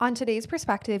On today's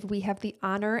Perspective, we have the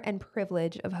honor and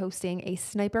privilege of hosting a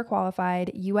sniper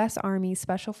qualified U.S. Army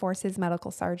Special Forces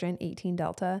Medical Sergeant 18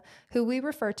 Delta, who we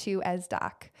refer to as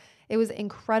Doc. It was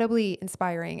incredibly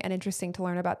inspiring and interesting to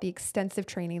learn about the extensive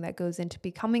training that goes into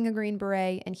becoming a Green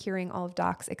Beret and hearing all of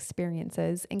Doc's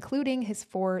experiences, including his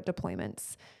 4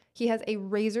 deployments. He has a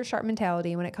razor-sharp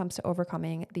mentality when it comes to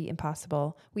overcoming the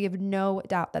impossible. We have no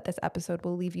doubt that this episode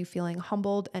will leave you feeling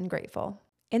humbled and grateful.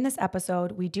 In this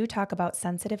episode, we do talk about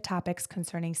sensitive topics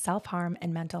concerning self-harm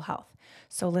and mental health,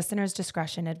 so listeners'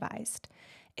 discretion advised.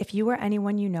 If you or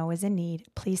anyone you know is in need,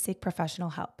 please seek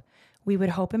professional help. We would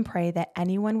hope and pray that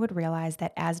anyone would realize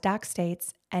that, as Doc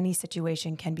states, any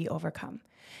situation can be overcome.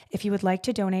 If you would like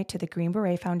to donate to the Green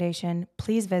Beret Foundation,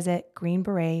 please visit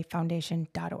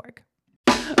greenberetfoundation.org.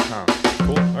 Oh,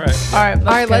 cool. All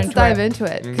right. Let's dive into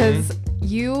it, because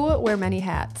you wear many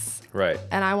hats. Right.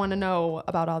 And I want to know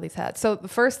about all these hats. So the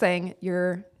first thing,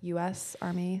 you're U.S.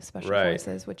 Army Special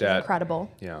Forces, which is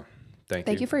incredible. Yeah.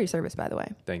 Thank you for your service, by the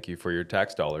way. Thank you for your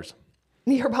tax dollars.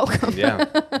 You're welcome. Yeah,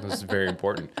 this is very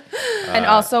important. And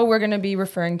also, we're going to be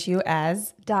referring to you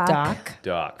as Doc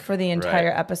for the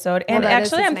entire episode. And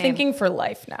actually, I'm thinking for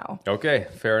life now. Okay,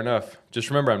 fair enough. Just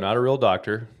remember, I'm not a real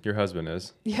doctor. Your husband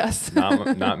is. Yes.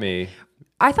 Not me.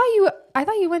 I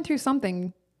thought you went through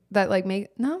something that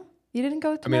no, you didn't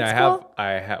go to med school?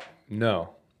 No.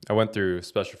 I went through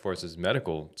Special Forces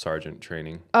medical sergeant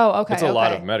training. Oh, okay. It's a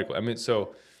lot of medical. I mean,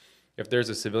 so if there's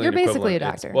a civilian You're basically a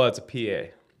doctor. It's a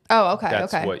PA. Oh, okay.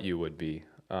 That's what you would be.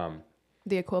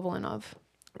 The equivalent of.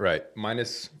 Right.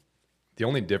 Minus the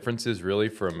only difference is really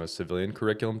from a civilian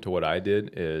curriculum to what I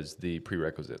did is the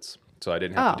prerequisites. So I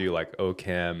didn't have to do like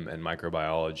OChem and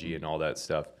microbiology and all that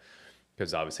stuff.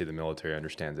 Because obviously the military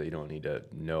understands that you don't need to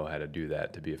know how to do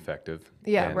that to be effective.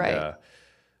 Yeah, right.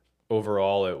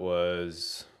 Overall,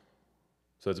 it's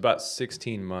about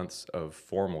 16 months of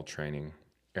formal training,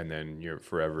 and then you're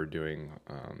forever doing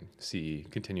CE,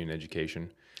 continuing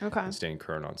education, and staying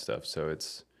current on stuff. So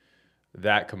it's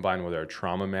that combined with our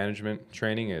trauma management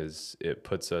training it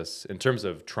puts us, in terms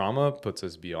of trauma, puts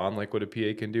us beyond like what a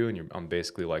PA can do, and I'm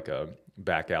basically like a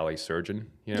back alley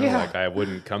surgeon, like I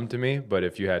wouldn't come to me, but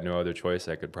if you had no other choice,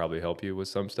 I could probably help you with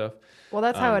some stuff. Well,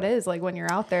 that's how it is. Like when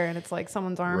you're out there and it's like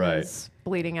someone's arm is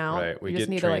bleeding out. Right. We get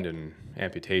trained in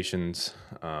amputations,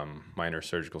 minor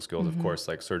surgical skills, of course,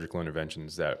 like surgical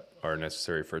interventions that are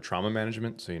necessary for trauma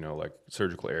management. So, like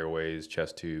surgical airways,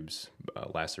 chest tubes,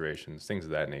 lacerations, things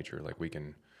of that nature. Like we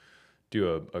can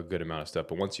do a good amount of stuff.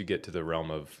 But once you get to the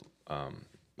realm of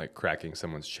like cracking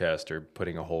someone's chest or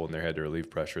putting a hole in their head to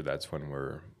relieve pressure, that's when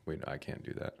I can't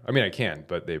do that. I mean, I can,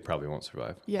 but they probably won't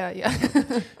survive. Yeah. Yeah.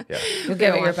 You'll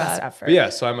give it your best effort. But yeah,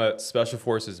 so I'm a Special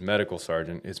Forces Medical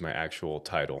Sergeant is my actual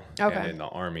title. Okay. And in the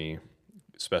Army,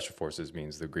 Special Forces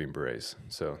means the Green Berets.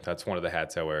 So that's one of the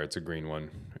hats I wear. It's a green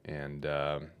one. And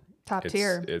top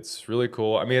tier. It's really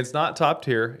cool. I mean, it's not top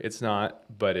tier. It's not,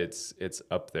 but it's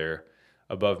up there.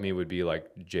 Above me would be like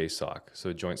JSOC,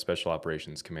 so Joint Special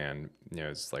Operations Command.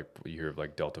 It's like you hear of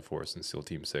like Delta Force and SEAL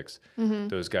Team 6.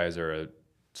 Those guys are a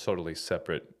totally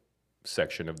separate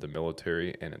section of the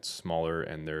military, and it's smaller,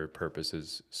 and their purpose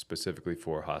is specifically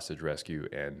for hostage rescue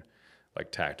and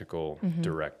like tactical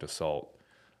direct assault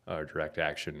or direct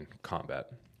action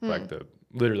combat,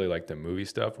 literally like the movie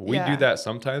stuff. We do that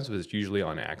sometimes, but it's usually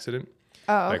on accident.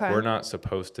 Oh, okay. Like we're not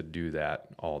supposed to do that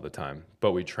all the time,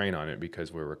 but we train on it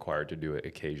because we're required to do it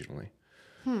occasionally.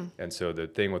 And so the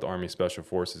thing with Army Special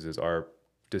Forces is our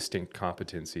distinct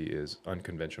competency is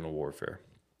unconventional warfare,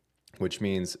 which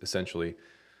means essentially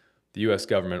the U.S.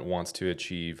 government wants to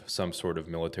achieve some sort of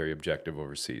military objective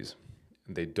overseas.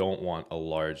 They don't want a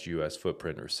large U.S.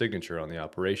 footprint or signature on the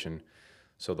operation,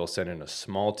 so they'll send in a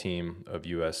small team of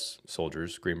U.S.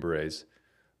 soldiers, Green Berets,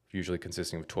 usually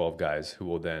consisting of 12 guys, who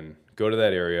will then go to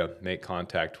that area, make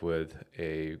contact with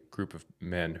a group of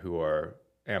men who are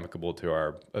amicable to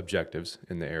our objectives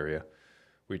in the area.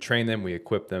 We train them, we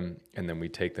equip them, and then we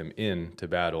take them into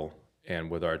battle.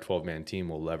 And with our 12-man team,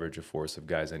 we'll leverage a force of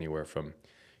guys anywhere from,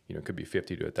 it could be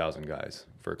 50 to 1,000 guys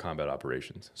for combat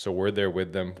operations. So we're there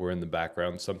with them. We're in the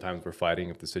background. Sometimes we're fighting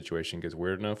if the situation gets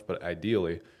weird enough. But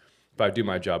ideally, if I do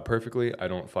my job perfectly, I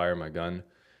don't fire my gun,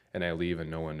 and I leave and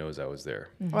no one knows I was there.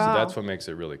 Wow. So that's what makes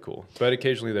it really cool. But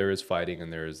occasionally there is fighting,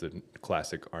 and there is the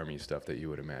classic Army stuff that you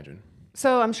would imagine.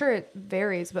 So I'm sure it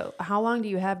varies, but how long do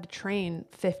you have to train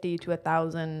 50 to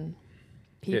 1,000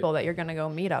 people that you're going to go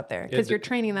meet out there? Because you're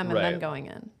training them and then going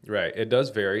in. Right. It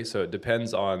does vary. So it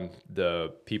depends on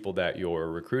the people that you're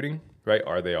recruiting, right?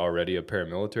 Are they already a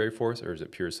paramilitary force, or is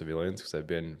it pure civilians? Because I've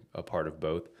been a part of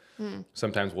both.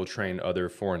 Sometimes we'll train other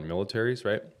foreign militaries,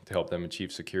 right, to help them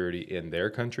achieve security in their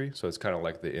country. So it's kind of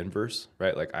like the inverse,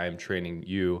 right? Like I am training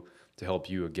you to help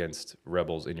you against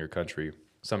rebels in your country.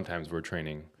 Sometimes we're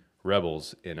training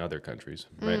rebels in other countries,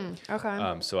 right?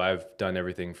 Okay. So I've done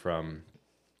everything from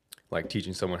like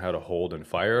teaching someone how to hold and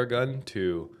fire a gun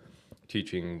to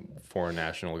teaching foreign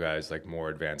national guys like more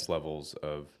advanced levels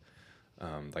of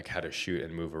like how to shoot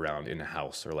and move around in a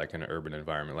house or like in an urban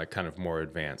environment, like kind of more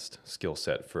advanced skill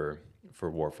set for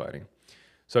war fighting.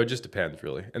 So it just depends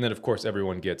really. And then of course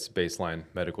everyone gets baseline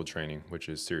medical training, which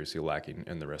is seriously lacking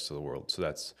in the rest of the world. So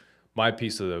that's my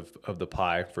piece of the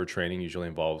pie for training. Usually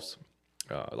involves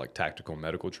like tactical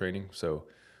medical training. So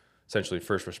essentially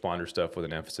first responder stuff with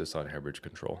an emphasis on hair bridge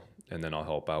control. And then I'll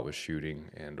help out with shooting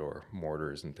and or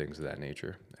mortars and things of that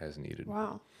nature as needed.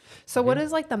 Wow. So what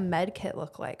does like the med kit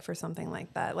look like for something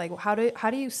like that? Like how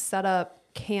do you set up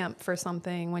camp for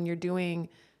something when you're doing,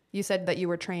 you said that you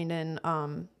were trained in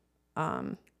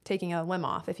taking a limb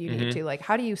off if you need to. Like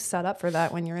how do you set up for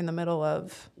that when you're in the middle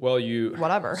of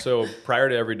whatever? So prior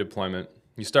to every deployment,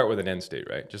 you start with an end state,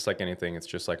 right? Just like anything, it's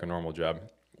just like a normal job.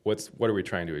 What are we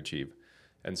trying to achieve?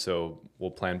 And so we'll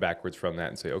plan backwards from that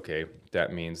and say, okay,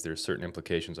 that means there's certain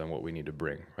implications on what we need to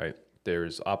bring, right?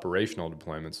 There's operational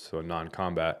deployments, so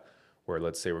non-combat, where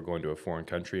let's say we're going to a foreign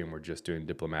country and we're just doing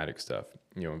diplomatic stuff,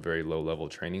 very low level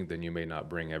training, then you may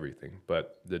not bring everything.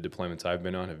 But the deployments I've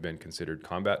been on have been considered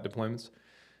combat deployments.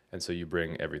 And so you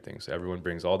bring everything. So everyone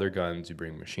brings all their guns, you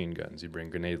bring machine guns, you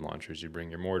bring grenade launchers, you bring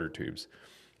your mortar tubes.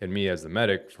 And me as the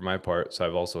medic, for my part, so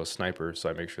I'm also a sniper,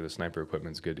 so I make sure the sniper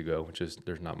equipment's good to go, which is,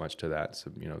 there's not much to that.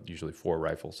 So, usually 4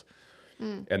 rifles.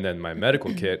 And then my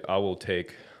medical kit, I will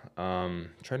take,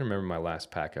 trying to remember my last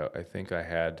pack out. I think I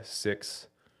had 6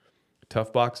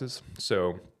 tough boxes.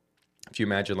 So if you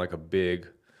imagine like a big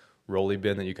rolly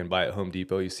bin that you can buy at Home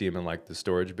Depot, you see them in like the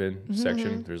storage bin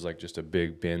section. There's like just a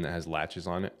big bin that has latches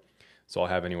on it. So I'll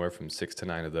have anywhere from 6 to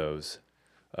 9 of those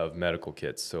of medical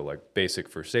kits. So like basic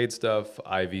first aid stuff,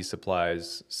 IV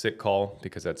supplies, sick call,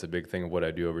 because that's a big thing of what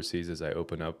I do overseas is I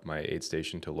open up my aid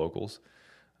station to locals.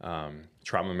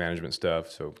 Trauma management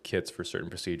stuff, so kits for certain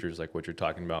procedures like what you're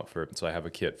talking about. So I have a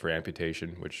kit for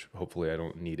amputation, which hopefully I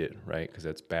don't need it, right? Because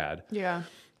that's bad. Yeah.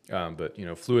 But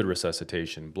fluid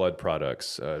resuscitation, blood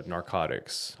products,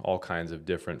 narcotics, all kinds of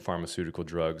different pharmaceutical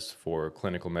drugs for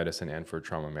clinical medicine and for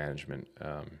trauma management.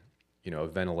 A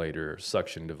ventilator,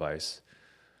 suction device.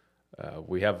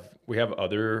 We have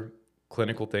other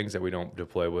clinical things that we don't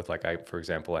deploy with. Like for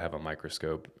example, I have a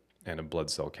microscope and a blood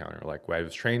cell counter. Like when I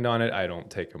was trained on it, I don't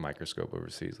take a microscope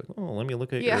overseas. Like, oh, let me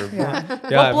look at your blood.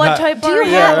 What blood type do you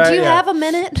have? Do you have a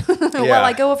minute while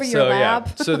I go over your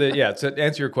lab? So to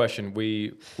answer your question,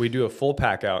 we do a full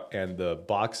pack out, and the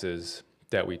boxes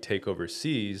that we take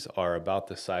overseas are about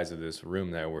the size of this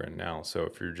room that we're in now. So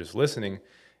if you're just listening,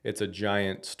 it's a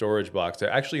giant storage box.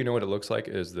 Actually, you know what it looks like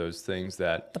is those things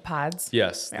that... The pods?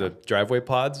 Yes, the driveway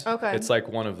pods. Okay. It's like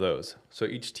one of those. So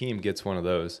each team gets one of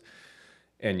those,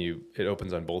 and it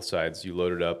opens on both sides. You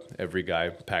load it up. Every guy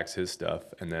packs his stuff,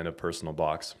 and then a personal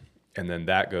box. And then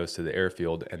that goes to the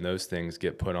airfield, and those things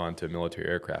get put onto military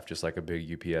aircraft, just like a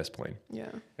big UPS plane.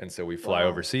 Yeah. And so we fly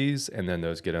overseas, and then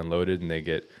those get unloaded, and they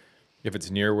get... If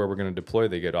it's near where we're going to deploy,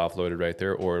 they get offloaded right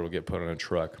there, or it'll get put on a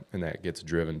truck, and that gets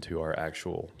driven to our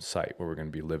actual site where we're going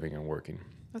to be living and working.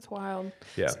 That's wild.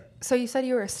 Yeah. So you said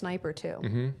you were a sniper too.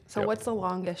 Mm-hmm. So what's the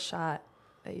longest shot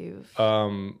that you've...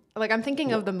 like I'm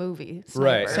thinking of the movie Sniper.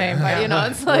 Right. Same.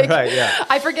 It's like... Right, yeah.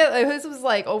 I forget, his was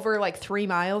like over like 3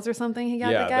 miles or something he got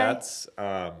the guy. Yeah, that's...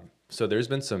 so there's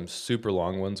been some super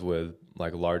long ones with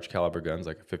like large caliber guns,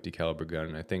 like a 50 caliber gun.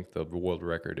 And I think the world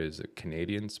record is a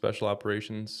Canadian Special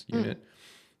Operations Unit.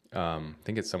 I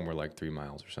think it's somewhere like 3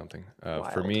 miles or something.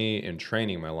 For me, in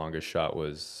training, my longest shot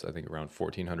was, I think, around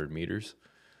 1,400 meters,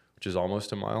 which is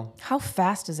almost a mile. How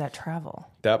fast does that travel?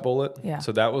 That bullet? Yeah.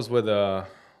 So that was with a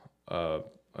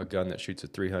gun that shoots a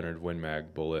 300 Win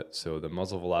Mag bullet. So the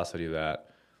muzzle velocity of that,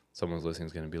 someone's listening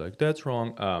is going to be like, that's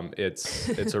wrong. It's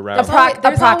around...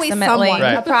 approximately.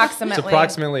 Right. Approximately. It's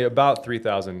approximately about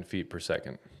 3,000 feet per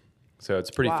second. So it's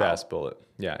a pretty fast bullet.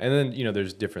 Yeah. And then,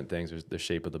 there's different things. There's the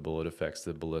shape of the bullet affects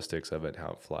the ballistics of it, how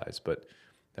it flies. But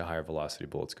the higher velocity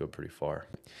bullets go pretty far.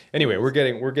 Anyway, we're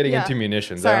getting into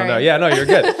munitions. Sorry. I don't know. Yeah, no, you're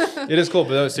good. It is cool.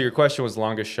 But so your question was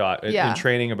longest shot. Yeah. In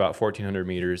training, about 1,400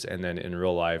 meters. And then in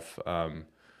real life,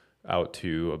 out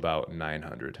to about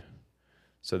 900.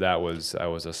 So I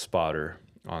was a spotter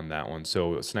on that one.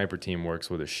 So a sniper team works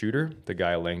with a shooter, the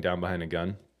guy laying down behind a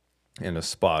gun, and a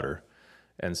spotter.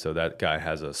 And so that guy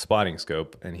has a spotting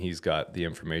scope, and he's got the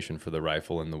information for the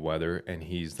rifle and the weather, and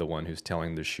he's the one who's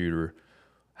telling the shooter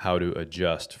how to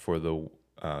adjust for the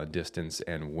distance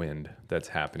and wind that's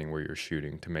happening where you're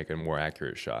shooting to make a more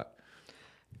accurate shot.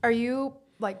 Are you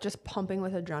like just pumping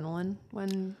with adrenaline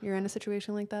when you're in a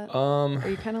situation like that? Are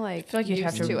you kind of like I feel like you'd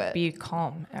have used to it? be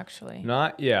calm, actually.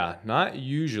 Not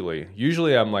usually.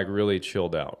 Usually I'm like really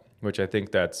chilled out, which I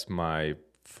think that's my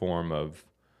form of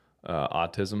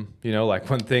autism. You know, like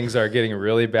when things are getting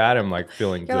really bad, I'm like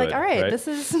feeling You're good. like, all right, this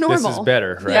is normal. This is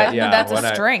better, right? Yeah, that's a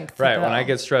When strength, Right. though. When I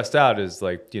get stressed out is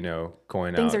like, you know,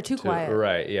 going Things out. are too quiet.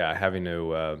 Right. Yeah. Having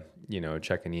to, you know,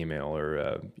 check an email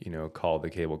or, you know, call the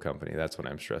cable company. That's when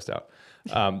I'm stressed out.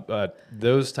 But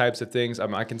those types of things,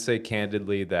 I can say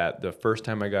candidly that the first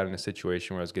time I got in a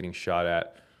situation where I was getting shot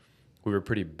at, we were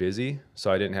pretty busy,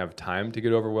 so I didn't have time to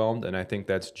get overwhelmed. And I think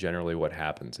that's generally what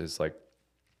happens is like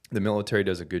the military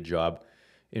does a good job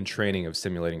in training of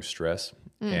simulating stress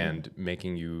and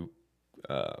making you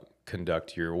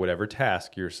conduct your whatever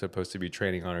task you're supposed to be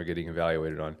training on or getting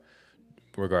evaluated on,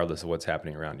 regardless of what's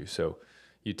happening around you. So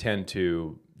you tend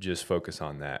to just focus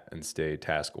on that and stay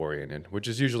task oriented, which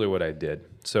is usually what I did.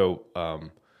 So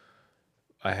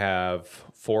I have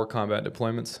 4 combat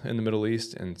deployments in the Middle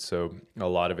East, and so a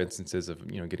lot of instances of,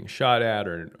 you know, getting shot at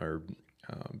or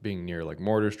being near like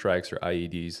mortar strikes or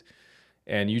IEDs.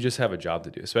 And you just have a job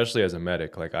to do, especially as a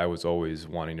medic. Like I was always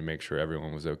wanting to make sure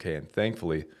everyone was okay. And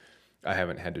thankfully, I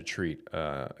haven't had to treat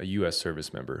a U.S.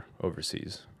 service member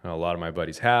overseas. A lot of my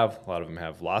buddies have. A lot of them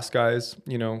have lost guys,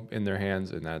 you know, in their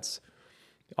hands, and that's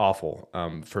awful.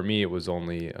 For me, it was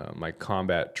only my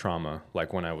combat trauma,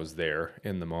 like when I was there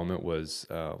in the moment, was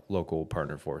local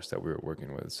partner force that we were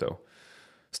working with. So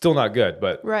still not good,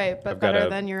 but Right, but I've got better a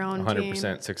than your own 100%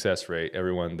 team. success rate.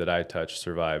 Everyone that I touched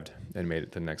survived and made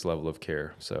it to the next level of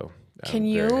care. So Can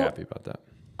I'm very you- happy about that.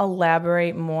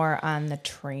 Elaborate more on the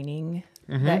training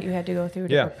that you had to go through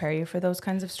to Yeah. prepare you for those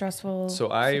kinds of stressful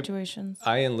situations?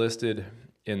 I enlisted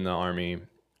in the Army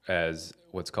as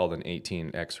what's called an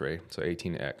 18 X-ray, so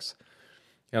 18X.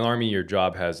 In the Army, your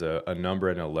job has a number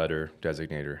and a letter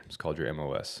designator. It's called your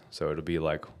MOS. So it'll be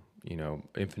like, you know,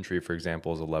 infantry, for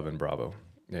example, is 11 Bravo.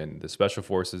 And the Special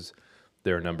Forces,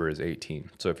 their number is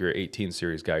 18. So if you're an 18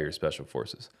 series guy, you're Special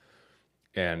Forces.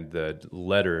 And the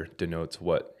letter denotes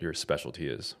what your specialty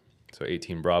is. So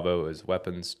 18 Bravo is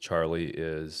weapons. Charlie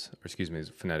is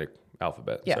phonetic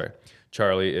alphabet. Yeah. Sorry.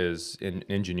 Charlie is an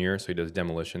engineer, so he does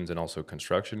demolitions and also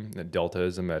construction. And Delta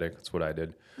is a medic. That's what I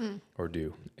did or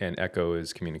do. And Echo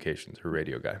is communications, or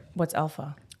radio guy. What's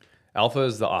Alpha? Alpha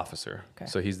is the officer. Okay.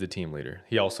 So he's the team leader.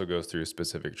 He also goes through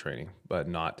specific training, but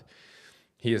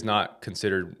he is not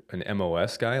considered an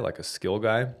MOS guy, like a skill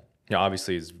guy. You know,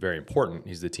 obviously he's very important.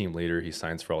 He's the team leader. He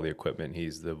signs for all the equipment.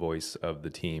 He's the voice of the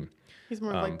team. He's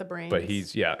more of like the brains. But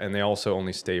and they also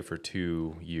only stay for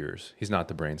 2 years. He's not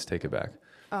the brains. Take it back.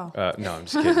 Oh. No, I'm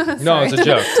just kidding. No, it's a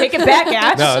joke. Take it back,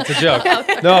 Ash. No, it's a joke.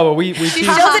 No, but we teach.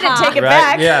 Still didn't take it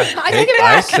Right? back. Yeah. take it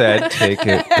back. I said take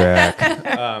it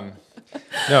back.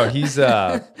 No, he's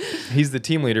the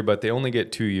team leader, but they only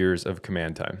get 2 years of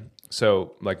command time.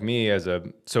 So like me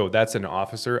so that's an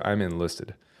officer, I'm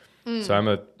enlisted. So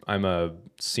I'm a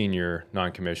senior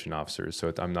non-commissioned officer.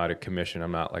 So I'm not a commission,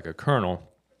 I'm not like a colonel.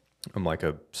 I'm like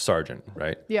a sergeant,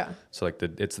 right? Yeah. So like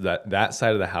it's that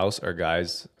side of the house are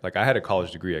guys, like I had a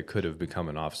college degree, I could have become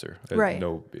an officer. Right.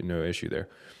 No issue there.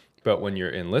 But when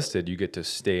you're enlisted, you get to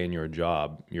stay in your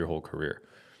job your whole career.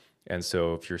 And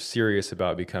so if you're serious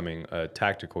about becoming a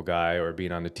tactical guy or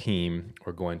being on a team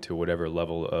or going to whatever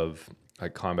level of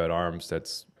like combat arms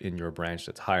that's in your branch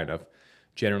that's high enough,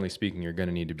 generally speaking, you're going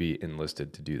to need to be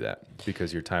enlisted to do that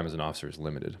because your time as an officer is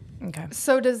limited. Okay.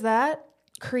 So does that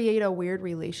create a weird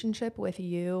relationship with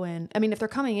you? And I mean, if they're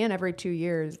coming in every 2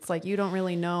 years, it's like you don't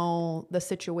really know the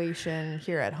situation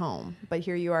here at home, but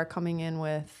here you are coming in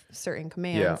with certain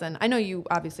commands. Yeah. And I know you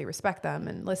obviously respect them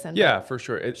and listen. Yeah, for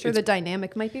sure. The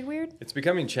dynamic might be weird. It's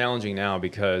becoming challenging now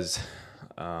because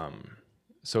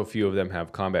so few of them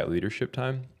have combat leadership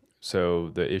time. So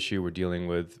the issue we're dealing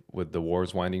with the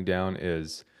wars winding down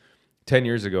is 10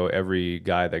 years ago, every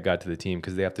guy that got to the team,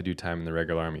 because they have to do time in the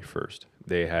regular Army first,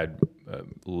 they had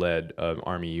led an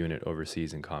Army unit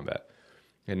overseas in combat.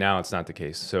 And now it's not the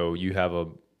case. So you have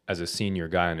as a senior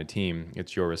guy on a team,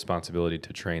 it's your responsibility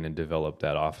to train and develop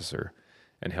that officer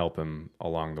and help him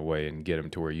along the way and get him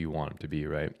to where you want him to be,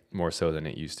 right? More so than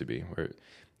it used to be.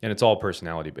 And it's all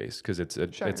personality based because it's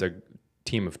a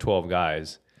team of 12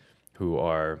 guys who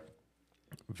are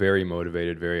very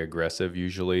motivated, very aggressive,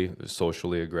 usually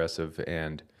socially aggressive,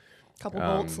 and Couple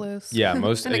bolts loose. yeah,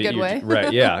 most in a good way.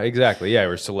 right? Yeah, exactly. Yeah,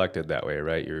 we're selected that way,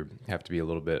 right? You have to be a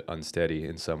little bit unsteady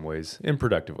in some ways, in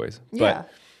productive ways. Yeah.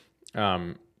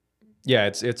 But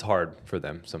it's hard for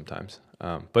them sometimes.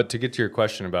 But to get to your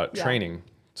question about training,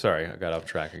 Sorry, I got off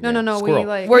track again. No.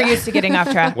 Squirrel. We're used to getting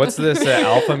off track. What's this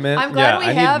alpha mint? I'm glad we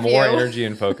have I need more you. energy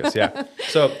and focus. Yeah.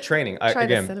 So training. Try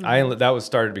the cinnamon. That was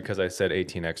started because I said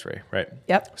 18 X-ray, right?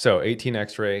 Yep. So 18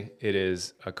 X-ray, it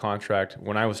is a contract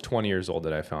when I was 20 years old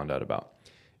that I found out about.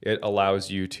 It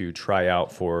allows you to try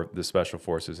out for the Special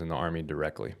Forces in the Army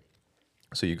directly.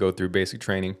 So you go through basic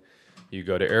training, you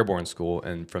go to airborne school,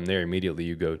 and from there immediately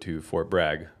you go to Fort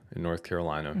Bragg in North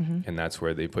Carolina, and that's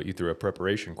where they put you through a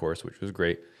preparation course, which was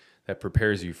great, that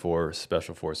prepares you for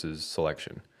Special Forces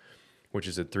selection, which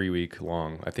is a 3-week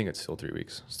long, I think it's still 3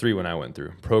 weeks, it's 3 when I went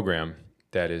through, program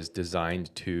that is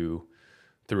designed to,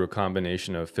 through a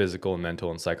combination of physical,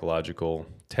 mental, and psychological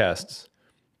tests,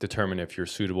 determine if you're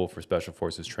suitable for Special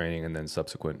Forces training and then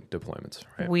subsequent deployments.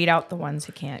 Right? Weed out the ones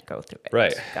who can't go through it.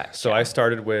 Right. Gotcha. So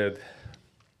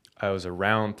I was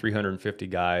around 350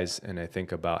 guys, and I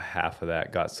think about half of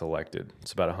that got selected.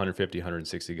 It's about 150,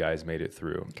 160 guys made it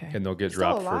through. Okay. And they'll get Still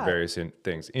a dropped for lot. various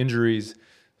things. Injuries,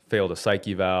 failed a psych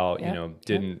eval, Yep.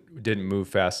 didn't move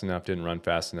fast enough, didn't run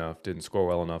fast enough, didn't score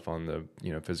well enough on the,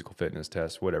 physical fitness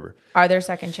test, whatever. Are there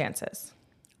second chances?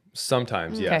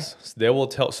 Sometimes, yes. They will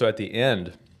tell. So at the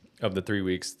end of the 3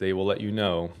 weeks, they will let you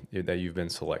know that you've been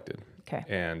selected. Okay.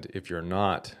 And if you're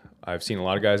not, I've seen a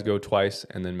lot of guys go twice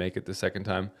and then make it the second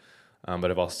time. But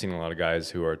I've also seen a lot of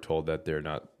guys who are told that they're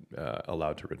not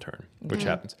allowed to return, which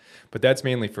happens. But that's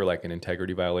mainly for like an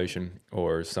integrity violation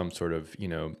or some sort of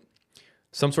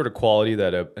quality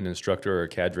that an instructor or a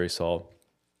cadre saw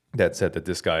that said that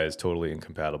this guy is totally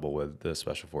incompatible with the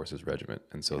Special Forces regiment.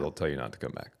 And so they'll tell you not to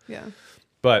come back. Yeah.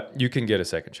 But you can get a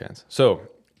second chance. So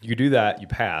you do that, you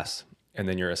pass, and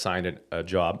then you're assigned a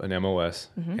job, an MOS,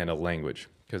 and a language.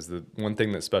 Because the one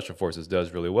thing that Special Forces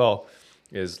does really well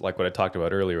is, like what I talked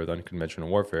about earlier with unconventional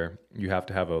warfare, you have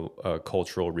to have a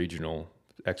cultural, regional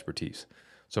expertise.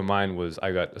 So mine was,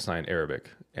 I got assigned Arabic,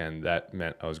 and that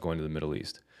meant I was going to the Middle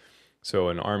East. So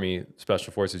in Army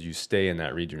Special Forces, you stay in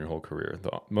that region your whole career.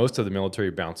 Most of the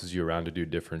military bounces you around to do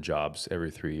different jobs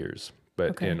every 3 years.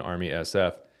 But in Army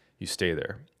SF, you stay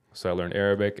there. So I learned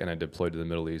Arabic, and I deployed to the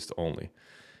Middle East only.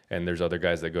 And there's other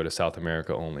guys that go to South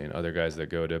America only, and other guys that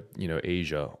go to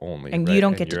Asia only. And right? you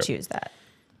don't And get Europe. to choose that.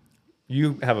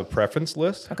 You have a preference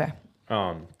list, Okay.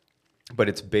 but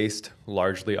it's based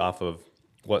largely off of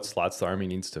what slots the Army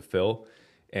needs to fill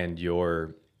and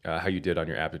your how you did on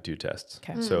your aptitude tests.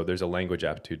 Okay. So there's a language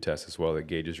aptitude test as well that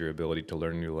gauges your ability to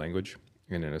learn a new language,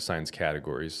 and it assigns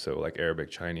categories. So like Arabic,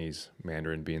 Chinese,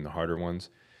 Mandarin being the harder ones.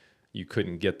 You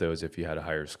couldn't get those if you had a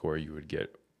higher score. If you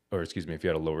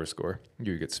had a lower score,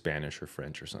 you would get Spanish or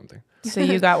French or something. So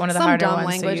you got one of the Some harder dumb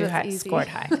ones, so language you that's had easy. scored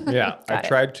high. Yeah, I Got it.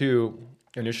 tried to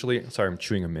initially. Sorry, I'm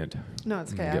chewing a mint. No,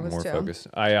 it's okay. I Get was more too. focused.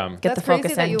 Get That's the crazy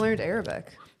focus that in. you learned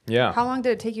Arabic. Yeah. How long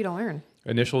did it take you to learn?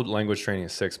 Initial language training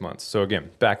is 6 months. So again,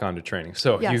 back onto training.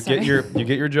 So Yeah, you sorry.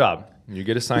 get your job. You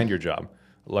get assigned your job.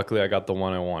 Luckily, I got the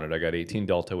one I wanted. I got 18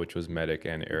 Delta, which was medic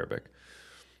and Arabic.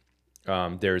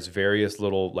 There's various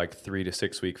little like 3 to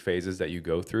 6 week phases that you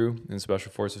go through in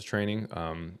Special Forces training.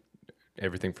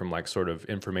 Everything from like sort of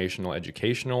informational,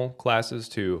 educational classes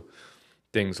to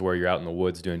things where you're out in the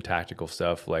woods doing tactical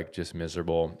stuff, like just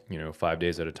miserable, 5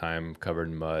 days at a time, covered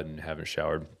in mud and haven't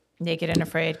showered. Naked and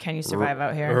afraid. Can you survive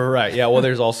out here? Right. Yeah. Well,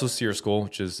 there's also SERE school,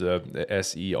 which is the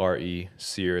SERE.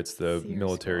 SERE. It's the SERE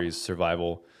military's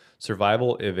survival,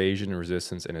 evasion,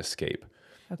 resistance, and escape.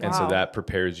 Okay. And so Wow. that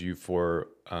prepares you for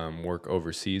work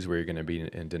overseas, where you're going to be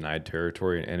in denied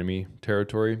territory and enemy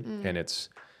territory, and it's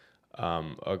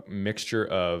a mixture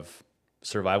of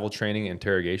survival training,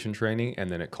 interrogation training, and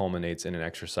then it culminates in an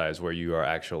exercise where you are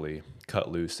actually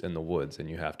cut loose in the woods and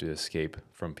you have to escape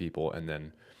from people, and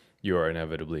then you are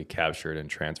inevitably captured and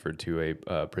transferred to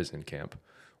a prison camp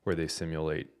where they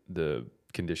simulate the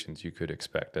conditions you could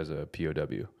expect as a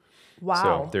POW. Wow.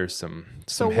 So there's some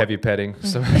So heavy petting,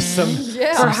 some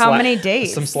Yeah. For how many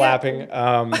days? some slapping.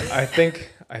 I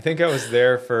think I was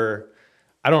there for,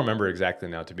 I don't remember exactly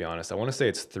now, to be honest. I want to say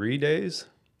it's 3 days,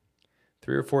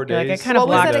 3 or 4 days. Like, I kind of What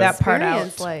was blocked that that part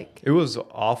experience out. like? It was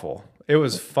awful. It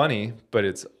was funny, but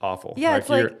it's awful. Yeah, it's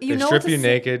like, you they know strip what you to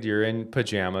naked. You're in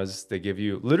pajamas. They give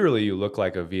you, literally, you look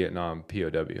like a Vietnam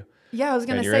POW. Yeah, I was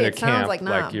gonna And you're say in a it sounds camp, like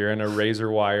Nam. you're in a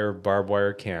razor wire, barbed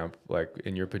wire camp, like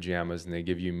in your pajamas, and they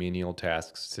give you menial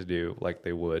tasks to do, like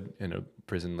they would in a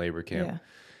prison labor camp.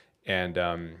 Yeah.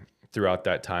 And throughout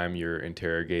that time, you're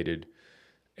interrogated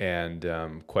and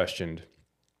questioned,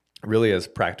 really as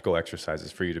practical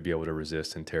exercises for you to be able to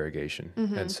resist interrogation.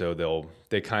 And so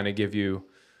they kind of give you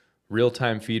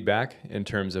real-time feedback in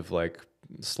terms of like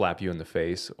slap you in the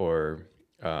face or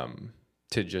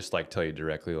to just like tell you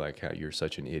directly like how you're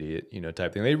such an idiot,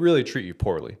 type thing. They really treat you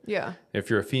poorly. Yeah. If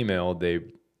you're a female, they,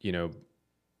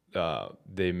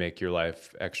 they make your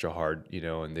life extra hard,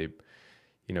 and they,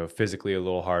 physically a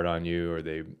little hard on you, or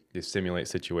they simulate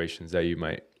situations that you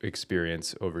might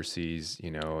experience overseas,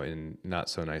 in not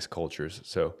so nice cultures.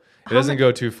 So it doesn't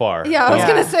go too far. Yeah, I was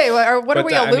going to say, what are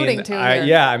we alluding to here?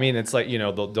 Yeah, I mean, it's like,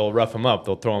 they'll rough them up.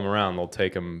 They'll throw them around. They'll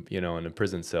take them, in a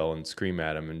prison cell and scream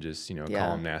at them and just, call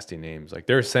them nasty names. Like,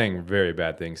 they're saying very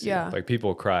bad things to you. Like,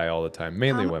 people cry all the time,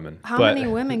 mainly women. How many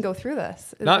women go through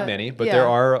this? Not many, but there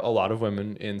are a lot of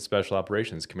women in Special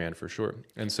Operations Command for sure.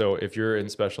 And so if you're in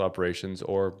Special Operations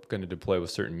or going to deploy with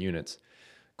certain units,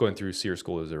 going through SEER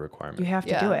school is a requirement. You have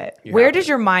to do it. Where does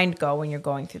your mind go when you're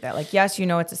going through that? Like, yes,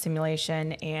 it's a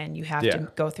simulation and you have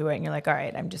to go through it and you're like, all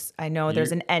right, I know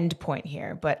there's an end point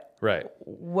here, but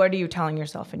what are you telling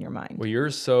yourself in your mind? Well,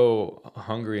 you're so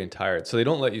hungry and tired. So they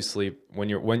don't let you sleep.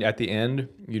 When at the end,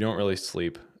 you don't really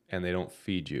sleep and they don't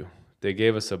feed you. They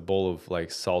gave us a bowl of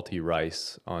like salty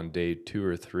rice on day 2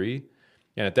 or 3.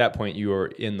 And at that point you are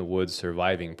in the woods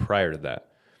surviving prior to that.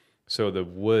 So the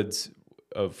woods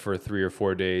for 3 or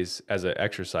 4 days as an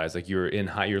exercise, like you're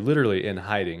literally in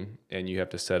hiding, and you have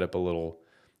to set up a little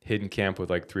hidden camp with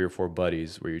like 3 or 4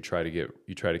 buddies where you try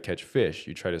to catch fish,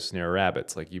 you try to snare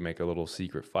rabbits, like you make a little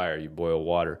secret fire, you boil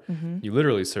water, you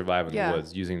literally survive in the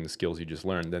woods using the skills you just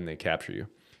learned. Then they capture you.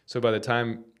 So by the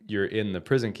time you're in the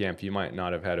prison camp, you might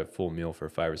not have had a full meal for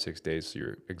 5 or 6 days, so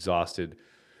you're exhausted.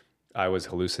 I was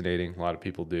hallucinating. A lot of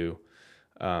people do.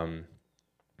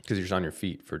 Because you're just on your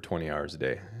feet for 20 hours a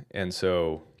day. And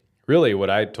so really what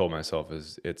I told myself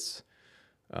is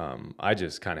I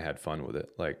just kind of had fun with it.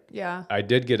 Like, I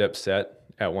did get upset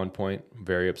at one point,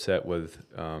 very upset with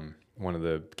one of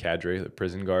the cadre, the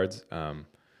prison guards,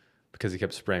 because he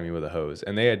kept spraying me with a hose.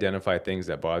 And they identify things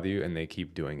that bother you and they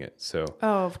keep doing it. So,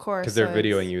 of course. Because they're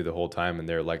videoing you the whole time, and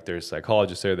they're like, there's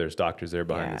psychologists there, there's doctors there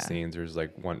behind the scenes, there's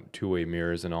like 2-way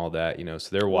mirrors and all that,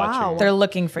 so they're watching. Wow. They're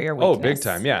looking for your weakness. Oh, big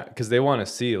time, yeah. Because they want to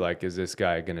see, like, is this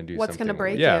guy going to do what's something? What's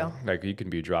going to break you? Like, you can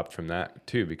be dropped from that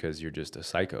too because you're just a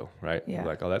psycho, right? Yeah.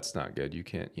 Like, oh, that's not good. You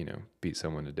can't, beat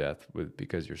someone to death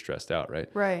because you're stressed out, right?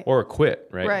 Right. Or quit,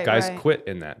 right? Guys quit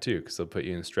in that too because they'll put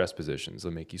you in stress positions.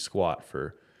 They'll make you squat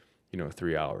for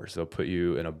 3 hours. They'll put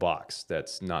you in a box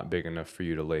that's not big enough for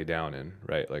you to lay down in,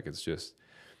 right? Like, it's just,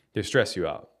 they stress you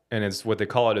out. And it's what they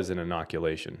call it is an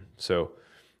inoculation. So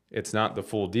it's not the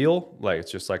full deal. Like, it's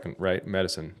just like,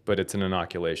 medicine, but it's an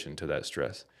inoculation to that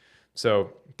stress.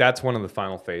 So that's one of the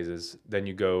final phases. Then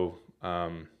you go,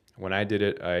 when I did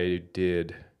it, I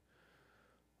did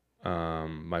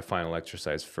my final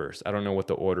exercise first. I don't know what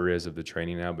the order is of the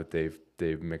training now, but they've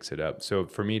mixed it up. So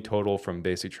for me, total from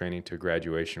basic training to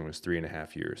graduation was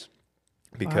 3.5 years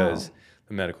because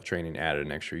the medical training added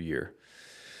an extra year.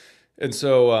 And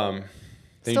so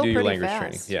then you do your language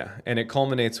training. Yeah. And it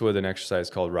culminates with an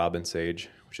exercise called Robin Sage,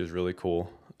 which is really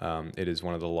cool. It is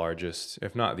one of the largest,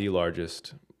 if not the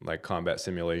largest, like combat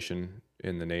simulation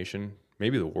in the nation,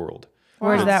 maybe the world.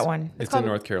 Where's that one? It's in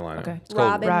North Carolina. Okay. It's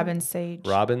called Robin Sage.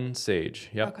 Robin Sage.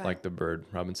 Yep. Okay. Like the bird,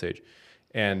 Robin Sage.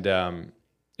 And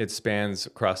it spans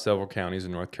across several counties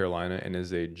in North Carolina and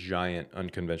is a giant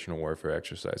unconventional warfare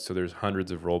exercise. So there's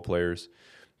hundreds of role players.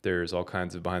 There's all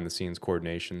kinds of behind the scenes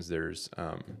coordinations. There's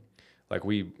like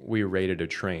we rated a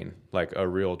train, like a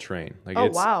real train. Like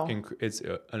it's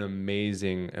an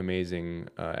amazing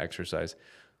exercise.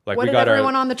 Like, what did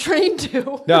everyone on the train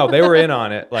do? No, they were in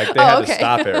on it. Like, they had to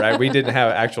stop it, right? We didn't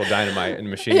have actual dynamite and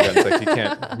machine guns. Like, you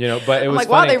can't, but it was like, funny.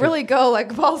 Wow, they really go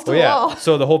like balls to the wall.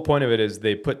 So the whole point of it is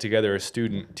they put together a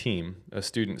student team, a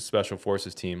student special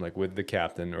forces team, like with the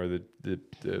captain or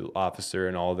the officer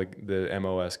and all the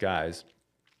MOS guys.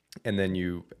 And then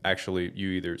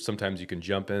sometimes you can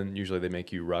jump in. Usually they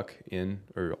make you ruck in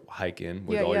or hike in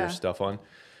with all your stuff on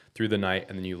through the night.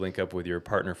 And then you link up with your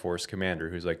partner force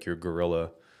commander, who's like your guerrilla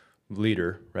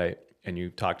leader, right? And you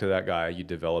talk to that guy, you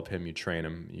develop him, you train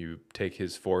him, you take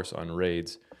his force on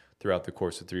raids throughout the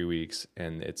course of 3 weeks,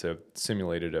 and it's a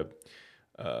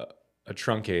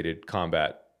truncated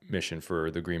combat mission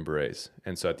for the Green Berets.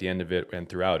 And so at the end of it and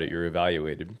throughout it, you're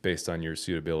evaluated based on your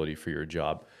suitability for your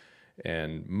job.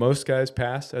 And most guys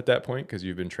pass at that point because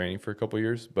you've been training for a couple of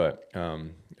years, but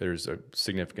there's a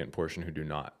significant portion who do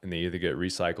not, and they either get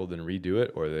recycled and redo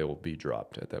it, or they will be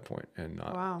dropped at that point and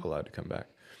not allowed to come back.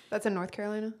 That's in North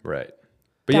Carolina? Right.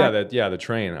 But the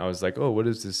train, I was like, oh, what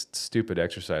is this stupid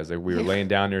exercise? Like, we were laying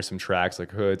down near some tracks,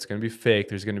 like, oh, it's going to be fake.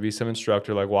 There's going to be some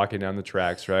instructor like walking down the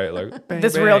tracks, right? Like, bang,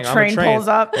 this bang, real train pulls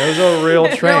up. It was a real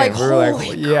train. Like, we were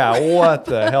like, yeah, what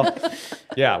the hell?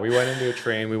 Yeah, we went into a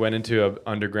train. We went into an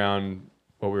underground,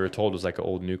 what we were told was like an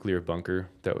old nuclear bunker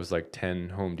that was like 10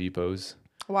 Home Depots.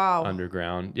 Wow.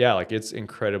 Underground. Yeah, like, it's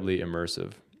incredibly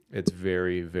immersive. It's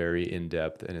very, very in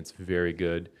depth, and it's very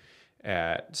good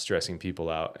at stressing people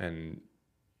out. And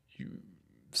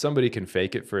somebody can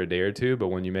fake it for a day or two, but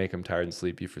when you make them tired and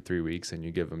sleepy for 3 weeks and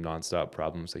you give them nonstop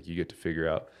problems, like, you get to figure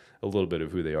out a little bit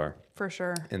of who they are. For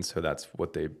sure. And so that's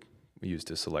what they use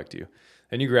to select you.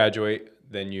 And you graduate,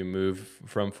 then you move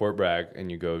from Fort Bragg and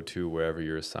you go to wherever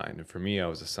you're assigned. And for me, I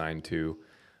was assigned to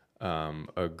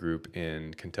a group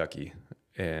in Kentucky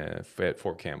at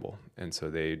Fort Campbell. And so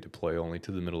they deploy only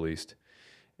to the Middle East.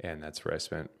 And that's where I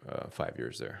spent 5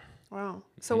 years there. Wow.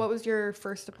 So what was your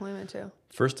first deployment to?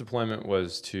 First deployment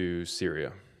was to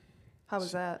Syria. How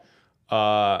was that?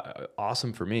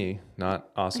 Awesome for me, not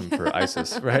awesome for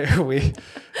ISIS, right?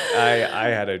 I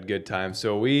had a good time.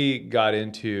 So we got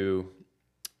into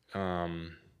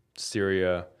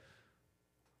Syria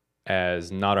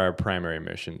as not our primary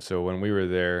mission. So when we were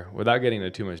there, without getting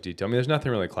into too much detail, I mean, there's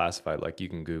nothing really classified. Like, you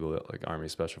can Google it, like Army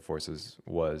Special Forces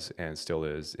was and still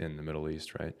is in the Middle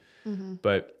East, right? Mm-hmm.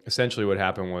 But essentially what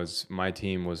happened was my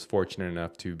team was fortunate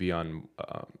enough to be on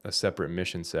a separate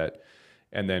mission set.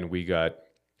 And then we got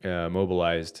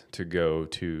mobilized to go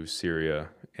to Syria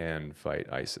and fight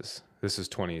ISIS. This is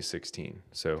 2016.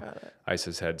 So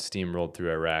ISIS had steamrolled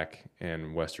through Iraq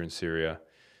and Western Syria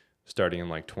starting in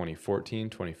like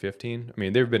 2014, 2015. I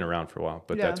mean, they've been around for a while,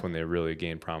 but that's when they really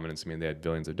gained prominence. I mean, they had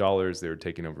billions of dollars. They were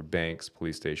taking over banks,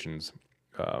 police stations,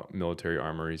 military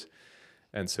armories.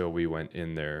 And so we went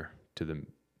in there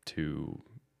to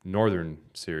northern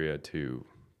Syria to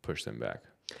push them back.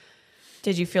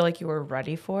 Did you feel like you were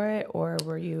ready for it, or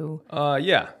were you?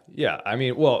 Yeah. I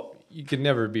mean, well, you can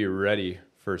never be ready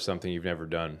for something you've never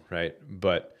done, right?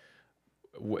 But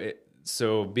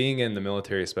so being in the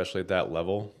military, especially at that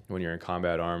level, when you're in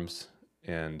combat arms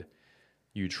and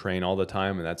you train all the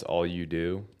time and that's all you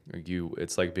do,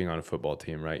 it's like being on a football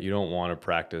team, right? You don't want to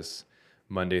practice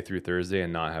Monday through Thursday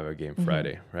and not have a game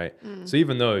Friday, right? So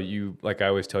even though like I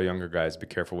always tell younger guys, be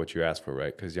careful what you ask for,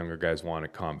 right? Because younger guys want to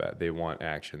combat, they want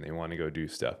action, they want to go do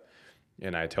stuff.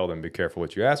 And I tell them, be careful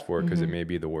what you ask for, because it may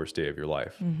be the worst day of your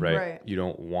life, right? You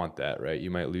don't want that, right?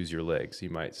 You might lose your legs. You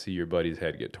might see your buddy's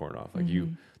head get torn off. Like,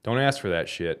 you don't ask for that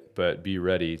shit, but be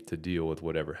ready to deal with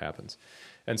whatever happens.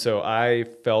 And so I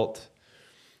felt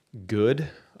good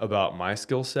about my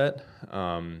skill set.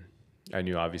 I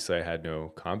knew obviously I had no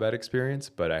combat experience,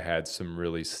 but I had some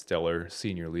really stellar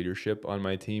senior leadership on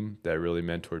my team that really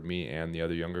mentored me and the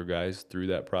other younger guys through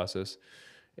that process.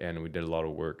 And we did a lot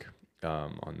of work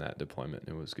on that deployment.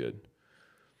 It was good.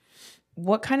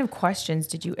 What kind of questions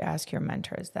did you ask your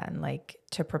mentors then, like,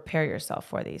 to prepare yourself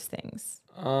for these things?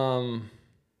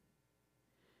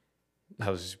 I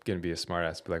was going to be a smart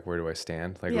ass, be like, where do I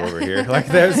stand? Like, over here. Like,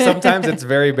 there's sometimes it's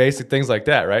very basic things like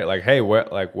that, right? Like, hey, what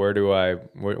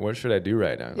should I do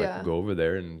right now? Like, go over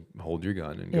there and hold your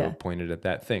gun and go point it at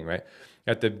that thing, right?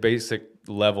 At the basic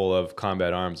level of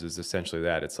combat arms is essentially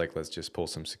that. It's like, let's just pull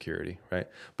some security, right?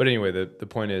 But anyway, the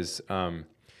point is, I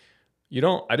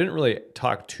didn't really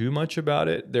talk too much about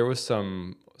it. There was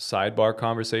some sidebar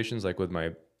conversations, like with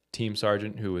my team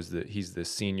sergeant, he's the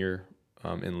senior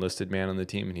enlisted man on the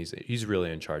team, and he's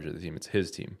really in charge of the team. It's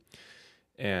his team.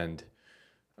 And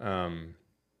one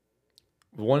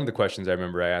of the questions I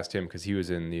remember I asked him, because he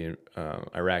was in the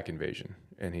Iraq invasion,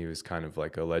 and he was kind of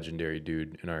like a legendary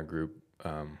dude in our group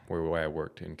where I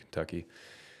worked in Kentucky,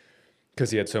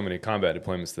 because he had so many combat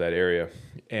deployments to that area.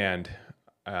 And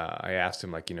I asked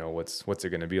him, like, what's it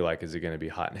going to be like? Is it going to be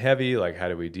hot and heavy? Like, how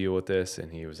do we deal with this?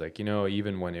 And he was like,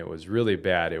 even when it was really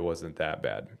bad, it wasn't that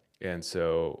bad. And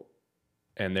so,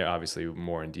 and they're obviously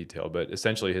more in detail, but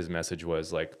essentially his message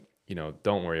was like,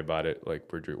 don't worry about it.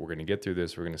 Like, we're going to get through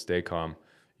this. We're going to stay calm.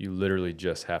 You literally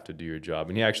just have to do your job.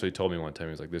 And he actually told me one time,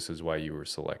 he was like, this is why you were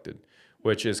selected,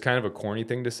 which is kind of a corny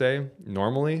thing to say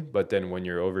normally. But then when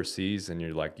you're overseas and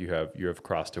you're like, you have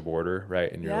crossed a border,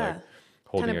 right? And you're like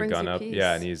holding a gun up. Peace.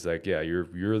 Yeah. And he's like, yeah,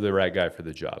 you're the right guy for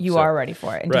the job. You are ready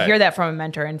for it. And to hear that from a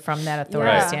mentor and from that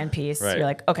authority stand piece, you're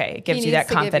like, okay, it gives you that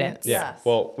confidence. Yeah.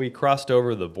 Well, we crossed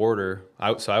over the border.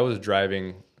 So I was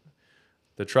driving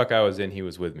the truck I was in, he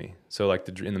was with me. So like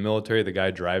in the military, the guy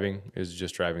driving is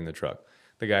just driving the truck.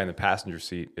 The guy in the passenger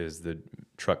seat is the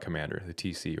truck commander, the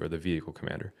TC, or the vehicle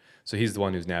commander. So he's the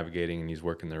one who's navigating and he's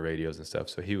working the radios and stuff.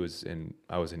 So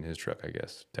I was in his truck, I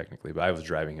guess, technically, but I was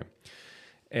driving him.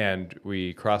 And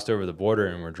we crossed over the border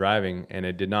and we're driving, and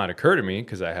it did not occur to me,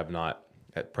 because I have not,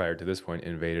 prior to this point,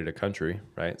 invaded a country,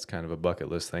 right? It's kind of a bucket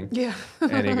list thing. Yeah.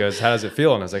 And he goes, how does it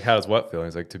feel? And I was like, how does what feel? And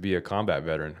he's like, to be a combat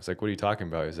veteran. I was like, what are you talking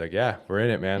about? He's like, yeah, we're in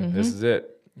it, man. Mm-hmm. This is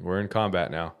it. We're in combat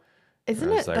now.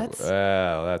 Isn't it? Like,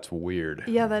 wow, that's weird.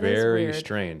 Yeah, that is very weird.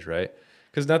 Strange, right?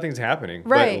 because nothing's happening.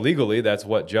 Right. But legally, that's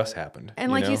what just happened.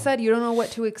 And like you said, you don't know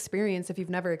what to experience if you've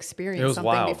never experienced something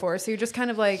wild. before. So you're just kind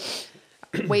of like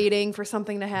waiting for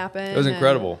something to happen. It was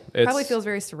incredible. It probably feels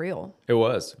very surreal. It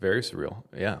was very surreal.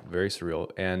 Yeah, very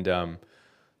surreal. And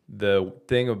the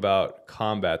thing about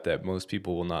combat that most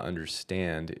people will not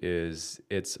understand is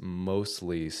it's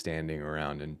mostly standing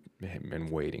around and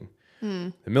waiting.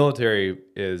 The military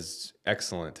is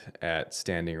excellent at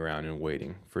standing around and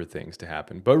waiting for things to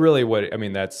happen. But really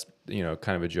that's,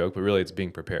 kind of a joke, but really it's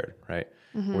being prepared, right?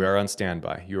 We are on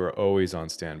standby. You are always on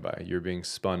standby. You're being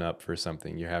spun up for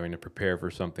something. You're having to prepare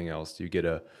for something else. You get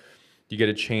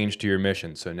a change to your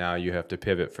mission. So now you have to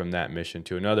pivot from that mission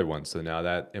to another one. So now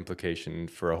that implication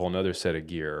for a whole nother set of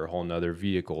gear or a whole nother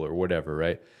vehicle or whatever,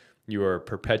 right? You are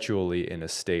perpetually in a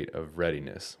state of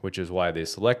readiness, which is why they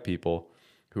select people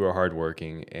who are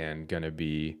hardworking and going to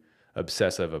be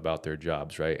obsessive about their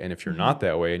jobs, right? And if you're not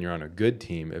that way and you're on a good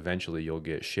team, eventually you'll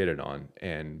get shitted on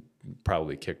and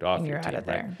probably kicked off your team, out of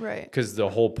there. Right. Because the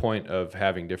whole point of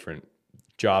having different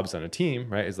jobs on a team,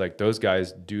 right, is like those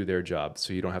guys do their job,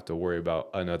 so you don't have to worry about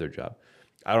another job.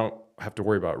 I don't have to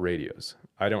worry about radios.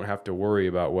 I don't have to worry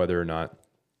about whether or not,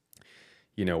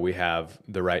 we have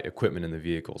the right equipment in the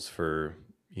vehicles for,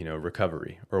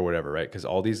 recovery or whatever, right? Because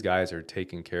all these guys are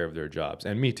taking care of their jobs,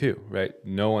 and me too, right?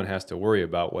 No one has to worry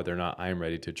about whether or not I'm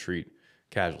ready to treat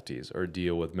casualties or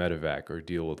deal with medevac or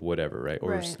deal with whatever, right?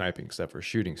 Or sniping stuff or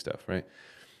shooting stuff, right?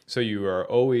 So you are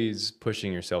always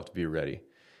pushing yourself to be ready.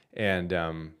 And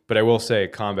but I will say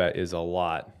combat is a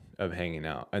lot of hanging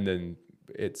out, and then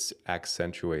it's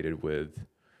accentuated with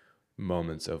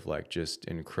moments of like just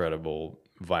incredible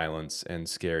violence and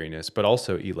scariness, but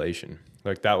also elation.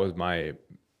 Like that was my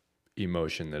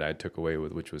emotion that I took away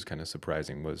with, which was kind of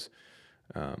surprising, was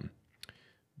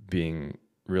being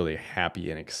really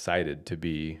happy and excited to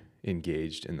be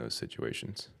engaged in those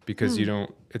situations, because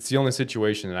it's the only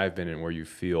situation that I've been in where you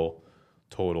feel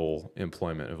total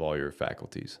employment of all your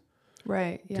faculties.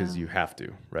 Right. Yeah. Because you have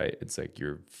to, right? It's like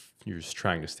you're just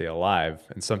trying to stay alive,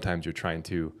 and sometimes you're trying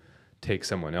to take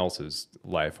someone else's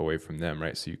life away from them,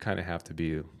 right? So you kind of have to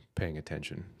be paying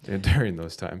attention during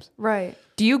those times. Right.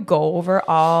 Do you go over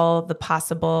all the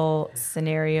possible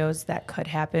scenarios that could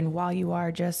happen while you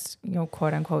are just,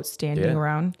 quote unquote, standing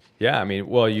around? Yeah. I mean,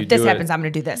 well, if this happens, I'm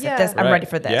going to do this. Yeah. If this, I'm ready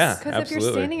for this. Yeah, Because if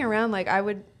you're standing around, like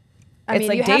It's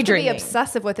like you have to be daydreaming.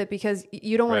 obsessive with it because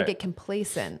you don't want to get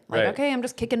complacent. Like, okay, I'm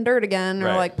just kicking dirt again,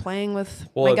 or like playing with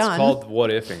my gun. Well, it's called what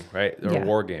ifing, right?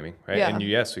 Or wargaming, right? Yeah. And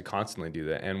yes, we constantly do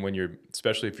that. And when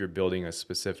especially if you're building a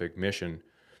specific mission,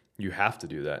 you have to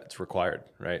do that. It's required,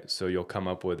 right? So you'll come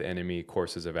up with enemy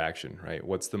courses of action, right?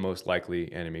 What's the most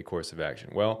likely enemy course of action?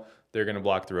 Well, they're going to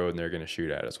block the road and they're going to shoot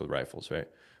at us with rifles, right?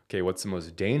 Okay, what's the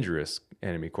most dangerous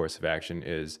enemy course of action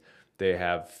is they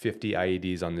have 50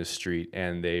 IEDs on this street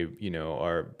and they,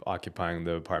 are occupying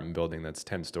the apartment building that's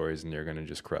 10 stories and they're going to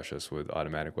just crush us with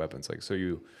automatic weapons. Like, so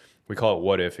we call it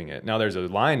what ifing it. Now there's a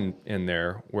line in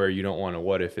there where you don't want to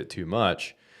what if it too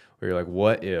much, where you're like,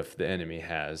 what if the enemy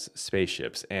has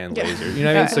spaceships and lasers? You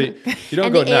know what I mean? So you don't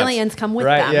and go the nuts. aliens come with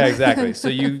right? them. Yeah, exactly. So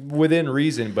you, within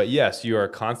reason, but yes,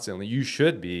 you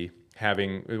should be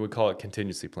having, we would call it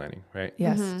contingency planning, right?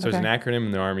 Yes. Mm-hmm. So there's an acronym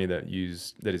in the Army that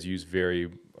is used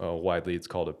very widely. It's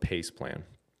called a PACE plan.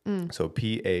 So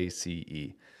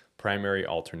PACE, primary,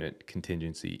 alternate,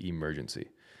 contingency, emergency.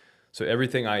 So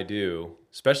everything I do,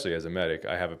 especially as a medic,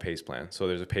 I have a PACE plan. So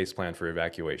there's a PACE plan for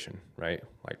evacuation, right?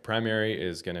 Like primary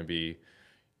is going to be,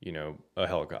 a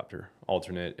helicopter.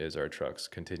 Alternate is our trucks.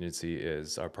 Contingency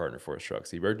is our partner force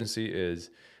trucks. Emergency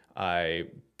is I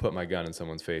put my gun in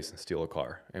someone's face and steal a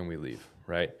car and we leave,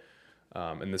 right?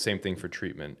 And the same thing for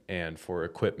treatment and for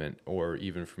equipment, or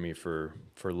even for me for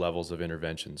levels of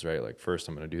interventions, right? Like first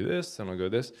I'm going to do this, then I'll go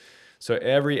this. So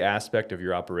every aspect of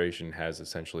your operation has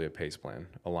essentially a PACE plan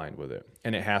aligned with it.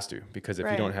 And it has to, because if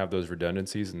you don't have those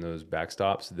redundancies and those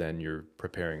backstops, then you're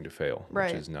preparing to fail,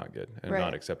 which is not good and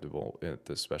not acceptable at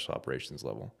the special operations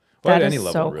level. Well, That at is any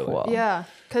level, so really. cool. Yeah.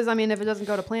 Because, if it doesn't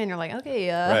go to plan, you're like,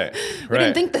 okay, Right. we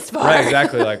didn't think this far. Right,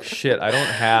 exactly. Like, shit, I don't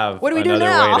have What do we do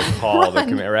another now? way to call the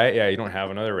command, right? Yeah, you don't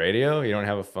have another radio. You don't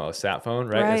have a sat phone,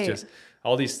 right? It's just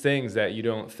all these things that you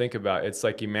don't think about. It's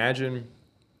like, imagine,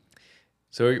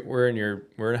 so we're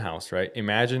in a house, right?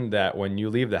 Imagine that when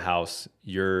you leave the house,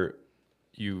 you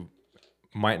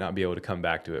might not be able to come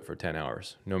back to it for 10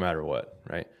 hours, no matter what,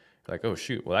 right? Like, oh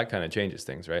shoot, well that kind of changes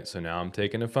things, right? So now I'm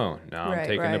taking a phone. Now I'm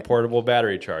taking a portable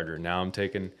battery charger. Now I'm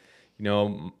taking,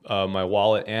 my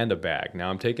wallet and a bag. Now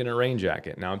I'm taking a rain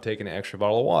jacket. Now I'm taking an extra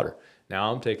bottle of water.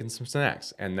 Now I'm taking some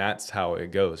snacks. And that's how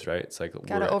it goes, right? It's like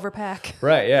Gotta overpack.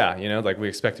 Right, yeah. Like we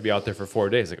expect to be out there for 4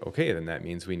 days. Like, okay, then that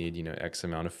means we need, X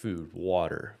amount of food,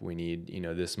 water. We need,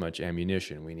 this much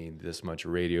ammunition. We need this much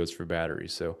radios for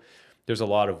batteries. So there's a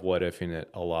lot of what if in it,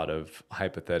 a lot of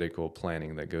hypothetical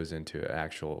planning that goes into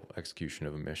actual execution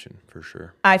of a mission, for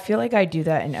sure. I feel like I do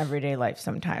that in everyday life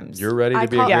sometimes. You're ready to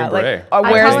be a Green Beret.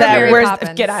 Where's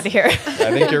that? Get out of here.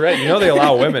 I think you're right. They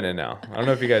allow women in now. I don't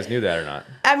know if you guys knew that or not.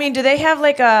 I mean, do they have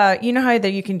like how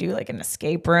you can do like an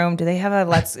escape room? Do they have a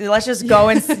let's just go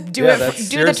and do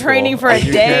the training for a day?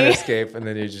 You can't escape, and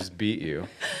then they just beat you.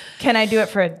 Can I do it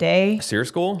for a day? SEER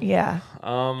school? Yeah.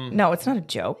 No, it's not a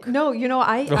joke. No,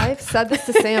 I've said this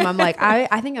to Sam. I'm like,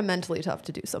 I think I'm mentally tough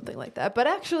to do something like that. But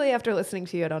actually, after listening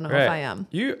to you, I don't know if I am.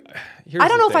 I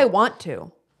don't know if I want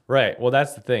to. Right. Well,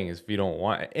 that's the thing is if you don't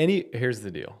want here's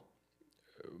the deal.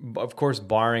 Of course,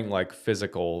 barring like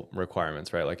physical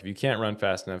requirements, right? Like if you can't run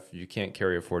fast enough, you can't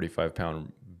carry a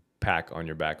 45-pound pack on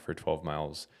your back for 12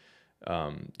 miles,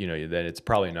 then it's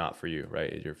probably not for you,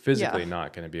 right? You're physically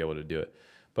not going to be able to do it.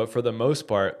 But for the most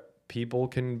part, people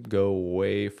can go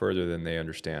way further than they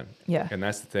understand. Yeah. And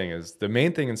that's the thing is the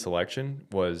main thing in selection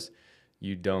was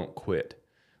you don't quit.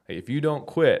 Like if you don't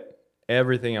quit,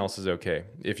 everything else is okay.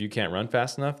 If you can't run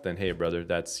fast enough, then hey, brother,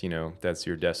 that's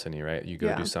your destiny, right? You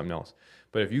go do something else.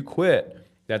 But if you quit,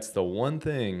 that's the one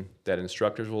thing that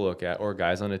instructors will look at, or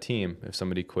guys on a team, if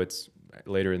somebody quits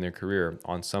later in their career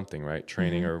on something, right?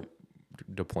 Training or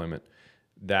deployment.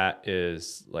 That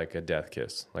is like a death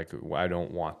kiss. Like I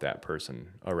don't want that person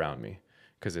around me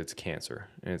because it's cancer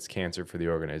and it's cancer for the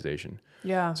organization.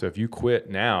 Yeah. So if you quit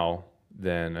now,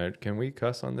 then can we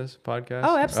cuss on this podcast?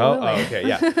 Oh, absolutely. Oh, okay.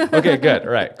 Yeah. Okay, good.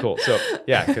 All right, cool. So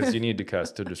yeah, because you need to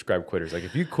cuss to describe quitters. Like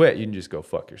if you quit, you can just go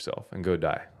fuck yourself and go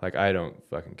die. Like I don't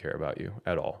fucking care about you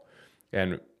at all.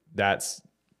 And that's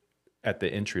at the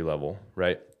entry level,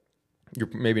 right? You're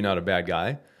maybe not a bad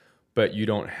guy, but you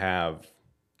don't have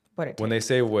when they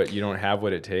say you don't have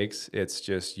what it takes, it's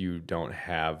just you don't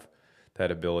have that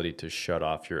ability to shut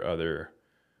off your other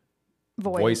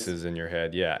voices in your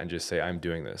head. Yeah. And just say, I'm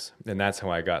doing this. And that's how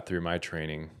I got through my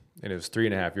training. And it was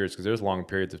 3.5 years because there's long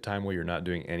periods of time where you're not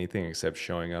doing anything except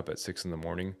showing up at 6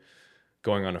 a.m,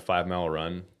 going on a 5-mile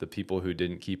run. The people who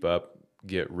didn't keep up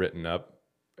get written up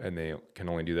and they can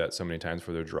only do that so many times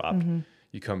before they're dropped. Mm-hmm.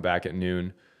 You come back at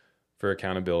noon for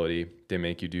accountability. They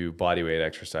make you do body weight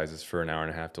exercises for an hour and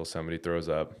a half till somebody throws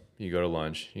up. You go to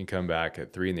lunch. You come back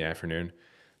at 3 p.m.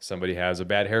 Somebody has a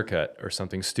bad haircut or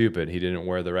something stupid. He didn't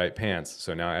wear the right pants.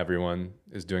 So now everyone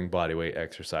is doing body weight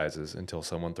exercises until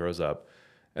someone throws up.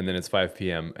 And then it's 5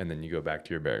 p.m. and then you go back to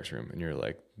your barracks room and you're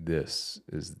like, this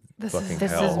is fucking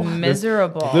hell. This is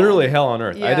miserable. Literally hell on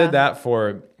earth. Yeah. I did that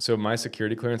so my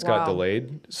security clearance got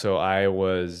delayed. So I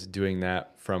was doing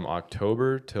that from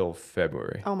October till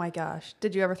February. Oh my gosh.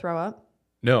 Did you ever throw up?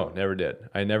 No, never did.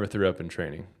 I never threw up in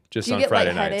training. Just on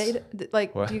Friday nights.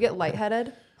 Like, do you get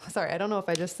lightheaded? Sorry, I don't know if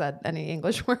I just said any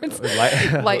English words.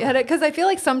 Lightheaded? Because I feel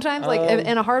like sometimes, like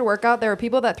in a hard workout, there are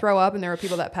people that throw up and there are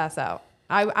people that pass out.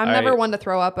 I'm never one to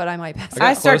throw up, but I might pass out.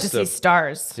 I start to see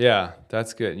stars. Yeah,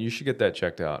 that's good. You should get that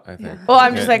checked out, I think. Yeah. Well,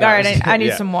 I'm just like, all right, I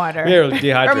need some water. Yeah,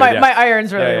 dehydrated. Or my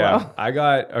iron's really low. I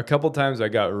got a couple times I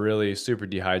got really super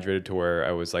dehydrated to where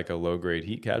I was like a low grade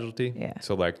heat casualty. Yeah.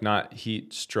 So like not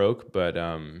heat stroke, but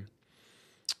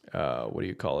what do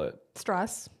you call it?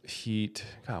 Stress. Heat.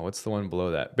 God, what's the one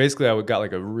below that? Basically, I got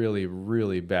like a really,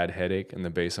 really bad headache in the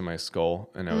base of my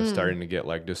skull, and I was starting to get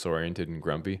like disoriented and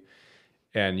grumpy.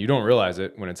 And you don't realize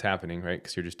it when it's happening, right?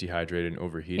 Because you're just dehydrated and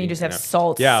overheating. And you just have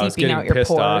salt seeping out your pores. Yeah, I was getting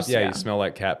pissed off. Yeah, you smell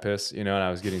like cat piss, and I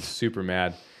was getting super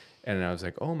mad. And I was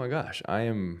like, oh my gosh, I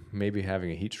am maybe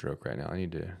having a heat stroke right now. I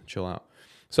need to chill out.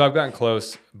 So I've gotten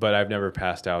close, but I've never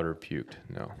passed out or puked.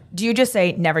 No. Do you just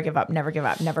say never give up, never give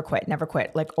up, never quit,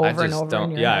 like over and over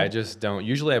in your head? I just don't.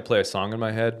 Usually I play a song in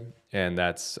my head, and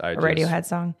that's a Radiohead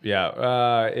song?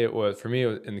 Yeah. It was, for me,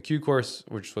 in the Q course,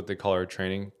 which is what they call our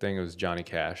training thing, it was Johnny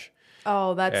Cash.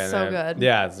 Oh, that's so good.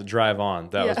 Yeah, it's the Drive On.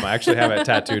 That was I actually have it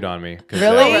tattooed on me.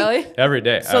 Really? Every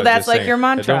day. So that's like your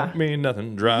mantra. It don't mean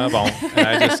nothing, drive on. And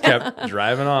I just kept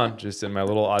driving on, just in my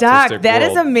little autistic Doc, that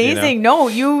world, is amazing. No,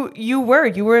 you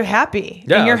were happy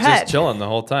in your head. Just chilling the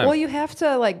whole time. Well, you have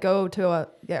to like go to a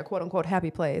quote unquote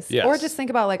happy place. Yes. Or just think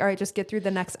about like, all right, just get through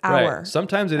the next hour. Right.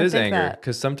 Sometimes it is anger,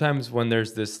 because sometimes when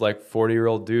there's this like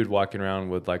 40-year-old dude walking around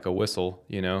with like a whistle,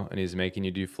 and he's making you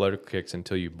do flutter kicks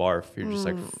until you barf, you're just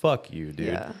like, fuck you, dude.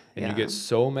 Yeah. And you get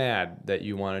so mad that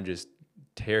you want to just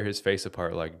tear his face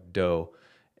apart like dough,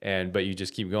 but you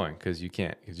just keep going because you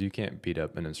can't beat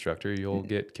up an instructor. You'll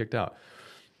get kicked out.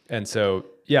 And so,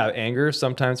 yeah, anger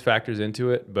sometimes factors into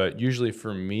it, but usually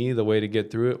for me, the way to get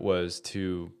through it was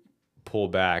to pull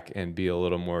back and be a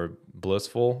little more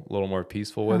blissful, a little more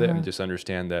peaceful with it, and just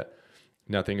understand that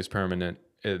nothing is permanent.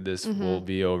 This will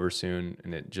be over soon,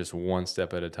 and it just one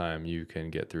step at a time, you can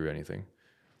get through anything.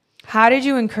 How did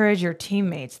you encourage your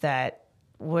teammates that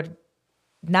would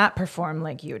not perform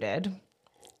like you did?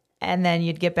 And then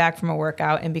you'd get back from a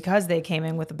workout, and because they came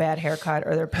in with a bad haircut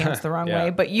or their pants the wrong way,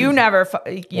 but you never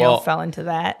fell into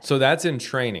that. So that's in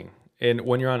training. And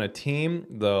when you're on a team,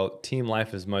 the team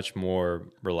life is much more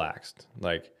relaxed.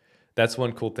 Like, that's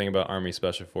one cool thing about Army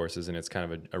Special Forces, and it's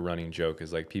kind of a running joke,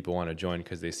 is like people want to join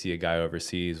because they see a guy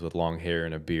overseas with long hair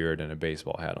and a beard and a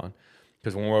baseball hat on.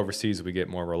 Because when we're overseas, we get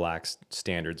more relaxed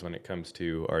standards when it comes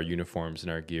to our uniforms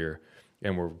and our gear.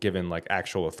 And we're given like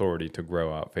actual authority to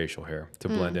grow out facial hair to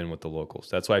blend in with the locals.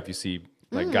 That's why if you see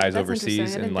like guys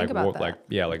overseas and like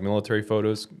military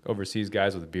photos, overseas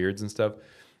guys with beards and stuff,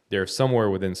 they're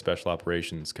somewhere within Special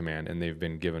Operations Command, and they've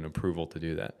been given approval to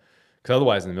do that. Because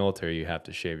otherwise in the military, you have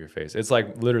to shave your face. It's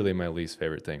like literally my least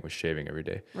favorite thing was shaving every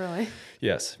day. Really?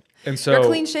 Yes. And so you're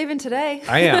clean shaven today.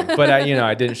 I am, but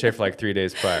I didn't shave for like 3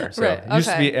 days prior. So it used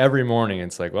to be every morning.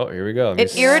 It's like, well, here we go.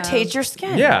 It irritates your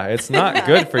skin. Yeah, it's not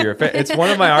good for your face. It's one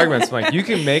of my arguments. I'm like, you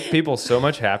can make people so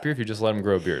much happier if you just let them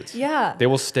grow beards. Yeah. They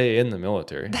will stay in the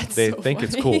military. They think funny.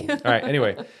 it's cool. All right.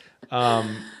 Anyway,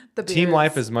 team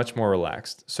life is much more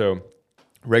relaxed. So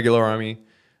regular Army,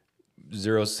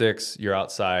 06, you're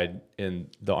outside in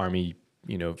the Army,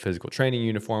 physical training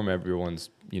uniform.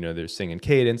 Everyone's, they're singing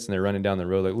cadence and they're running down the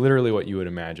road, like literally what you would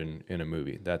imagine in a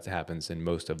movie. That happens in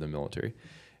most of the military.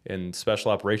 In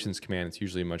Special Operations Command, it's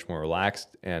usually much more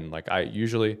relaxed. And like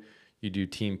you do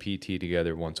team PT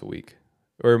together once a week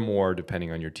or more,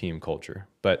 depending on your team culture.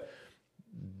 But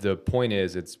the point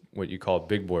is, it's what you call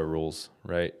big boy rules,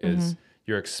 right? Is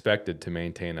you're expected to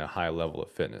maintain a high level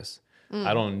of fitness.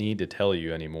 I don't need to tell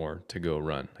you anymore to go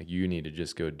run. Like, you need to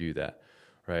just go do that,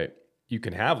 right? You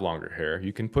can have longer hair.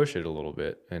 You can push it a little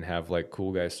bit and have like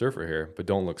cool guy surfer hair, but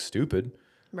don't look stupid.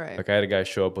 Right. Like, I had a guy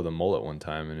show up with a mullet one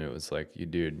time, and it was like,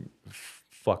 dude,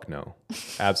 fuck no.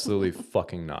 Absolutely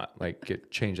fucking not. Like,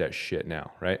 change that shit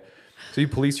now, right? So you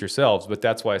police yourselves, but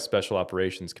that's why Special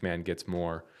Operations Command gets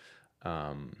more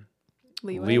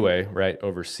leeway, right,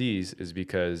 overseas, is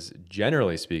because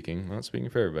generally speaking, I'm not speaking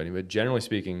for everybody, but generally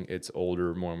speaking, it's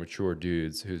older, more mature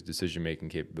dudes whose decision-making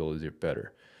capabilities are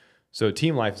better. So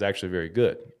team life is actually very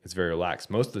good. It's very relaxed.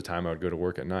 Most of the time, I would go to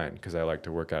work at 9 because I like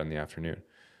to work out in the afternoon.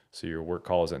 So your work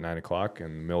call is at 9 o'clock,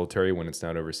 and the military, when it's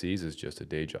not overseas, is just a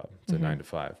day job. It's a 9 to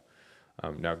 5.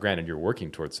 Now, granted, you're working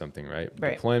towards something, right?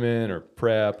 Deployment or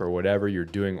prep or whatever. You're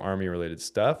doing Army-related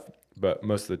stuff, but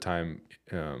most of the time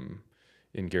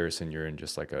in garrison, you're in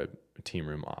just like a team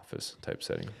room office type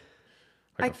setting,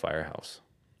 like a firehouse.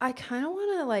 I kind of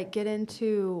want to like get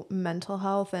into mental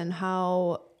health and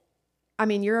how,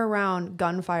 you're around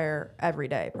gunfire every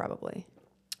day, probably.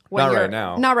 Not right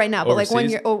now, but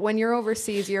overseas? Like when you're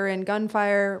overseas, you're in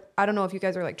gunfire. I don't know if you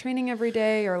guys are like training every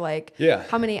day or like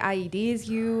how many IEDs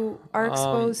you are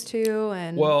exposed to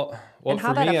and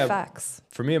how that affects.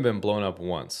 For me, I've been blown up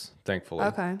once,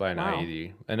 thankfully, by an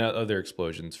IED and other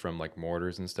explosions from like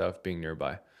mortars and stuff being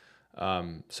nearby.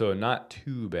 So not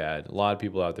too bad. A lot of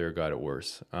people out there got it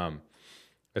worse.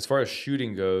 As far as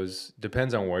shooting goes,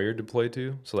 depends on where you're deployed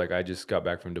to. So like, I just got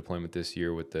back from deployment this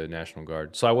year with the National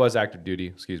Guard. So I was active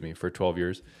duty, for 12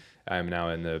 years. I am now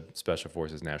in the Special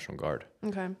Forces National Guard.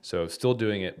 Okay. So still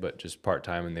doing it, but just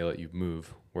part-time, and they let you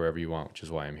move wherever you want, which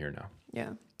is why I'm here now.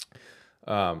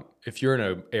 Yeah. If you're in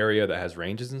an area that has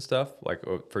ranges and stuff, like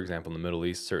for example, in the Middle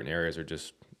East, certain areas are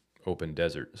just open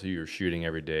desert. So you're shooting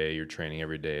every day, you're training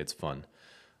every day. It's fun.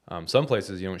 Some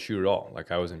places you don't shoot at all.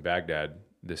 Like I was in Baghdad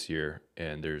this year,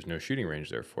 and there's no shooting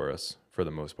range there for us for the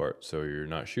most part. So you're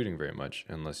not shooting very much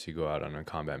unless you go out on a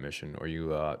combat mission or you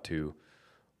go out to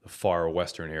the far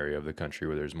western area of the country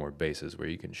where there's more bases where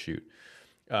you can shoot.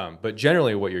 But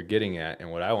generally what you're getting at,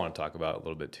 and what I want to talk about a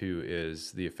little bit too,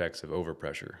 is the effects of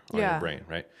overpressure on your brain,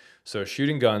 right? So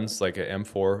shooting guns like an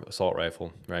M4 assault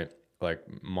rifle, right? Like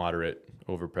moderate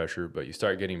overpressure, but you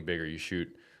start getting bigger. You shoot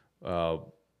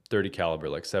 30 caliber,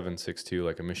 like 7.62,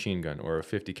 like a machine gun, or a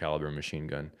 50 caliber machine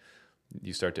gun.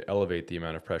 You start to elevate the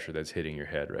amount of pressure that's hitting your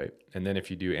head, right? And then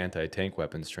if you do anti-tank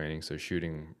weapons training, so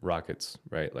shooting rockets,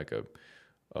 right? Like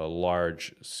a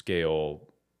large scale,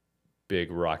 big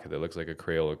rocket that looks like a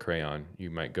Crayola crayon, you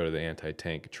might go to the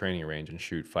anti-tank training range and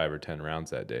shoot 5 or 10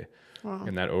 rounds that day. Wow.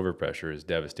 And that overpressure is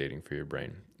devastating for your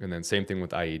brain. And then same thing with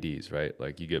IEDs, right?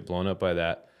 Like you get blown up by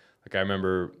that. Like I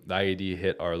remember the IED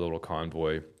hit our little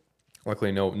convoy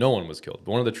Luckily, no one was killed.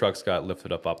 But one of the trucks got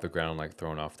lifted up off the ground, like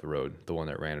thrown off the road, the one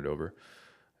that ran it over.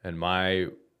 And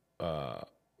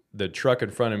the truck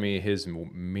in front of me, his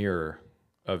mirror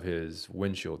of his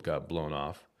windshield got blown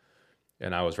off.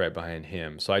 And I was right behind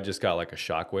him. So I just got like a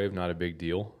shockwave, not a big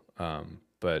deal.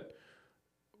 But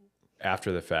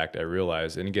after the fact, I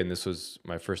realized, and again, this was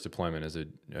my first deployment as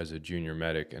a junior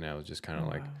medic, and I was just kind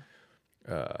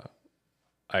of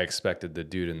I expected the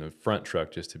dude in the front truck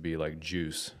just to be like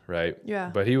juice, right?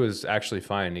 Yeah. But he was actually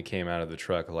fine. He came out of the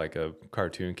truck like a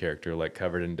cartoon character, like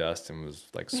covered in dust, and was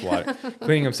like swatting,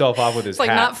 cleaning himself off with his It's like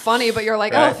hat. not funny, but you're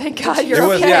like, Right. oh, thank God you're It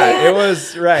was, okay. yeah, it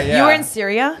was right. Yeah. You were in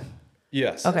Syria?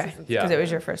 Yes. Okay. Yeah. Because it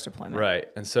was your first deployment. Right.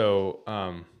 And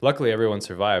so luckily everyone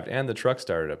survived and the truck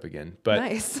started up again. But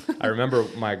Nice. I remember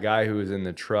my guy who was in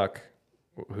the truck,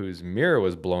 whose mirror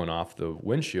was blown off the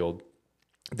windshield.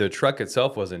 The truck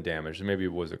itself wasn't damaged. Maybe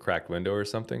it was a cracked window or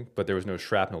something, but there was no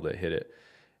shrapnel that hit it.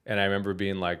 And I remember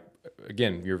being like,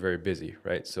 again, you're very busy,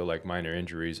 right? So like minor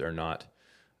injuries are not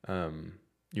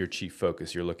your chief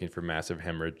focus. You're looking for massive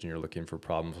hemorrhage and you're looking for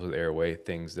problems with airway,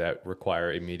 things that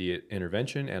require immediate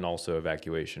intervention and also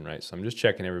evacuation, right? So I'm just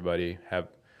checking everybody,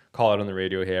 call out on the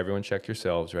radio, hey, everyone check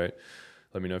yourselves, right?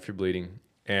 Let me know if you're bleeding.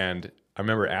 And I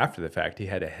remember after the fact, he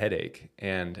had a headache.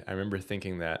 And I remember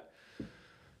thinking that,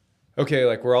 okay,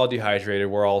 like we're all dehydrated,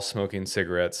 we're all smoking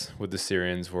cigarettes with the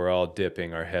Syrians, we're all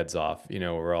dipping our heads off,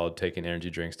 we're all taking energy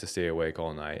drinks to stay awake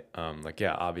all night. Like,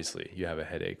 yeah, obviously you have a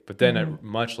headache. But then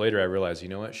much later I realized, you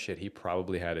know what, shit, he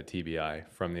probably had a TBI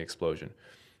from the explosion.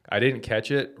 I didn't catch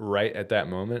it right at that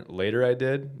moment. Later I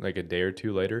did, like a day or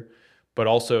two later. But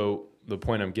also the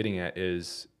point I'm getting at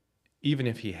is even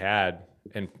if he had,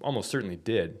 and almost certainly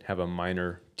did, have a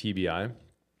minor TBI,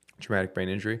 traumatic brain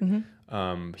injury,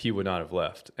 he would not have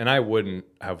left, and I wouldn't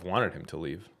have wanted him to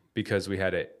leave because we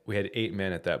had 8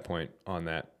 men at that point in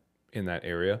that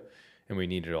area, and we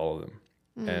needed all of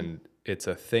them. And it's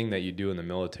a thing that you do in the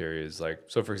military is like,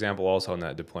 so for example, also on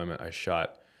that deployment,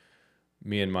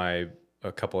 me and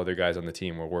a couple other guys on the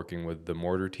team were working with the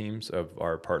mortar teams of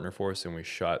our partner force, and we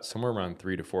shot somewhere around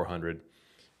 300 to 400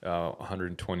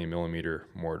 120 millimeter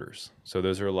mortars. So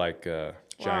those are like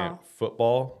giant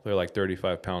football. They're like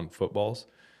 35-pound footballs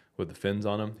with the fins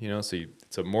on them, so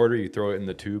it's a mortar, you throw it in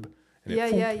the tube and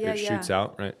it shoots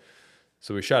out, right?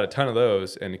 So we shot a ton of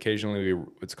those, and occasionally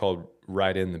it's called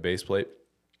ride in the base plate.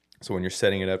 So when you're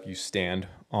setting it up, you stand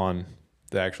on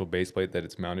the actual base plate that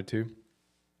it's mounted to,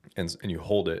 and you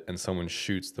hold it, and someone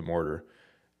shoots the mortar,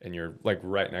 and you're like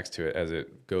right next to it as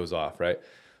it goes off, right?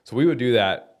 So we would do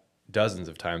that dozens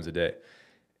of times a day,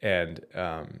 and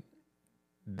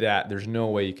that there's no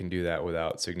way you can do that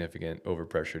without significant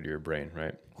overpressure to your brain,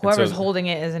 right? Whoever's holding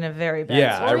it is in a very bad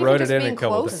Yeah, spot. I wrote it in a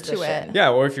couple close to it. Yeah,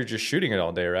 or if you're just shooting it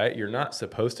all day, right? You're not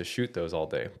supposed to shoot those all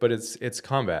day, but it's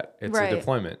combat. It's a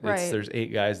deployment. There's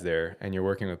 8 guys there, and you're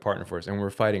working with partner force, and we're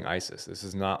fighting ISIS. This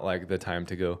is not like the time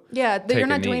to go. Yeah, you're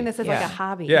not doing this as like a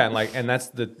hobby. Yeah, and that's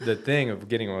the thing of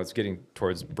getting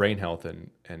towards brain health and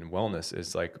wellness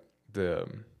is like the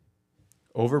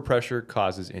overpressure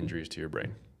causes injuries to your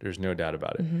brain. There's no doubt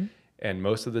about it. And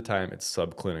most of the time it's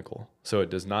subclinical. So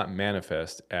it does not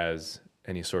manifest as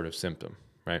any sort of symptom,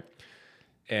 right?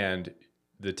 And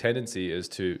the tendency is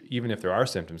to, even if there are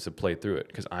symptoms, to play through it,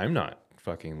 because I'm not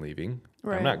fucking leaving.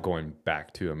 Right. I'm not going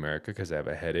back to America because I have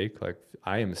a headache. Like,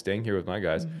 I am staying here with my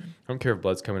guys. I don't care if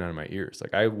blood's coming out of my ears.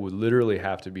 Like, I would literally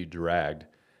have to be dragged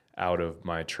out of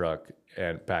my truck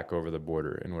and back over the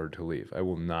border in order to leave. I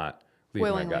will not leave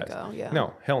my guys. Go, yeah.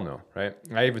 No, hell no, right?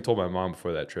 I even told my mom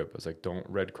before that trip, I was like, don't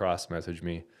Red Cross message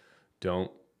me. Don't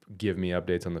give me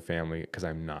updates on the family because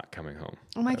I'm not coming home.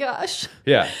 Oh my gosh.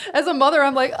 Yeah. As a mother,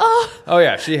 I'm like, oh. Oh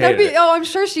yeah, she hated it. Oh, I'm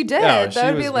sure she did. No,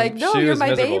 That would be like, no, you're my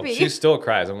miserable. baby. She still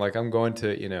cries. I'm like, I'm going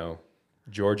to,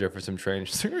 Georgia for some training.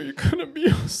 She's like, are you going to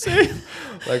be safe?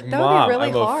 Like, That would be Mom, really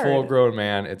I'm hard. a full-grown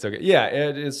man. It's okay. Yeah,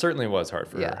 it certainly was hard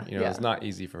for her. It's not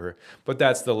easy for her. But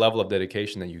that's the level of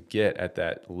dedication that you get at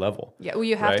that level. Yeah, well,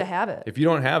 you have to have it. If you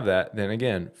don't have that, then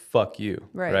again, fuck you.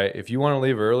 Right. If you want to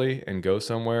leave early and go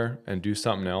somewhere and do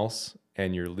something else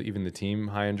and you're leaving the team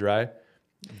high and dry,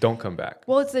 don't come back.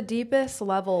 Well, it's the deepest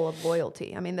level of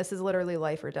loyalty. I mean, this is literally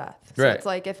life or death. So Right. it's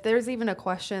like, if there's even a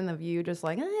question of you just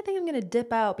like, I think I'm going to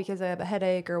dip out because I have a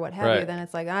headache or what have you, then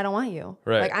it's like, I don't want you.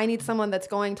 Right. Like, I need someone that's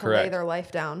going to lay their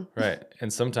life down. Right.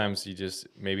 And sometimes you just,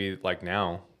 maybe like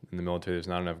now in the military, there's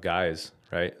not enough guys,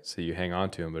 right? So you hang on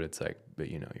to them, but it's like, but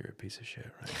you're a piece of shit,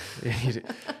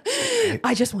 right?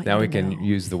 I just want now you we to can know.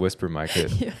 use the whisper mic. I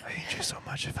hate you so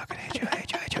much. I fucking hate you. I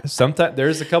hate you. I hate you. Sometimes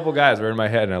there's a couple guys where in my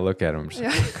head and I look at them, I'm just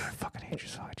like, I fucking hate you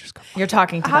so. I just come You're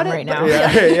talking to How them did- right now.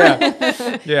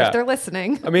 Yeah. If they're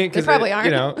listening, I mean, they because probably aren't.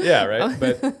 You know, yeah, right.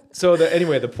 But so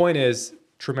anyway, the point is,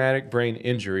 traumatic brain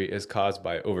injury is caused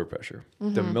by overpressure.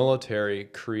 The military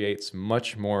creates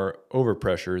much more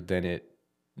overpressure than it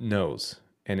knows,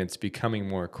 and it's becoming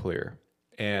more clear.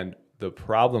 And the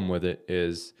problem with it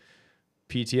is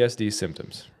PTSD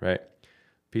symptoms, right?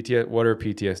 What are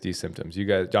PTSD symptoms? You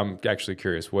guys, I'm actually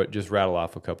curious. Just rattle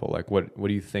off a couple. Like, what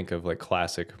do you think of like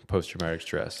classic post-traumatic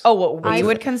stress? Oh, what we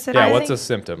would consider? Yeah, I what's think- a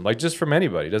symptom? Like just from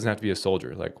anybody. It doesn't have to be a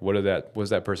soldier. Like what does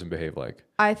that person behave like?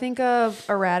 I think of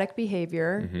erratic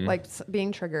behavior, like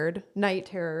being triggered, night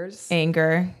terrors,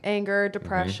 Anger, anger,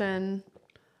 depression,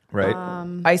 Right?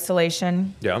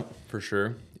 isolation. Yeah, for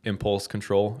sure. Impulse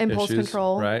control Impulse issues,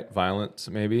 control. right? Violence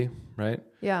maybe, right?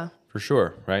 yeah. For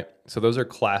sure, right? So those are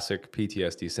classic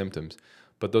PTSD symptoms,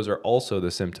 but those are also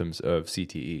the symptoms of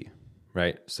CTE,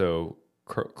 right? So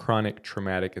chronic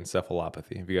traumatic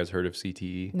encephalopathy. Have you guys heard of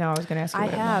CTE? No, I was going to ask you I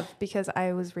what it meant. have because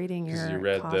I was reading your You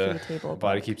read coffee the table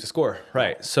Body book. Keeps a Score,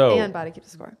 right? So And Body Keeps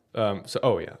a Score.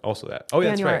 oh yeah, also that. Oh yeah,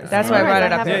 And that's right. yours. That's why I brought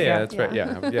it up. Yeah, there. yeah, that's right.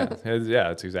 Yeah.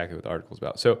 That's exactly what the article's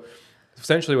about. So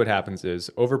essentially what happens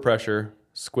is overpressure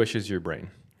squishes your brain,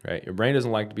 right? Your brain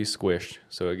doesn't like to be squished,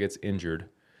 so it gets injured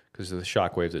because of the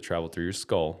shock waves that travel through your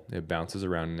skull. It bounces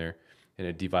around in there and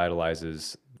it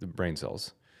devitalizes the brain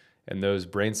cells. And those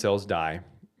brain cells die.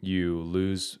 You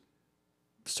lose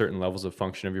certain levels of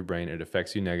function of your brain. It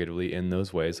affects you negatively in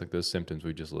those ways, like those symptoms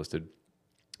we just listed.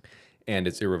 And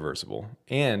it's irreversible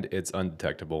and it's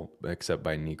undetectable except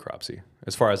by necropsy.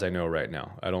 As far as I know right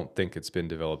now, I don't think it's been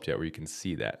developed yet where you can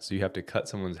see that. So you have to cut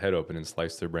someone's head open and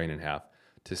slice their brain in half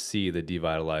to see the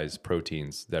devitalized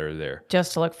proteins that are there.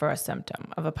 Just to look for a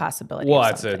symptom of a possibility. Well, of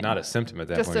it's something. not a symptom at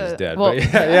that Just point. He's a- dead. well, But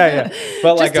yeah. But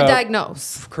Just like to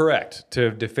diagnose. correct.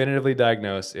 To definitively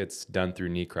diagnose, it's done through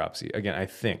necropsy. Again, I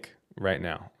think right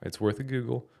now it's worth a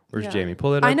Google. Where's Yeah. Jamie?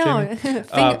 Pull it up. I know. Jamie.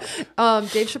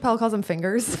 Dave Chappelle calls them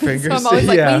fingers. Fingers. So I'm always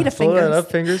like, we need a pull fingers. it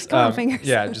up, fingers. Come on, fingers.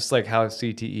 Yeah, just like how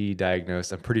CTE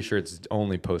diagnosed. I'm pretty sure it's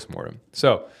only postmortem.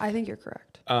 So I think you're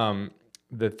correct.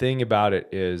 the thing about it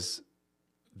is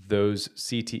those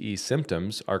CTE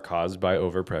symptoms are caused by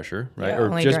overpressure, right? Yeah,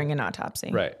 only during an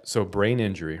autopsy. Right. So brain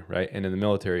injury, right? And in the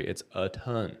military, it's a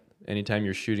ton. Anytime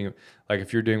you're shooting, like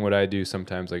if you're doing what I do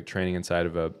sometimes, like training inside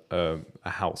of a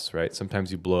house, right?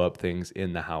 Sometimes you blow up things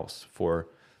in the house for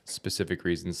specific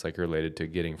reasons, like related to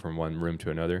getting from one room to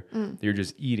another. You're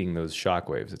just eating those shock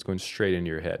waves. It's going straight into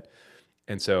your head.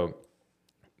 And so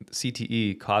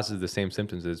CTE causes the same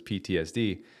symptoms as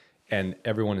PTSD, and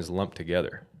everyone is lumped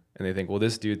together. And they think, well,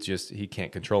 this dude's he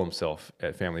can't control himself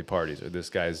at family parties, or this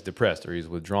guy's depressed, or he's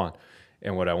withdrawn.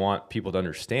 And what I want people to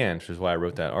understand, which is why I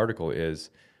wrote that article, is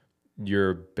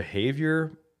your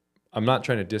behavior. I'm not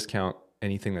trying to discount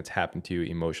anything that's happened to you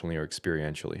emotionally or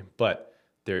experientially, but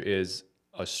there is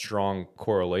a strong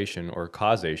correlation or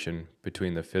causation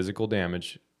between the physical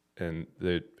damage and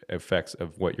the effects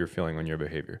of what you're feeling on your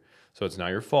behavior. So it's not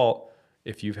your fault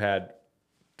if you've had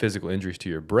physical injuries to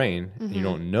your brain and you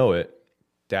don't know it.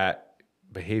 That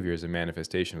behavior is a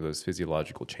manifestation of those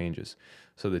physiological changes.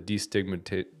 So the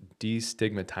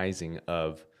destigmatizing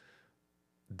of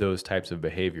those types of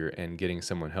behavior and getting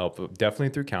someone help, definitely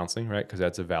through counseling, right? Because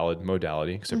that's a valid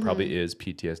modality, because there probably is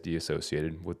PTSD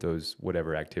associated with those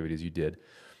whatever activities you did.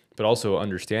 But also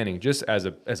understanding just as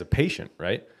a patient,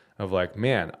 right? Of like,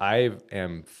 man, I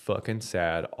am fucking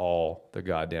sad all the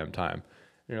goddamn time.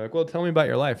 And you're like, well, tell me about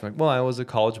your life. I'm like, well, I was a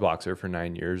college boxer for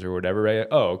 9 years or whatever, right?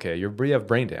 Oh, okay, you have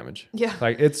brain damage. Yeah.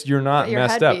 Like you're not Your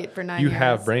messed head up. beat for 9 You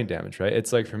have years. brain damage, right?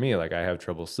 It's like for me, like I have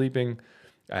trouble sleeping.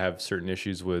 I have certain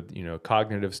issues with,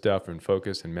 cognitive stuff and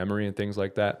focus and memory and things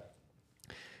like that.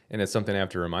 And it's something I have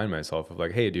to remind myself of,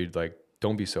 like, hey, dude, like,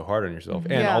 don't be so hard on yourself.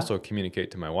 And Yeah. also communicate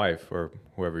to my wife or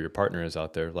whoever your partner is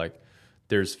out there, like,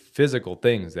 there's physical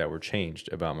things that were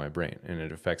changed about my brain and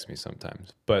it affects me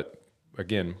sometimes. But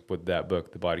again, with that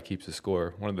book, The Body Keeps a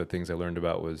Score, one of the things I learned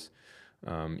about was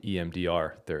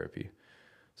EMDR therapy.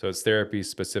 So it's therapy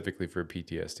specifically for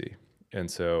PTSD.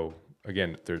 And so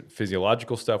again, there's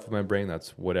physiological stuff with my brain,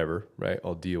 that's whatever, right?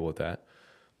 I'll deal with that.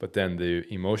 But then the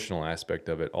emotional aspect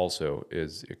of it also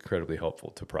is incredibly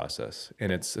helpful to process.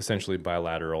 And it's essentially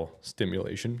bilateral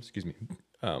stimulation,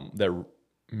 that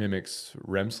mimics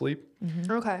REM sleep.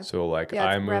 Okay. So like Yeah,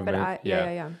 eye it's rapid movement. eye.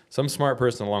 Yeah. Some smart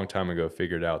person a long time ago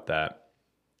figured out that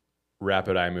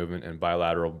rapid eye movement and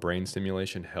bilateral brain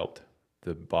stimulation helped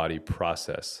the body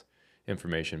process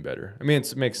information better. I mean,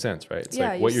 it makes sense, right? It's Yeah,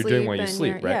 like you what you're doing while you and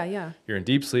sleep, you're- right? Yeah. You're in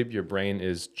deep sleep, your brain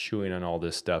is chewing on all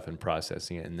this stuff and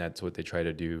processing it. And that's what they try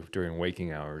to do during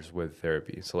waking hours with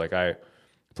therapy. So like the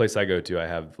place I go to, I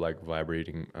have like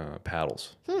vibrating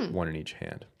paddles, one in each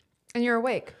hand. And you're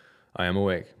awake. I am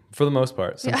awake for the most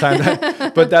part.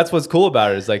 Sometimes, but that's what's cool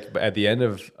about it is like at the end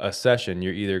of a session,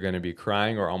 you're either going to be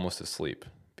crying or almost asleep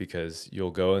because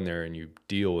you'll go in there and you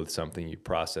deal with something, you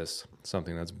process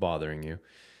something that's bothering you.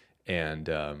 And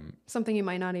something you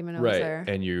might not even know is there.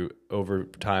 And you over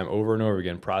time, over and over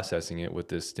again, processing it with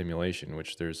this stimulation,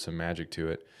 which there's some magic to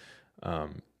it.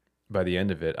 By the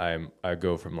end of it, I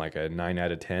go from like a 9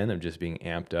 out of 10 of just being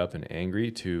amped up and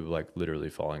angry to like literally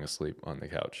falling asleep on the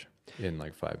couch in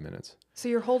like 5 minutes. So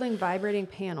you're holding vibrating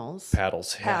panels.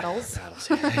 Paddles. Paddles.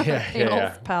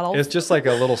 Yeah. Paddles. It's just like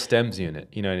a little stems unit.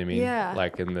 You know what I mean? Yeah.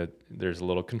 Like there's a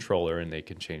little controller and they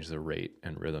can change the rate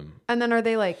and rhythm. And then are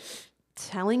they like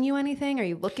telling you anything? Are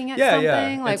you looking at something?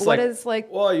 Yeah. Like it's what is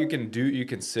like? Well, you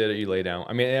can sit, you lay down.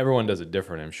 I mean, everyone does it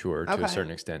different, I'm sure, to a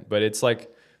certain extent. But it's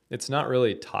like, it's not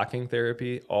really talking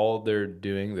therapy. All they're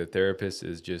doing, the therapist,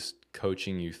 is just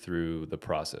coaching you through the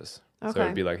process. Okay. So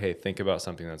it'd be like, hey, think about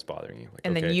something that's bothering you. Like,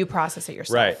 and then you process it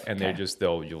yourself. Right. And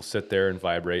you'll sit there and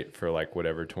vibrate for like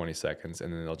whatever, 20 seconds.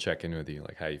 And then they'll check in with you.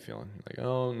 Like, how you feeling? Like,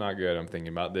 oh, not good. I'm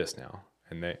thinking about this now.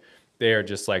 And they are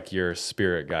just like your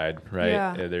spirit guide, right?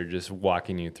 Yeah. They're just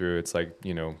walking you through. It's like,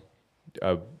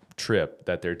 a trip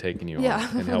that they're taking you on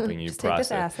and helping you just process.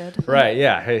 Take this acid. Right.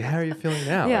 Yeah. Hey, how are you feeling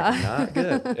now? Yeah. Like, not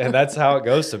good. And that's how it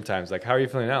goes sometimes. Like, how are you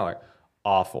feeling now? Like,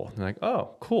 awful. And like,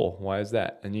 oh, cool. Why is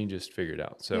that? And you just figure it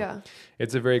out. So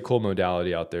it's a very cool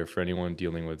modality out there for anyone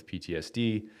dealing with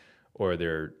PTSD, or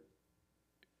they're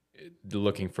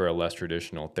looking for a less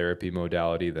traditional therapy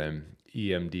modality. Then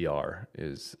EMDR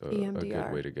is a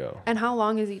good way to go. And how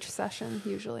long is each session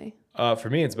usually? For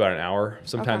me, it's about an hour.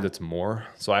 Sometimes it's more.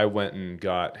 So I went and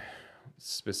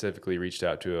specifically reached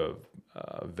out to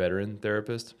a veteran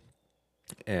therapist,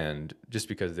 and just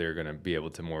because they're going to be able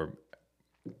to more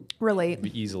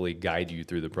easily guide you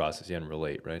through the process and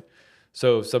relate, right?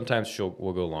 So sometimes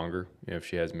we'll go longer, if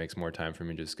she makes more time for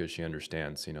me, just because she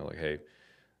understands, like, hey,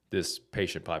 this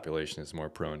patient population is more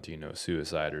prone to,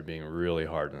 suicide or being really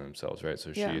hard on themselves, right?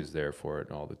 So she is there for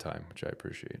it all the time, which I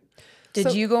appreciate.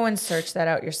 Did you go and search that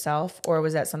out yourself, or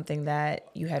was that something that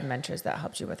you had mentors that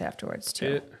helped you with afterwards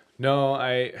too?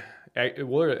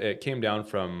 It came down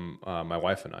from my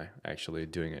wife and I actually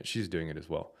doing it. She's doing it as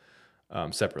well,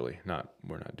 separately.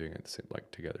 We're not doing it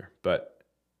together. But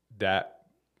that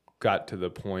got to the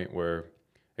point where,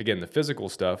 again, the physical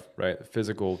stuff, right? The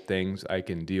physical things I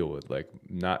can deal with, like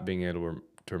not being able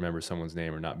to remember someone's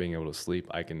name or not being able to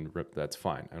sleep. That's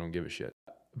fine. I don't give a shit.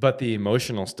 But the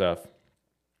emotional stuff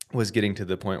was getting to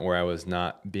the point where I was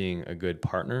not being a good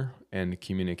partner and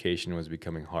communication was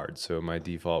becoming hard. So my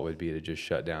default would be to just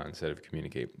shut down instead of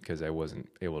communicate because I wasn't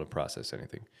able to process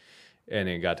anything. And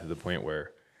it got to the point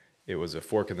where it was a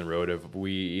fork in the road of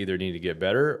we either need to get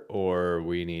better or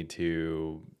we need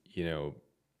to,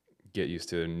 get used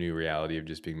to a new reality of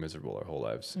just being miserable our whole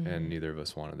lives. Mm-hmm. And neither of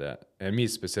us wanted that. And me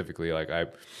specifically,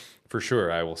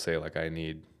 I will say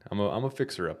I'm a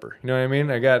fixer upper. You know what I mean?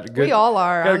 I got good. We all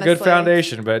are. Got a good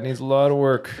foundation, but it needs a lot of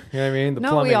work. You know what I mean? The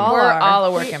plumbing. We're all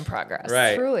a work in progress.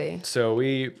 Right. Truly. So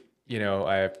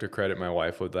I have to credit my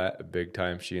wife with that big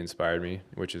time. She inspired me,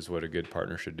 which is what a good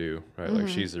partner should do, right? Mm-hmm. Like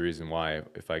she's the reason why,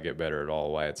 if I get better at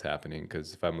all, why it's happening.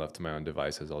 Because if I'm left to my own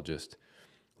devices, I'll just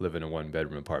live in a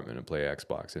 1-bedroom apartment and play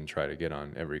Xbox and try to get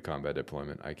on every combat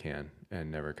deployment I can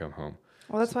and never come home.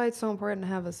 Well, that's why it's so important to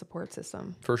have a support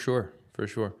system. For sure.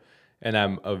 And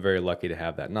I'm very lucky to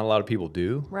have that. Not a lot of people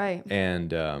do. Right.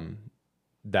 And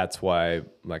that's why,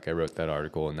 I wrote that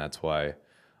article, and that's why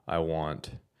I want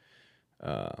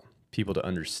people to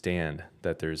understand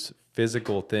that there's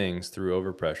physical things through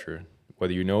overpressure,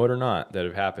 whether you know it or not, that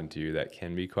have happened to you that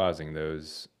can be causing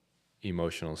those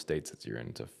emotional states that you're in.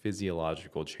 It's a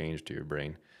physiological change to your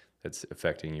brain that's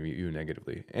affecting you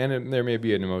negatively. And there may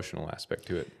be an emotional aspect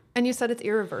to it. And you said it's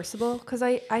irreversible? Because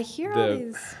I hear all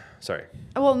these... Sorry.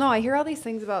 Well, no, I hear all these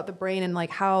things about the brain and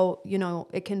how,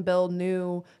 it can build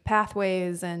new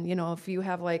pathways. And, if you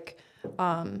have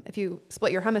if you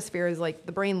split your hemispheres,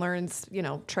 the brain learns,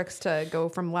 tricks to go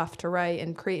from left to right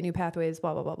and create new pathways,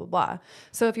 blah, blah, blah, blah, blah.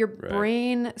 So if your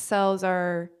brain cells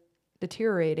are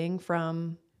deteriorating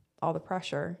from all the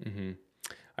pressure, mm-hmm.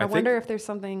 I wonder if there's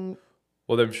something...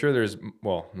 Well, I'm sure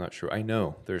I'm not sure. I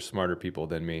know there's smarter people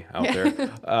than me out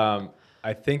there.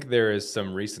 I think there is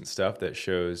some recent stuff that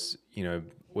shows,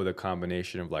 with a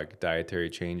combination of dietary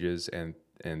changes and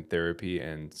therapy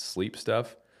and sleep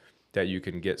stuff, that you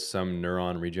can get some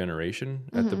neuron regeneration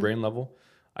at the brain level.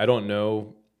 I don't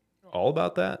know all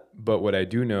about that, but what I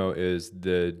do know is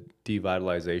the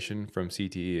devitalization from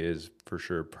CTE is for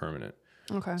sure permanent.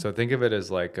 Okay. So think of it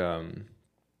as a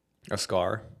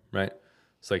scar, right?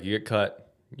 It's you get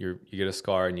cut, you get a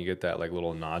scar and you get that like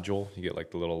little nodule, you get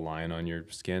like the little line on your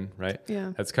skin, right?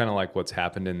 Yeah. That's kind of like what's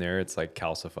happened in there. It's like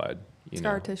calcified,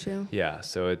 Scar tissue. Yeah.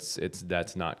 So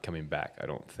that's not coming back, I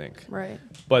don't think. Right.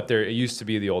 But it used to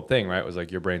be the old thing, right? It was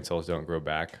like your brain cells don't grow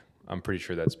back. I'm pretty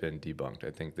sure that's been debunked.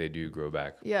 I think they do grow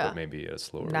back, but maybe at a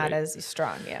slower rate. Not as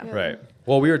strong, yeah. Right.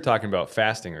 Well, we were talking about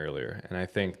fasting earlier, and I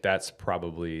think that's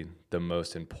probably the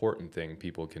most important thing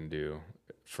people can do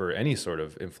for any sort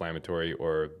of inflammatory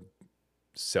or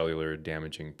cellular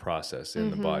damaging process in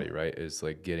the body, right? Is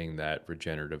like getting that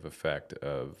regenerative effect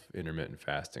of intermittent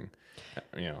fasting.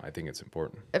 I think it's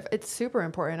important. It's super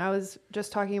important. I was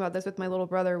just talking about this with my little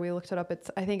brother. We looked it up.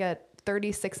 I think at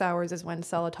 36 hours is when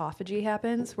cell autophagy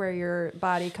happens, where your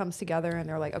body comes together and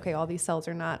they're like, okay, all these cells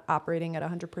are not operating at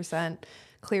 100%,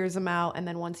 clears them out. And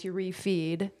then once you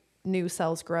refeed, new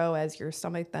cells grow as your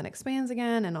stomach then expands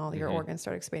again and all your organs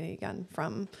start expanding again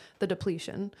from the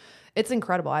depletion. It's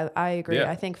incredible. I agree. Yeah.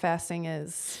 I think fasting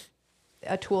is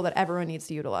a tool that everyone needs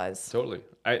to utilize. Totally.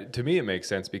 To me, it makes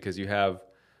sense because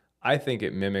I think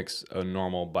it mimics a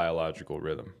normal biological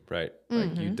rhythm, right?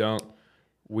 Like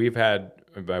we've had,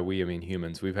 by we, I mean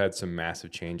humans, we've had some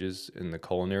massive changes in the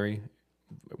culinary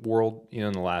world,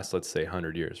 in the last, let's say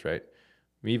 100 years, right?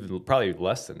 Even probably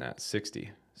less than that, 60,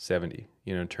 70,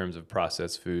 in terms of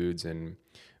processed foods and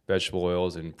vegetable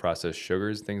oils and processed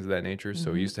sugars, things of that nature.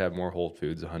 So we used to have more whole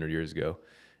foods 100 years ago.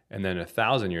 And then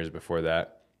 1,000 years before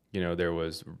that, there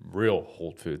was real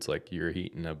whole foods, like you're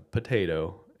eating a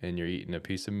potato and you're eating a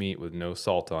piece of meat with no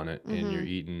salt on it, and you're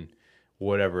eating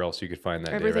whatever else you could find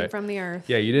that Everything day, right? from the earth.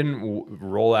 Yeah, you didn't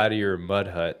roll out of your mud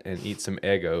hut and eat some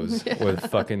Eggos with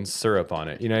fucking syrup on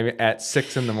it. You know what I mean? At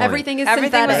 6 a.m. Everything is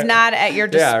Everything synthetic. was not at your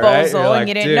Yeah, disposal, right? You're like, and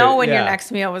you didn't dude, know when your yeah.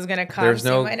 next meal was going to come. There's so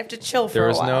no- you might have to chill for There a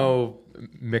was while. no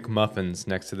McMuffins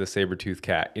next to the saber-toothed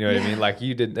cat. You know what I mean? Like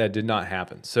that did not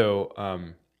happen. So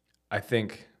I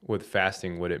think with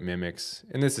fasting, what it mimics,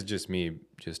 and this is just me,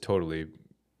 just totally,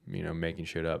 making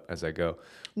shit up as I go.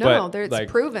 No, But,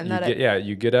 it's proven that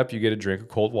you get up, you get a drink of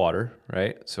cold water,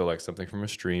 right? So like something from a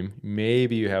stream.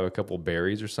 Maybe you have a couple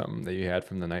berries or something that you had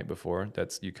from the night before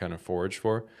that's you kind of foraged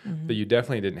for. But you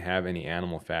definitely didn't have any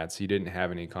animal fats. You didn't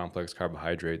have any complex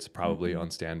carbohydrates probably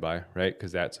on standby, right?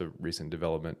 Because that's a recent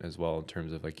development as well in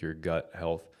terms of like your gut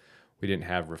health. We didn't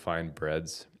have refined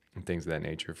breads and things of that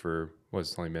nature for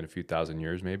it's only been a few thousand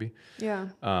years maybe. Yeah.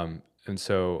 And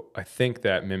so I think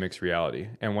that mimics reality.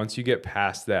 And once you get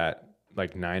past that,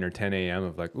 like 9 or 10 a.m.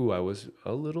 of like, ooh, I was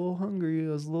a little hungry,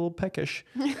 I was a little peckish,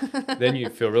 then you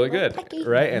feel really good,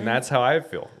 right? And that's how I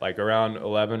feel. Like around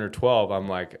 11 or 12, I'm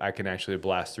like, I can actually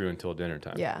blast through until dinner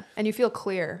time. Yeah. And you feel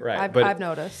clear. Right. I've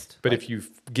noticed. But if you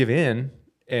give in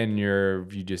and you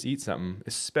just eat something,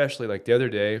 especially like the other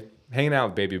day, hanging out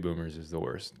with baby boomers is the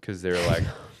worst because they're like,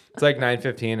 it's like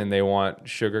 9:15 and they want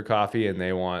sugar coffee and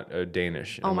they want a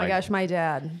Danish. Oh my gosh, my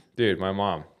dad. Dude, my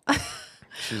mom.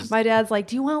 My dad's like,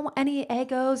 do you want any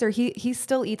Eggos? Or he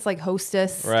still eats like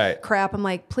Hostess crap. I'm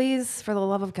like, please, for the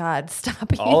love of God,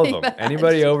 stop eating All of them. that.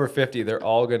 Anybody over 50, they're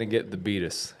all going to get the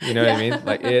beatus. You know what I mean?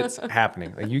 Like it's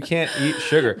happening. Like you can't eat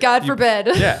sugar. God forbid.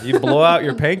 Yeah, you blow out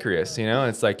your pancreas, and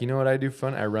it's like, you know what I do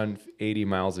fun? I run 80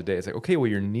 miles a day. It's like, okay, well,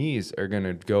 your knees are going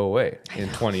to go away in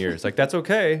 20 years. Like that's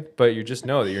okay, but you just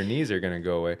know that your knees are going to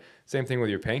go away. Same thing with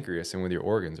your pancreas and with your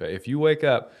organs, right? If you wake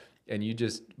up and you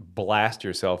just blast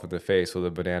yourself in the face with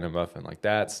a banana muffin, like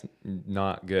that's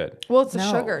not good. Well, it's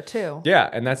the sugar too. Yeah,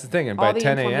 and that's the thing. And All by the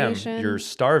 10 a.m., inflammation. you're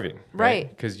starving, Right.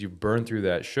 Because you burn through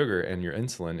that sugar and your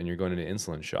insulin, and you're going into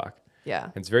insulin shock.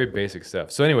 Yeah. It's very basic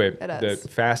stuff. So anyway, the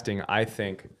fasting, I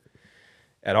think,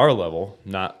 at our level,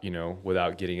 not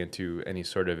without getting into any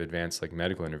sort of advanced like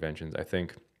medical interventions, I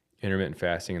think intermittent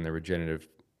fasting and the regenerative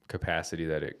capacity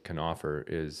that it can offer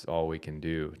is all we can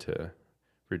do to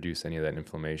reduce any of that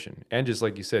inflammation. And just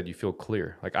like you said, you feel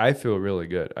clear. Like I feel really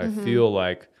good. I feel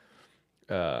like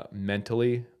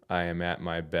mentally I am at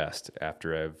my best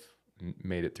after I've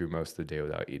made it through most of the day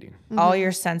without eating. All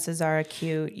your senses are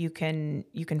acute. You can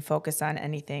focus on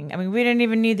anything. I mean, we didn't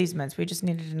even need these meds. We just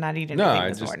needed to not eat anything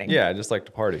this morning. I just like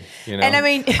to party. And I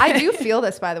mean, I do feel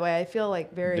this, by the way. I feel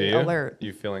like very alert.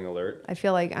 You feeling alert? I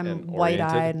feel like I'm And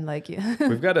wide-eyed and like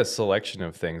We've got a selection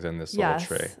of things in this little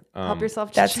tray. Help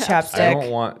yourself to that's chapstick. I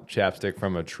don't want chapstick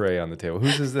from a tray on the table.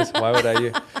 Whose is this? Why would I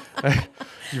use?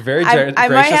 You're very I might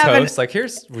gracious have host. Like,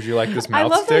 would you like this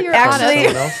mouth love that stick? you're from honest.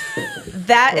 someone else?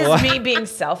 that is me being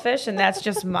selfish, and that's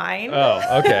just mine.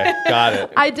 Oh, okay. Got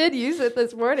it. I did use it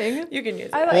this morning. You can use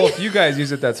it. Well, if you guys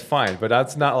use it, that's fine. But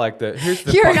that's not like here's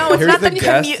the No, it's here's not the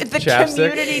guest community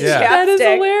chapstick. chapstick. That is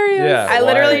hilarious. Yeah. I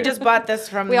literally Why? just bought this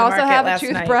from We the also market have a last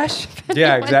night. toothbrush.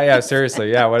 Yeah, exactly. Yeah,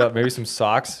 seriously. Yeah, what else? Maybe some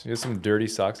socks. Here's some dirty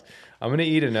socks. I'm going to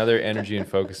eat another energy and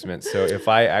focus mint. So if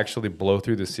I actually blow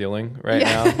through the ceiling right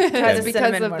now, That's and,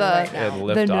 because of and the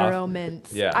lift off. neuro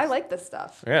mints. Yeah. I like this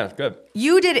stuff. Yeah, it's good.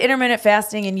 You did intermittent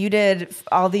fasting and you did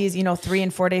all these, 3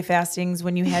 and 4 day fastings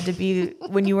when you had to be,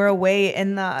 when you were away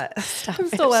in the, I'm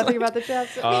still laughing about the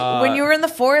chapstick. when you were in the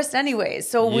forest anyways.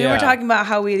 So we were talking about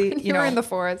how we, you were in the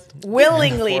forest.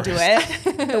 willingly do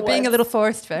it. Being a little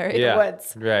forest fairy. Yeah,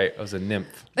 woods. right. I was a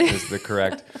nymph is the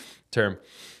correct term.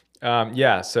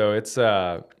 So it's,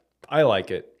 I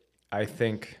like it. I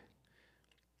think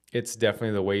it's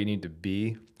definitely the way you need to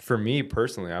be. For me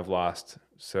personally, I've lost,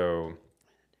 so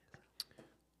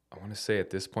I want to say at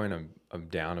this point, I'm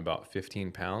down about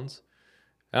 15 pounds.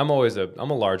 I'm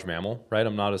a large mammal, right?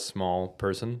 I'm not a small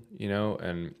person,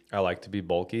 and I like to be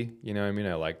bulky, what I mean?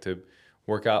 I like to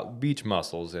work out beach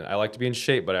muscles and I like to be in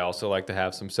shape, but I also like to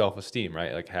have some self-esteem,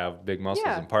 right? Like have big muscles.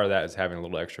 Yeah. And part of that is having a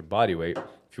little extra body weight.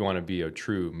 If you want to be a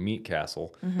true meat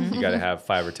castle, you got to have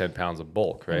 5 or 10 pounds of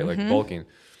bulk, right? Like bulking.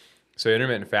 So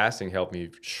intermittent fasting helped me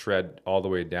shred all the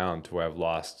way down to where I've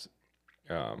lost,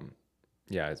 I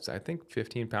think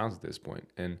 15 pounds at this point.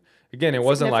 And again, it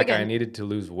wasn't like I needed to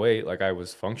lose weight. Like I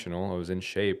was functional. I was in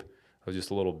shape. I was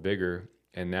just a little bigger.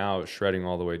 And now shredding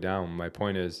all the way down. My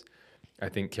point is, I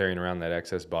think carrying around that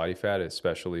excess body fat,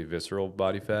 especially visceral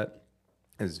body fat,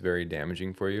 is very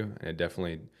damaging for you. And it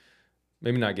definitely,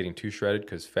 maybe not getting too shredded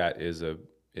because fat is a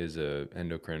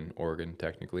endocrine organ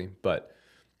technically, but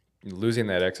losing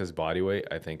that excess body weight,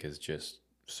 I think, is just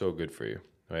so good for you,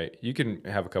 right? You can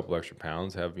have a couple extra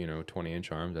pounds, have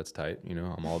 20-inch arms. That's tight.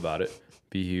 I'm all about it.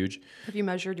 Be huge. Have you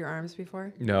measured your arms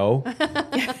before? No.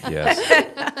 Yes.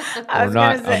 I'm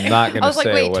not going to say I was like,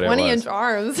 wait, what 20-inch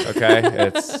arms.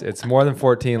 Okay, it's more than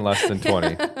 14, less than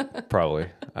 20, probably.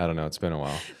 I don't know. It's been a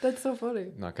while. That's so funny.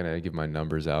 I'm not going to give my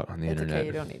numbers out on the internet. Okay,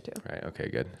 you don't need to. Right. Okay.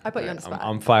 Good. I put you on the spot.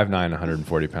 I'm 5'9",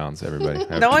 140 pounds. Everybody.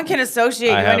 No one can associate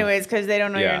you anyways because they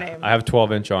don't know your name. I have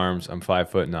 12-inch arms. I'm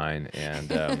 5'9",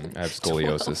 and I have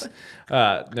scoliosis.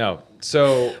 No.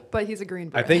 So. But he's a green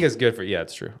boy. I think it's good for. Yeah,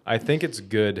 it's true. I think it's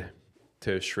good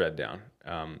to shred down.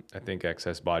 I think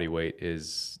excess body weight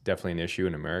is definitely an issue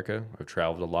in America. I've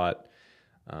traveled a lot.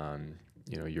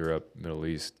 Europe, Middle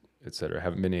East, etc.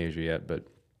 Haven't been to Asia yet, but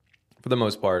for the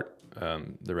most part,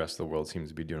 the rest of the world seems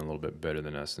to be doing a little bit better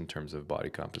than us in terms of body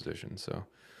composition. So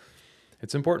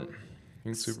it's important. I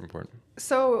think it's super important.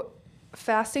 So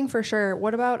fasting for sure.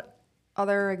 What about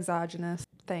other exogenous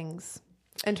things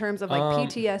in terms of like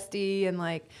PTSD and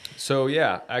like? So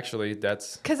yeah, actually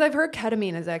that's. Because I've heard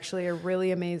ketamine is actually a really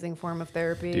amazing form of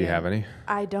therapy. Do you have any?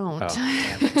 I don't. Oh,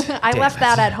 damn it. I left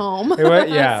that at home.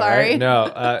 Yeah. Sorry. Right?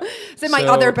 No. It's in my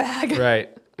other bag.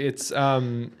 Right. It's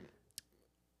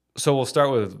So we'll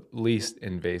start with least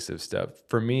invasive stuff.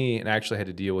 For me, and I actually had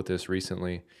to deal with this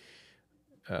recently,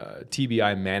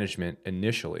 TBI management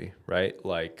initially, right?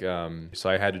 Like, so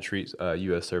I had to treat a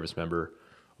U.S. service member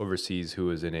overseas who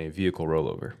was in a vehicle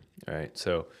rollover, right?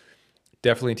 So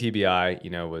definitely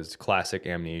TBI, was classic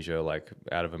amnesia, like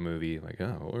out of a movie, like,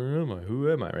 oh, where am I? Who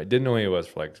am I, right? Didn't know who he was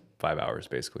for like 5 hours,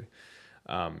 basically.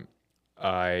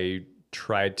 I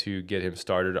tried to get him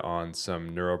started on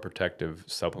some neuroprotective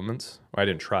supplements. Well, I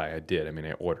didn't try. I did. I mean,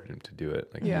 I ordered him to do it.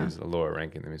 Like, he was a lower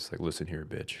ranking than me. He's like, listen here,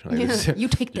 bitch. Like, you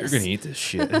take this. You're going to eat this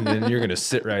shit. And then you're going to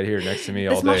sit right here next to me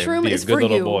all day and be a is good for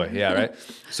little you. boy. Yeah, right?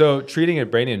 So treating a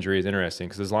brain injury is interesting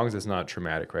because as long as it's not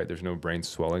traumatic, right? There's no brain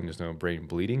swelling. There's no brain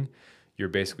bleeding. You're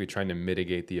basically trying to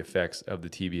mitigate the effects of the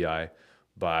TBI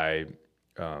by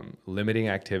limiting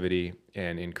activity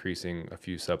and increasing a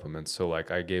few supplements. So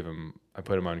like I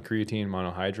put him on creatine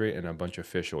monohydrate and a bunch of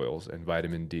fish oils and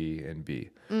vitamin D and B.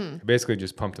 Basically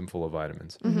just pumped him full of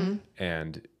vitamins.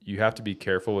 And you have to be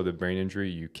careful with a brain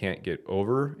injury. You can't get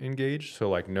over engaged. So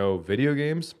like no video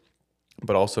games,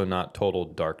 but also not total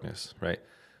darkness, right?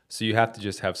 So you have to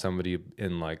just have somebody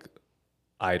in like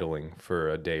idling for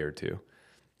a day or two.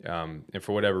 And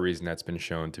for whatever reason, that's been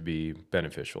shown to be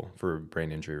beneficial for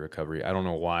brain injury recovery. I don't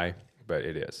know why, but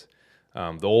it is.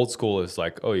 The old school is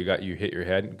like, oh, you hit your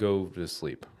head, go to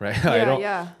sleep, right?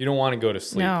 You don't want to go to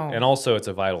sleep. No. And also it's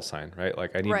a vital sign, right?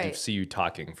 Like I need to see you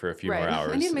talking for a few more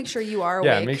hours. I need to make sure you are awake.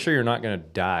 Yeah, make sure you're not going to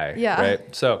die,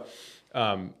 right? So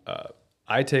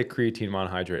I take creatine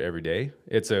monohydrate every day.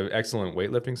 It's an excellent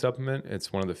weightlifting supplement.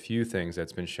 It's one of the few things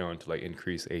that's been shown to like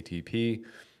increase ATP.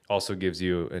 Also gives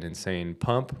you an insane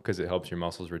pump because it helps your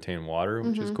muscles retain water,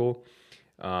 which is cool.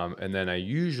 And then I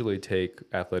usually take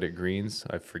Athletic Greens.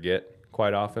 I forget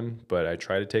quite often, but I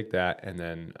try to take that. And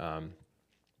then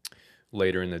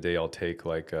later in the day, I'll take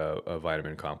like a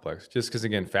vitamin complex. Just because,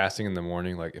 again, fasting in the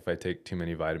morning, like if I take too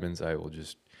many vitamins, I will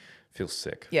just feel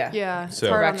sick. Yeah. Yeah. So-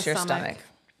 It's hard on Wrecks the your stomach.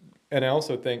 And I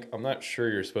also think, I'm not sure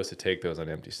you're supposed to take those on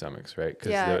empty stomachs, right?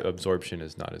 Because the absorption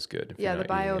is not as good. Yeah, the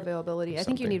bioavailability. I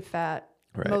think you need fat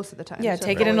most of the time. Yeah, so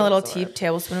take it in a little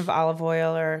tablespoon of olive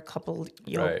oil or a couple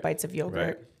bites of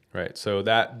yogurt. Right. So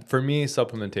that, for me,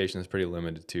 supplementation is pretty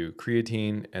limited to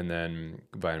creatine and then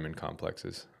vitamin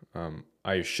complexes.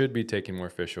 I should be taking more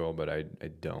fish oil, but I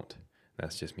don't.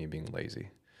 That's just me being lazy.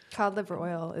 Cod liver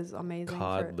oil is amazing.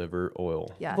 Liver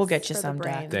oil. Yes, we'll get you some,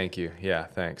 Dad. Thank you. Yeah,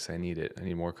 thanks. I need it. I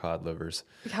need more cod livers.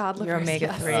 Cod livers. Your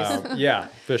omega-3s. Yeah,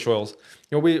 fish oils.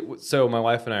 So my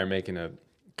wife and I are making a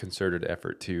concerted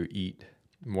effort to eat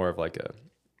more of like a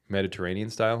Mediterranean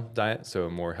style diet. So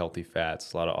more healthy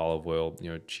fats, a lot of olive oil,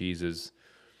 cheeses,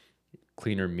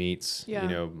 cleaner meats,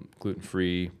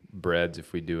 gluten-free breads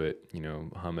if we do it,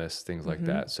 hummus, things like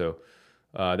that. So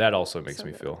that also makes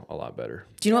me feel a lot better.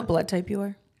 Do you know what blood type you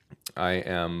are? I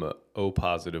am O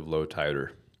positive, low titer.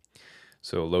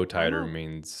 So low titer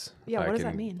means what does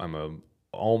that mean? I'm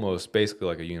almost basically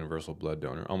like a universal blood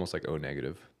donor, almost like O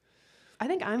negative. I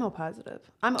think I'm O positive.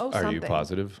 I'm O something. Are you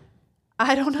positive?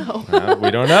 I don't know.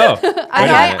 We don't know.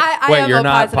 Wait, you're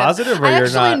not positive, or I you're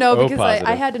actually not know O because positive?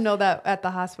 I had to know that at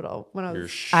the hospital when I was. You're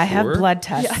sure? I have blood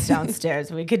tests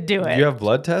downstairs. We could do it. You have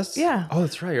blood tests? Yeah. Oh,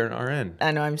 that's right. You're an RN.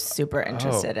 I know. I'm super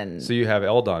interested in. So you have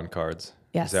Eldon cards?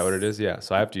 Yes. Is that what it is? Yeah.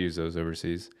 So I have to use those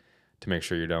overseas to make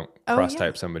sure you don't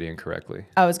cross-type somebody incorrectly.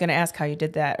 I was going to ask how you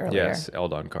did that earlier. Yes,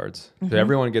 Eldon cards. So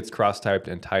everyone gets cross-typed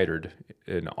and titered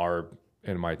in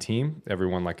my team.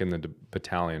 Everyone like in the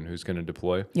battalion who's going to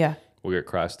deploy. Yeah. We'll get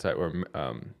cross-typed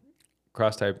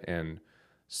and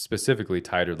specifically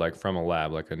titered like from a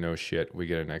lab, like a no shit. We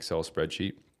get an Excel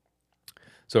spreadsheet.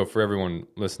 So for everyone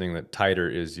listening, that titer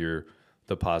is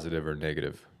the positive or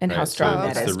negative. And how strong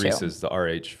that is the Reese's, the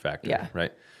RH factor, Yeah.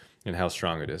 right? And how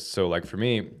strong it is. So like for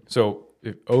me,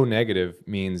 if O negative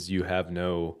means you have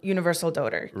no universal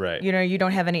donor. Right. You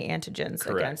don't have any antigens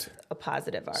Correct. against a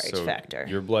positive RH factor.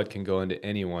 Your blood can go into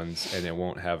anyone's and it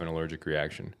won't have an allergic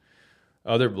reaction.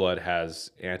 Other blood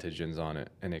has antigens on it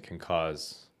and it can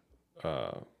cause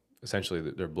essentially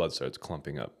their blood starts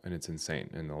clumping up and it's insane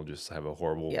and they'll just have a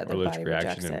horrible allergic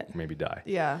reaction and maybe die.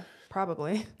 Yeah,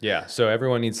 probably. Yeah, so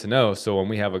everyone needs to know. So when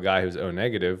we have a guy who's O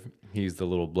negative, he's the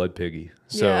little blood piggy.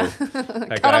 So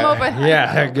cut him open.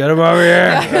 Yeah, get him over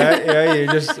here. Yeah, you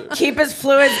just keep his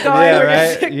fluids going. Yeah,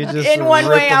 right. You just in one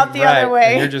way, out the other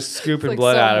way. And you're just scooping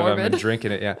blood out of him and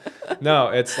drinking it. Yeah. No,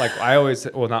 it's like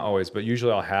not always, but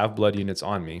usually I'll have blood units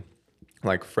on me,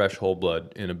 like fresh whole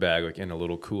blood in a bag, like in a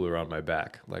little cooler on my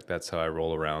back. Like that's how I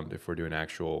roll around if we're doing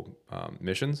actual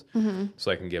missions,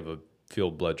 so I can give a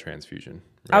field blood transfusion.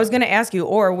 Right? I was going to ask you,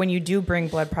 or when you do bring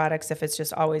blood products, if it's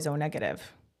just always O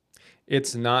negative.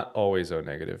 It's not always O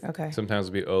negative. Okay. Sometimes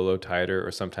it'll be O low titer,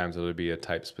 or sometimes it'll be a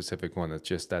type specific one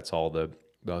that's all the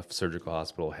surgical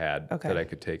hospital had that I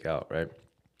could take out, right?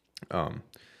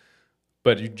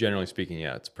 But generally speaking,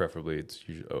 yeah, it's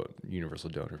usually a universal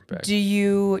donor bag. Do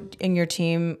you, in your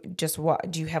team,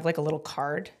 do you have like a little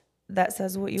card that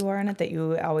says what you are in it that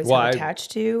you always have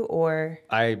attached to, or?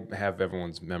 I have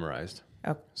everyone's memorized.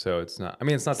 Oh. So it's not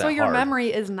that hard. So your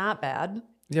memory is not bad.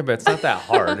 Yeah, but it's not that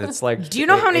hard. It's like, do you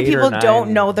know how many people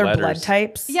don't know their blood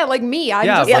types? Yeah, like me. I'm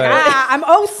I'm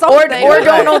O something. Or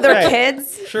don't know their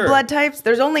kids' Sure. blood types.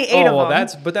 There's only 8 of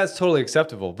them. That's totally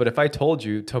acceptable. But if I told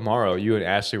you tomorrow you and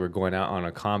Ashley were going out on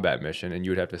a combat mission and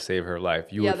you would have to save her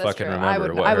life, you would fucking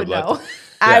remember what her blood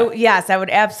type. I would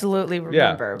absolutely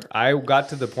remember. Yeah, I got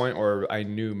to the point where I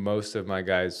knew most of my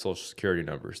guys' social security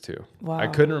numbers too. Wow. I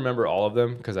couldn't remember all of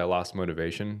them because I lost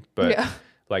motivation. But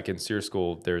like in SEER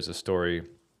school, there's a story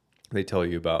they tell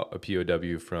you about a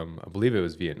POW from, I believe it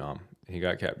was Vietnam. He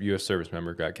got U.S. service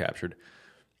member, got captured,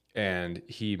 and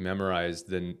he memorized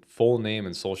the full name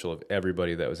and social of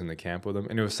everybody that was in the camp with him,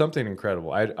 and it was something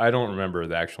incredible. I don't remember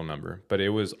the actual number, but it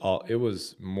was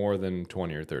more than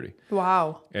 20 or 30.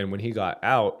 Wow. And when he got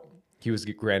out, he was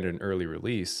granted an early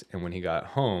release, and when he got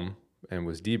home and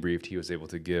was debriefed, he was able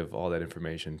to give all that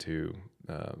information to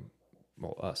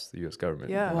us, the U.S.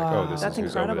 government. Yeah. Like, wow. This That's is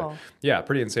incredible. Over there. Yeah,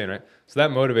 pretty insane, right? So that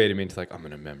motivated me to like, I'm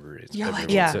going to memorize.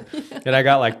 Yeah. And I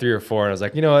got like 3 or 4, and I was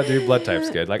like, you know what, dude, blood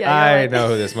type's good. Like, I know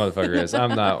who this motherfucker is.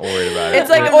 I'm not worried about it. It's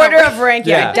like order of rank.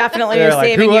 Yeah, definitely you're like,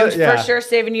 saving you. For sure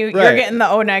saving you. Right. You're getting the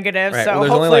O negative. Right. So there's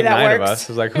hopefully only like that 9 works. of us. It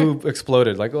was like, who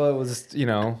exploded? Like, well, it was,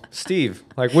 Steve.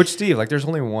 Like, which Steve? Like, there's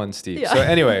only one Steve. Yeah. So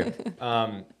anyway,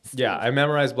 I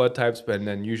memorize blood types, but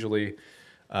then usually...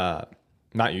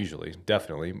 not usually,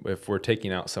 definitely. If we're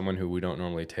taking out someone who we don't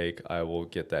normally take, I will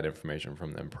get that information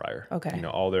from them prior. Okay.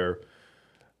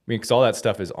 Because all that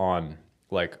stuff is on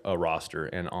like a roster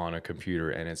and on a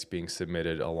computer, and it's being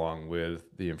submitted along with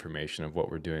the information of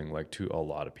what we're doing, like to a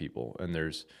lot of people. And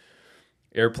there's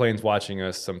airplanes watching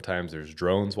us. Sometimes there's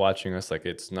drones watching us. Like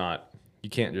it's not, you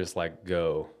can't just like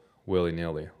go willy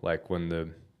nilly. Like when the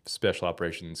Special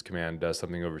Operations Command does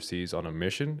something overseas on a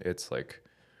mission, it's like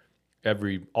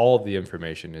all of the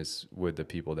information is with the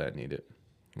people that need it,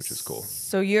 which is cool.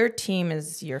 So your team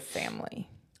is your family.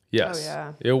 Yes. Oh,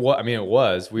 yeah. It was. I mean, it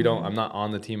was. We don't. I'm not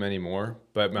on the team anymore,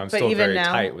 but I'm still even very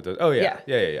now? tight with those. Oh yeah.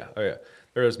 Yeah. Yeah. Oh yeah.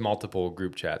 There's multiple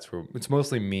group chats where it's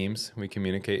mostly memes. We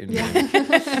communicate in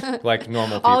memes, like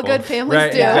normal people. All good families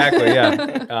right? do. Exactly.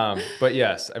 Yeah. But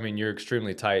yes, I mean, you're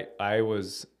extremely tight. I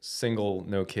was single,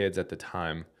 no kids at the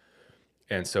time,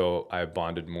 and so I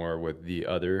bonded more with the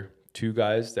other two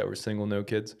guys that were single, no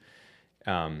kids.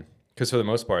 Because for the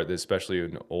most part,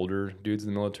 especially older dudes in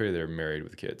the military, they're married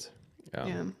with kids.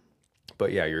 Yeah.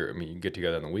 But yeah, you get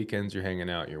together on the weekends, you're hanging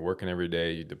out, you're working every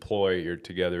day, you deploy, you're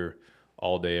together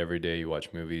all day, every day, you watch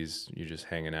movies, you're just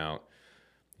hanging out,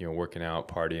 working out,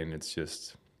 partying. It's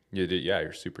just,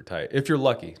 you're super tight. If you're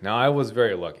lucky. Now, I was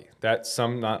very lucky.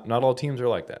 Not all teams are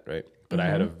like that, right? But I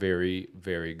had a very,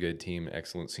 very good team,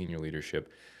 excellent senior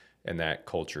leadership, and that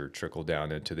culture trickled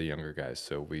down into the younger guys.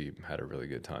 So we had a really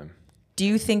good time. Do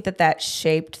you think that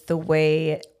shaped the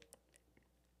way,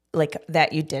 like,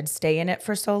 that you did stay in it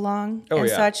for so long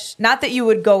such? Not that you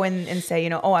would go in and say,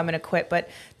 I'm going to quit, but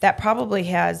that probably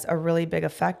has a really big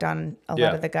effect on a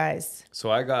lot of the guys.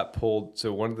 So I got pulled.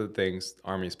 So one of the things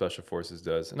Army Special Forces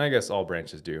does, and I guess all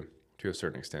branches do to a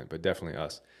certain extent, but definitely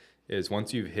us, is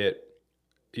once you've hit,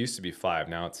 it used to be 5,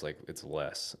 now it's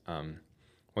less.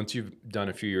 Once you've done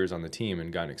a few years on the team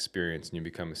and gotten experience and you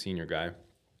become a senior guy,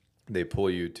 they pull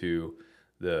you to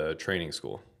the training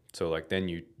school. So like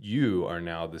then you are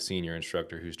now the senior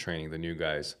instructor who's training the new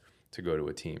guys to go to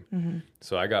a team. Mm-hmm.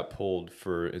 So I got pulled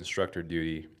for instructor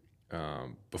duty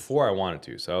before I wanted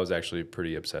to. So I was actually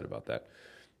pretty upset about that.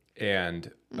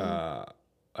 And I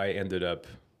ended up,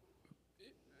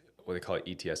 what they call it,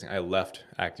 ETSing. I left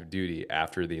active duty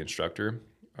after the instructor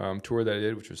tour that I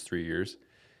did, which was 3 years.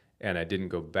 And I didn't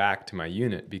go back to my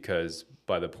unit because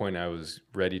by the point I was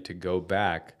ready to go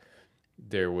back,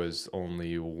 there was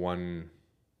only one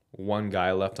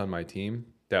guy left on my team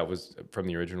that was from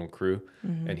the original crew,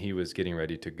 and he was getting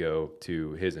ready to go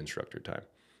to his instructor time.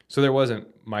 So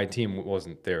my team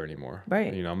wasn't there anymore.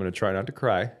 Right. I'm going to try not to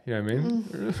cry. You know what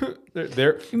I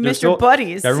mean? You missed your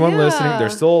buddies. Everyone listening, they're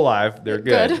still alive. They're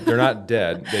good. They're not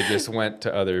dead. They just went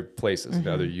to other places,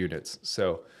 to other units.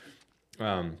 So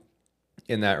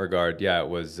in that regard, it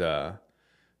was,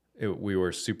 we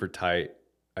were super tight.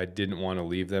 I didn't want to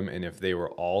leave them. And if they were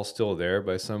all still there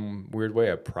by some weird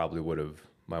way, I probably would have,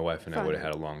 my wife and I would have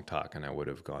had a long talk and I would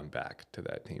have gone back to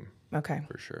that team. Okay.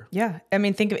 For sure. Yeah. I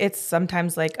mean, think of it's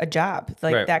sometimes like a job,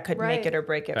 like that could make it or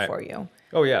break it Right. for you.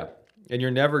 Oh yeah. And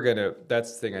you're never going to,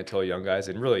 that's the thing I tell young guys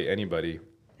and really anybody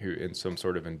who in some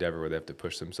sort of endeavor where they have to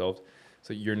push themselves.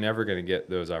 So you're never going to get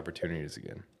those opportunities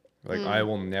again. Like I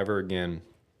will never again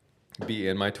be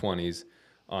in my 20s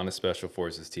on a special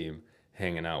forces team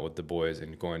hanging out with the boys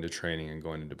and going to training and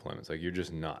going to deployments. Like you're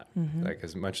just not. Like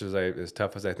as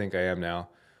tough as I think I am now,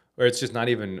 or it's just not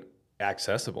even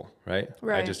accessible, right?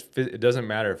 It doesn't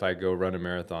matter if I go run a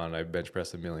marathon and I bench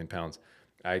press 1 million pounds.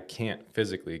 I can't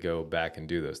physically go back and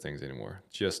do those things anymore.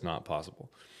 It's just not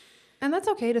possible. And that's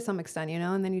okay to some extent,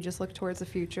 and then you just look towards the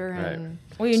future and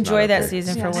we enjoy that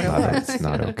season for what it was. It's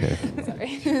not okay.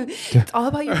 Sorry. It's all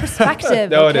about your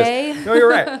perspective, No, okay? it is. No, you're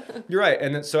right. You're right.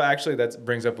 And then, so actually that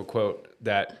brings up a quote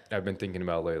that I've been thinking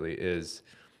about lately is,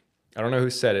 I don't know who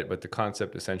said it, but the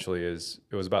concept essentially is,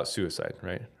 it was about suicide,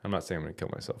 right? I'm not saying I'm going to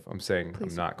kill myself. I'm saying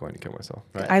I'm not going to kill myself.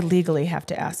 Right? I legally have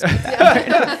to ask you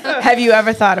that. Have you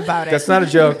ever thought about it? That's not a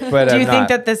joke, but do you think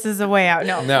that this is a way out?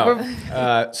 No.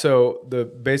 No. So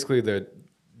basically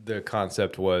the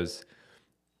concept was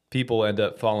people end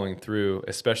up following through,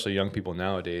 especially young people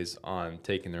nowadays, on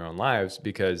taking their own lives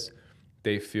because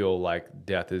they feel like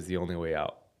death is the only way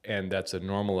out. And that's a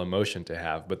normal emotion to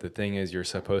have. But the thing is, you're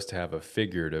supposed to have a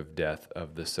figurative death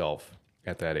of the self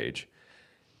at that age.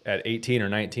 At 18 or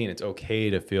 19, it's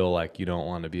okay to feel like you don't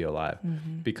want to be alive.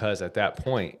 Because at that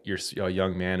point, you're a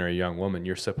young man or a young woman,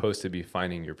 you're supposed to be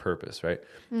finding your purpose, right?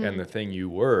 And the thing you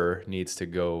were needs to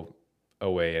go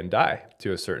away and die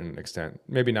to a certain extent.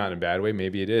 Maybe not in a bad way.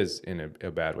 Maybe it is in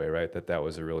a bad way, right? That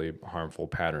was a really harmful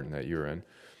pattern that you're in.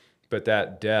 But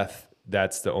that death,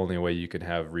 that's the only way you can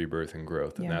have rebirth and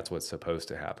growth. And that's what's supposed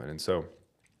to happen. And so,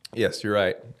 yes, you're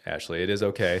right, Ashley. It is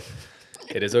okay.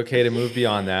 It is okay to move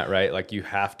beyond that, right? Like you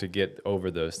have to get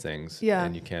over those things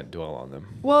and you can't dwell on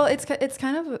them. Well, it's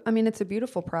kind of, it's a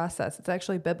beautiful process. It's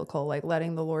actually biblical, like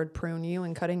letting the Lord prune you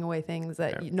and cutting away things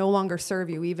that no longer serve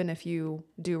you, even if you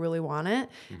do really want it.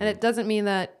 And it doesn't mean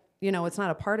that, it's not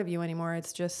a part of you anymore.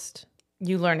 It's just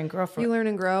You learn and grow from You learn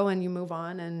and grow, and you move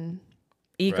on, and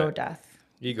ego Right. death.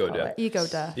 Ego Call death. it. ego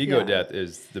death. Ego yeah. death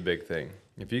is the big thing.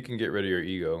 If you can get rid of your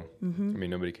ego, I mean,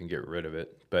 nobody can get rid of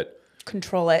it, but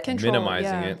Control it Control,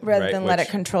 minimizing yeah. it, rather right? than let it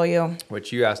control you.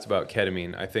 Which you asked about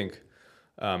ketamine, I think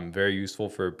very useful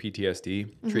for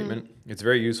PTSD treatment. It's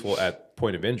very useful at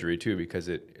point of injury too, because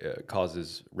it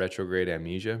causes retrograde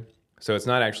amnesia. So it's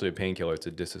not actually a painkiller, it's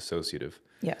a disassociative.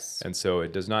 Yes. And so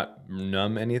it does not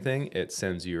numb anything, it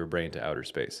sends your brain to outer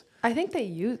space. I think they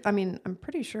use. I mean, I'm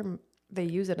pretty sure they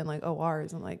use it in like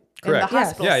ORs and like Correct. in the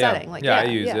hospital Yeah, yeah. setting. Like, I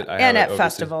use it. I have And it at overseas.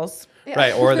 festivals. Yeah.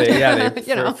 Right, or they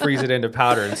You know. freeze it into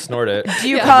powder and snort it. Do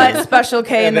you call it Special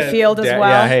K in the then- field as yeah,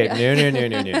 well? Yeah, hey,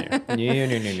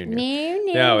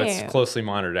 no. No, it's closely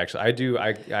monitored. Actually,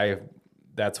 I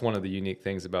that's one of the unique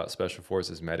things about Special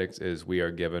Forces medics is we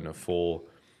are given a full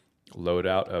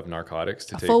loadout of narcotics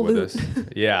to take full with loot. us.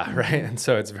 Yeah, right. And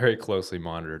so it's very closely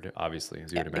monitored, obviously,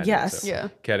 as you would imagine. Yes. So Yeah.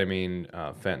 ketamine,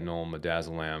 fentanyl,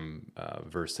 midazolam,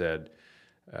 Versed,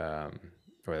 or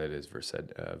that is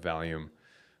Versed, Valium,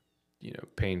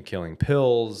 pain-killing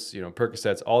pills,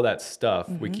 Percocets, all that stuff.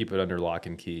 We keep it under lock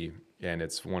and key, and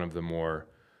it's one of the more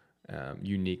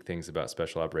unique things about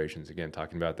special operations. Again,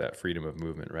 talking about that freedom of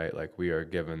movement, right? Like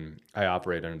I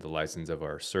operate under the license of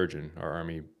our surgeon, our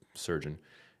Army surgeon,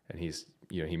 and he's,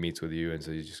 he meets with you and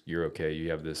says, you're okay. You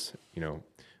have this,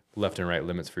 left and right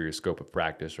limits for your scope of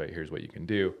practice, right? Here's what you can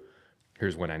do.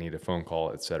 Here's when I need a phone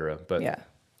call, et cetera. But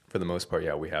for the most part,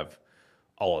 we have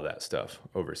all of that stuff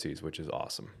overseas, which is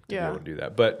awesome to be able to do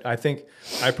that. But I think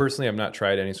I personally have not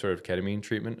tried any sort of ketamine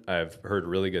treatment. I've heard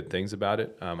really good things about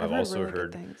it. I've also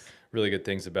heard really good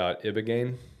things about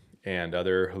Ibogaine and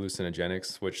other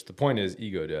hallucinogenics, which the point is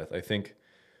ego death. I think,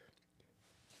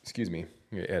 excuse me,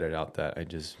 I'm going to edit out that. I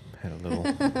just had a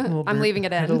little I'm leaving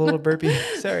it in. had a little burpee.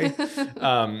 Sorry.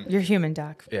 You're human,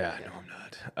 Doc. Yeah, no, I'm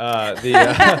not.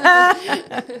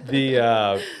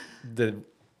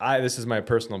 This is my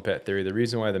personal pet theory. The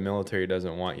reason why the military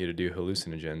doesn't want you to do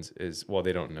hallucinogens is, well,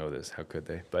 they don't know this. How could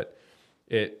they? But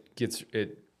it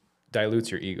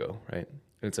dilutes your ego, right?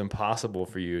 It's impossible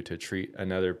for you to treat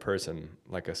another person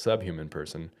like a subhuman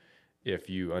person if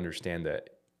you understand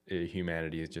that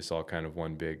humanity is just all kind of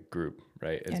one big group,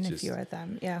 right? It's And just, if you are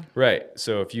them, yeah. right.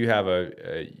 So if you have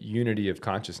a unity of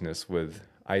consciousness with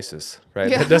ISIS, right?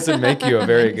 That doesn't make you a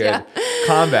very good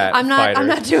combat fighter. I'm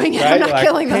not doing it. Right? I'm not Like,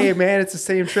 killing them. hey man, it's the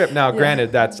same trip. Now,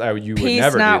 granted, that's you would Peace,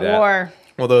 never not do that. war.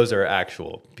 Well, those are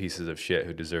actual pieces of shit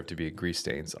who deserve to be grease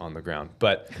stains on the ground.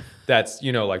 But that's,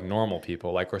 like normal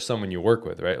people, or someone you work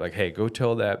with, right? Like, hey, go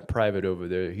tell that private over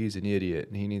there, he's an idiot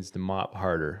and he needs to mop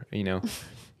harder, And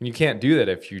you can't do that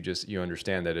if you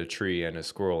understand that a tree and a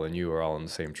squirrel and you are all on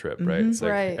the same trip, right? It's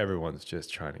like everyone's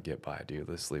just trying to get by, dude.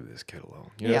 Let's leave this kid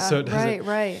alone. So it doesn't,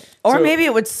 right. Or So- maybe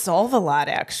it would solve a lot,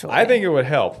 actually. I think it would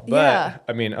help, but Yeah.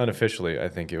 I mean, unofficially, I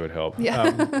think it would help. Yeah.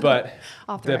 But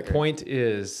Off the the record. point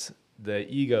is the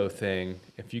ego thing.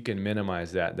 If you can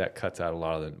minimize that cuts out a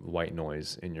lot of the white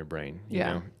noise in your brain. You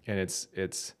know? And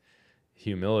it's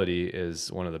humility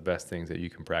is one of the best things that you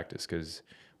can practice, because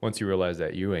once you realize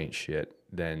that you ain't shit,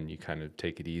 then you kind of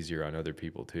take it easier on other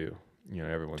people too.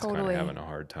 Everyone's kind Totally. of having a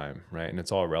hard time, right? And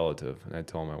it's all relative. And I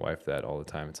tell my wife that all the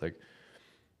time. It's like,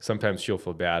 sometimes she'll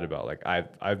feel bad about, like,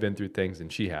 I've been through things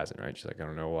and she hasn't, right? She's like, I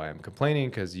don't know why I'm complaining,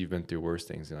 because you've been through worse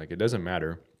things. And like, it doesn't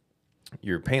matter.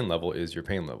 Your pain level is your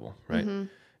pain level, right? Mm-hmm.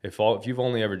 If you've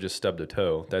only ever just stubbed a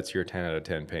toe, that's your 10 out of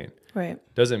 10 pain. Right.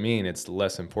 Doesn't mean it's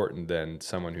less important than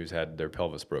someone who's had their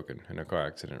pelvis broken in a car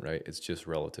accident, right? It's just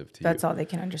relative to That's you. all they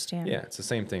can understand. Yeah, it's the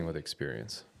same thing with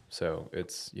experience. So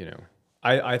it's,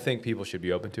 I think people should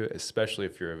be open to it, especially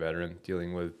if you're a veteran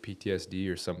dealing with PTSD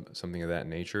or something of that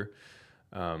nature.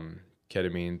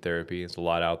 Ketamine therapy, there's a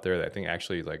lot out there that I think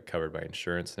actually covered by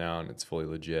insurance now, and it's fully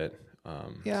legit.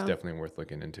 It's definitely worth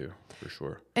looking into for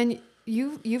sure. And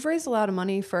you've raised a lot of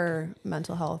money for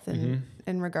mental health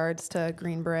in regards to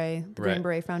Green Beret, the Green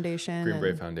Beret Foundation. Green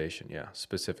Beret Foundation, yeah,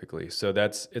 specifically. So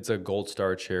it's a Gold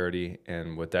Star charity,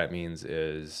 and what that means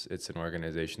is it's an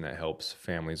organization that helps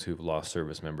families who've lost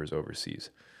service members overseas.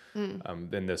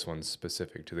 Then this one's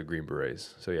specific to the Green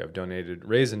Berets. So yeah, I've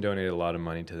raised and donated a lot of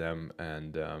money to them,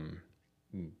 and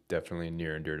definitely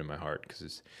near and dear to my heart,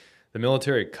 because the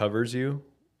military covers you.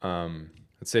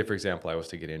 Let's say, for example, I was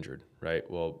to get injured, right?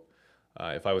 Well,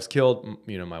 if I was killed,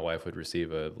 my wife would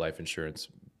receive a life insurance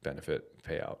benefit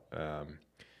payout.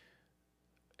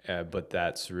 But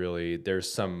that's really,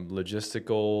 there's some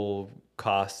logistical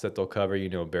costs that they'll cover,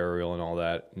 burial and all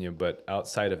that. But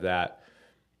outside of that,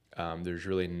 there's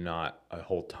really not a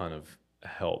whole ton of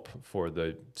help for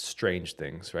the strange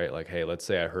things, right? Like, hey, let's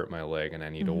say I hurt my leg and I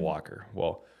need a walker.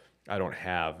 Well, I don't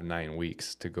have 9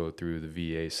 weeks to go through the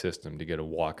VA system to get a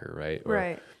walker, right? Or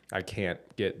Right. I can't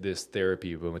get this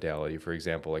therapy modality, for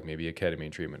example, like maybe a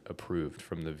ketamine treatment approved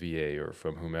from the VA or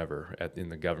from whomever in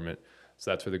the government.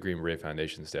 So that's where the Green Beret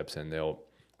Foundation steps in.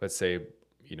 Let's say,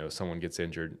 someone gets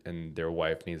injured and their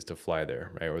wife needs to fly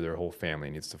there, right? Or their whole family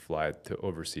needs to fly to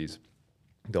overseas.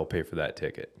 They'll pay for that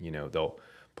ticket. They'll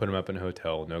put them up in a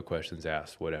hotel, no questions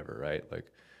asked, whatever, right? Like,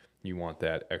 you want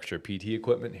that extra PT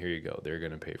equipment? Here you go. They're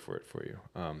going to pay for it for you.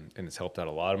 And it's helped out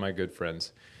a lot of my good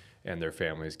friends and their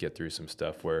families get through some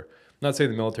stuff where, I'm not saying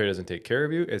the military doesn't take care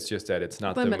of you. It's just that it's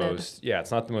not Limited.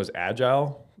 it's not the most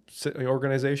agile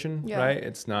organization, Yeah. right?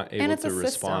 It's not able it's to a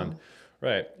respond. system.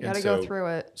 Right. You got to go through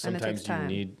it, and it Sometimes takes you time.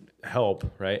 need help,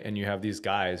 right? And you have these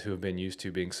guys who have been used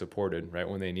to being supported, right?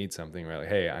 When they need something, right? Like,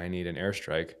 hey, I need an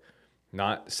airstrike.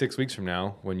 Not 6 weeks from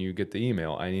now when you get the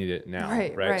email, I need it now,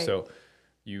 right? So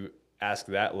you ask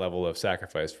that level of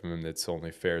sacrifice from them. It's only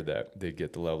fair that they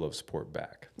get the level of support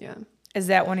back. Yeah. Is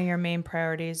that one of your main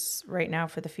priorities right now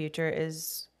for the future,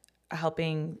 is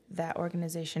helping that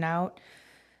organization out?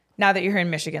 Now that you're here in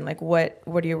Michigan, like what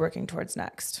are you working towards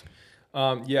next?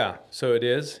 Yeah, so it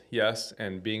is, yes,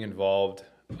 and being involved.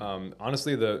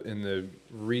 Honestly, in the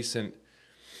recent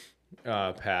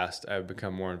past, I've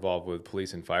become more involved with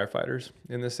police and firefighters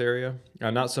in this area.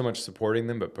 Not so much supporting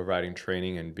them, but providing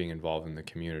training and being involved in the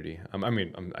community.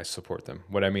 I support them.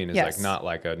 What I mean is Yes. like not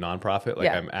like a nonprofit. Like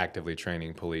Yeah. I'm actively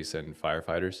training police and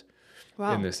firefighters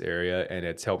Wow. in this area, and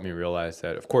it's helped me realize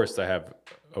that, of course, I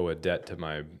owe a debt to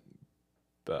my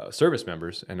service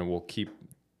members, and we'll keep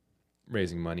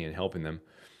raising money and helping them.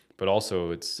 But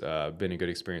also, it's been a good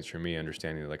experience for me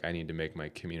understanding that, like, I need to make my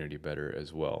community better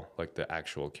as well, like the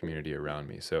actual community around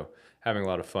me. So having a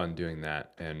lot of fun doing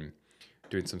that and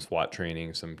doing some SWAT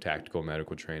training, some tactical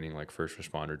medical training, like first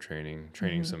responder training,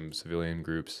 training some civilian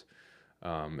groups,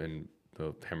 and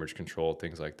the hemorrhage control,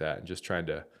 things like that, and just trying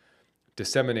to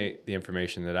disseminate the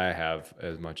information that I have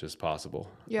as much as possible.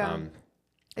 Yeah.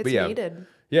 It's but yeah. needed.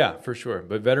 Yeah, for sure.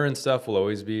 But veteran stuff will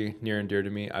always be near and dear to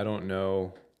me. I don't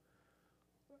know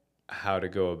how to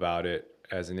go about it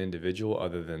as an individual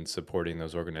other than supporting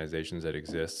those organizations that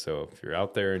exist. So if you're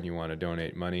out there and you want to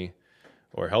donate money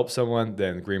or help someone,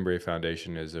 then the Green Beret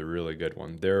Foundation is a really good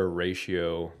one. Their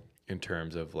ratio in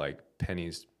terms of like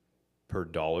pennies per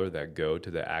dollar that go to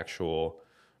the actual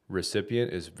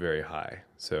recipient is very high.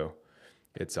 So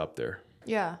it's up there.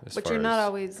 Yeah. As But far you're not as-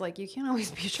 always like, you can't always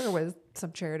be sure with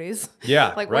some charities. Yeah,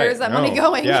 Like, right. where is that money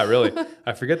going? Yeah, really.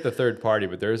 I forget the third party,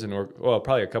 but there's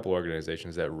probably a couple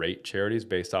organizations that rate charities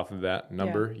based off of that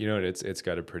number. You know, it's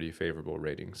got a pretty favorable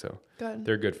rating. So Good.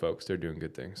 they're good folks. They're doing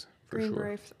good things for Green sure.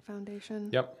 Beret Foundation.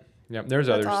 Yep. There's That's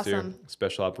others awesome. too.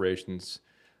 Special operations.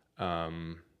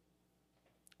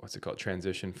 What's it called?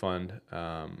 Transition Fund.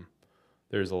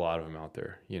 There's a lot of them out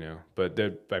there, but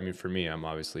for me, I'm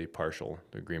obviously partial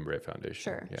to Green Beret Foundation.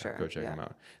 Sure, Yeah, sure, go check yeah. them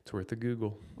out. It's worth a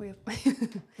Google. We have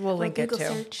We'll link it Google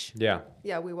too. search. Yeah.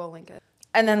 Yeah, we will link it.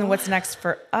 And then what's next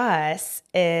for us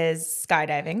is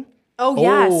skydiving. Oh,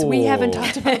 yes. We haven't Oh.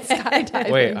 talked about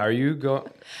skydiving. Wait, are you going?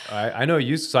 I know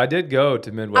you. So I did go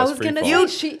to Midwest I was going to Free Fall.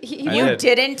 say, he I You did.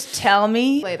 didn't tell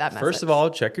me. play that message. First of all,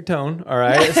 check your tone. All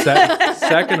right.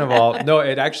 Second of all, no,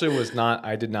 it actually was not.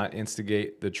 I did not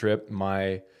instigate the trip.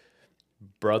 My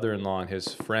brother-in-law and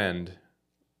his friend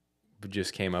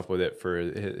just came up with it for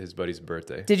his buddy's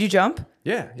birthday. Did you jump?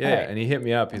 Yeah. All right. And he hit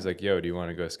me up. He's like, "Yo, do you want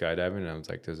to go skydiving?" And I was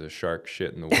like, "There's a shark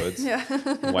shit in the woods." Yeah.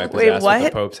 Wipe his Wait, ass what?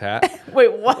 with the Pope's hat.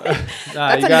 Wait, what? Nah,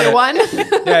 That's you a gotta, new one.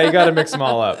 Yeah, you got to mix them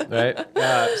all up, right?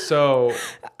 So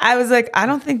I was like, I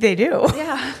don't think they do.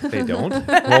 Yeah. they don't.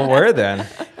 Well, where then?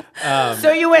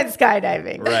 So you went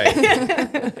skydiving.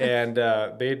 Right. And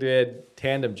they did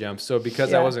tandem jumps. So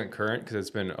because I Yeah. wasn't current, because it's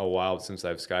been a while since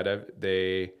I've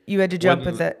skydived, You had to jump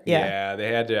wouldn't- with it. Yeah. Yeah,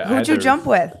 they had to. I Who'd had you to- jump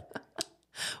with?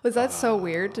 Was that so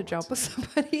weird to jump with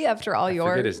somebody after all I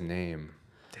yours? forget his name.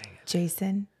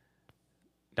 Jason.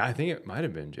 I think it might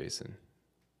have been Jason.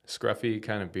 Scruffy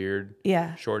kind of beard,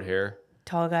 Yeah. short hair.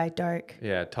 Tall guy, dark.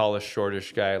 Yeah, tallish,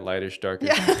 shortish guy, lightish, darkish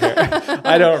hair.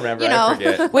 I don't remember. I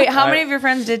forget. Wait, how many of your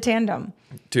friends did tandem?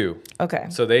 2. Okay.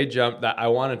 So they jumped. I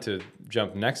wanted to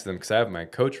jump next to them because I have my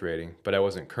coach rating, but I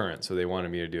wasn't current. So they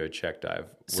wanted me to do a check dive.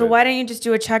 So why don't you just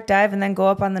do a check dive and then go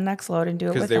up on the next load and do it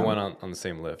with Because they them? went on the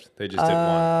same lift. They just did one.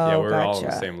 Yeah, we were all on the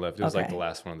gotcha. same lift. It was like Okay. the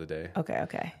last one of the day.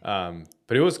 Okay.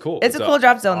 But it was cool. It's a cool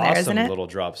drop zone there, isn't it? Little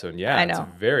drop zone. Yeah, I it's know.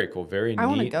 very cool. Very I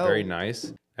wanna neat. go. Very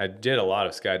nice. I did a lot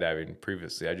of skydiving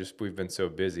previously. We've been so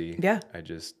busy. Yeah.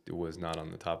 It was not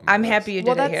on the top of my I'm list. happy you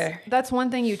Well, did it here. that's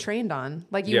one thing you trained on.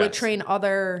 Like you would Yes. train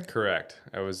other. Correct.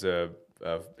 I was a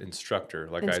instructor.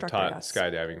 Like Instructor, I taught yes.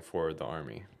 skydiving for the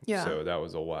Army. Yeah. So that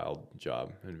was a wild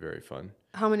job and very fun.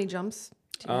 How many jumps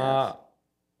do you have?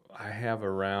 I have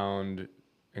around,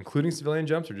 including civilian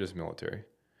jumps or just military?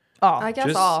 Oh, I guess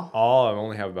Just all. I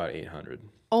only have about 800.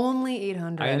 Only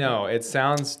 800. I know it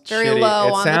sounds Very shitty. low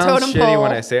It on the sounds totem shitty pole.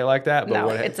 when I say it like that, but No,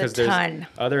 what, it's a 'cause there's ton.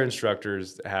 Other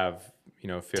instructors have,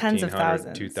 Tens of 1,500,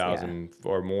 thousands, 2,000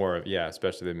 or more. Yeah,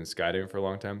 especially they've been skydiving for a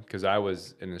long time. Because I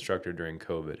was an instructor during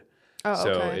COVID, Oh,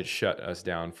 so okay. it shut us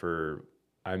down for.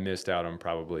 I missed out on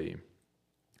probably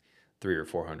 300 or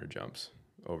 400 jumps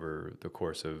over the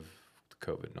course of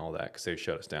COVID and all that because they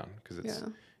shut us down because it's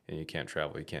and you can't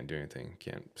travel, you can't do anything, you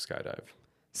can't skydive.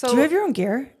 So do you have your own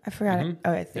gear? I forgot. Mhm.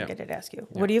 Oh, I think Yeah. I did ask you.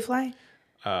 What do you fly?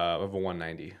 Of a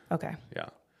 190, Okay. yeah,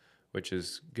 which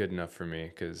is good enough for me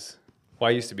because I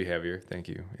used to be heavier. Thank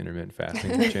you, intermittent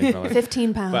fasting, changed my life.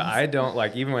 15 pounds. But I don't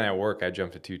like even when I work, I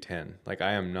jump to 210. Like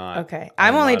I am not. Okay.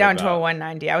 I'm only not down to a about-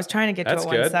 190. I was trying to get to a That's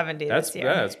 170 good. this year.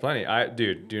 That's plenty.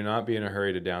 Dude, do not be in a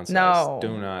hurry to downsize. No.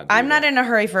 Do not. I'm not in a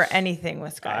hurry for anything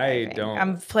with skydiving. don't-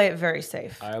 I'm play it very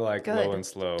safe. I like Good. low and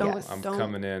slow. I'm Don't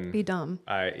coming in. be dumb.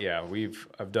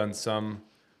 I've done some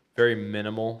very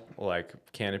minimal like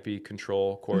canopy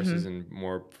control courses and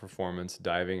more performance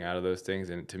diving out of those things,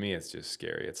 and to me it's just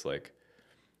scary. It's like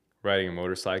riding a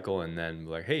motorcycle and then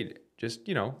like, hey, just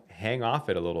hang off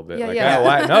it a little bit. Yeah, like, yeah. oh,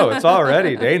 why? No, it's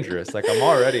already dangerous. Like I'm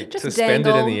already Just suspended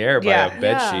dangle. in the air by Yeah. a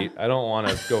bed Yeah. sheet. I don't want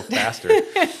to go faster.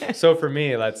 So for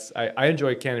me, I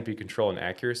enjoy canopy control and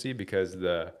accuracy because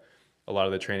a lot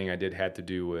of the training I did had to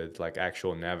do with like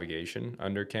actual navigation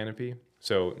under canopy.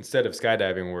 So instead of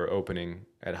skydiving, we're opening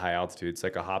at high altitude. It's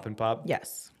like a hop and pop,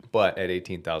 Yes. but at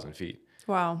 18,000 feet,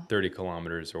 Wow. 30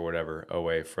 kilometers or whatever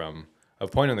away from a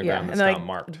point on the Yeah. ground And that's not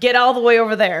marked. get all the way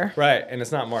over there. Right, and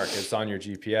it's not marked. It's on your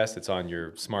GPS. It's on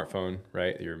your smartphone,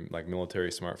 right? Your like military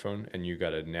smartphone, and you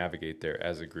got to navigate there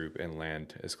as a group and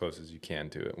land as close as you can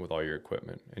to it with all your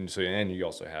equipment. And you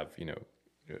also have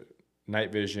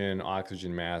night vision,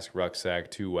 oxygen mask,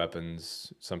 rucksack, 2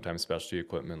 weapons, sometimes specialty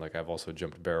equipment. Like I've also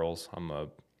jumped barrels. I'm a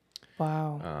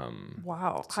Wow.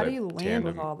 Wow. It's How do like you land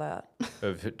tandem. with all that?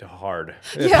 hard.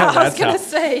 Yeah, I was That's going how- to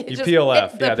say. You just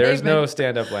PLF. hit the Yeah, there's no pavement.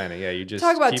 stand-up landing. Yeah, you just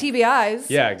Talk about keep, TBIs.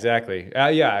 Yeah, exactly.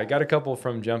 Yeah, I got a couple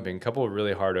from jumping, a couple of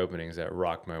really hard openings that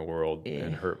rocked my world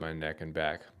and hurt my neck and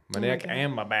back. My neck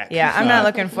and my back. Yeah, I'm not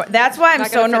looking for. That's why I'm Not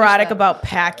so gonna finish neurotic that. about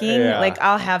packing. Yeah. Like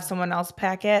I'll have someone else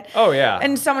pack it. Oh yeah.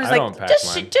 And someone's I like, don't pack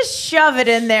mine. just shove it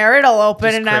in there. It'll open.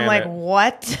 Just And I'm cram like, it.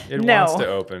 what? It No. wants to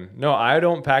open. No, I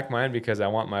don't pack mine because I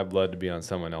want my blood to be on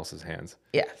someone else's hands.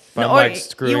 Yeah. If I'm No, like or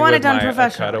screwing you want it with done a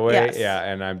professional. cutaway, Yes. yeah,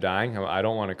 and I'm dying, I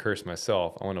don't want to curse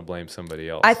myself. I want to blame somebody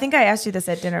else. I think I asked you this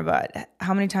at dinner, but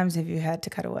how many times have you had to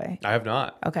cut away? I have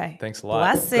not. Okay. Thanks a lot.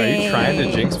 Are you Blessings. trying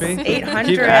to jinx me?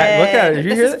 800. Look at it. Did you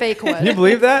This hear is that? fake wood. Can you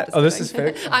believe that? Oh, this is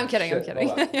fake? I'm kidding. I'm Shit, kidding.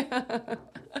 hold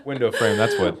Window frame,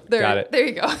 that's wood. Got it. There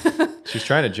you go. She's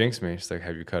trying to jinx me. She's like,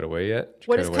 have you cut away yet? Did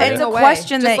you What cut is away cutting yet? It's a away?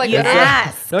 question Just that like you this.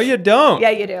 ask. No, you don't. Yeah,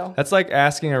 you do. That's like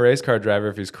asking a race car driver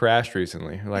if he's crashed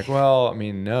recently. You're like, well, I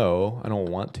mean, no, I don't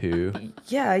want to.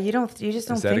 Yeah, you don't. You just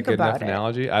don't Is that a think good enough about it.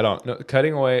 analogy? I don't know.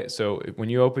 Cutting away. So when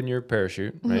you open your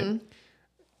parachute, Mm-hmm. right?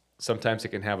 Sometimes it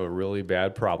can have a really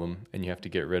bad problem, and you have to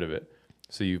get rid of it.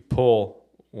 So you pull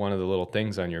one of the little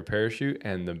things on your parachute,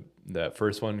 and the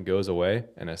first one goes away,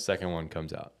 and a second one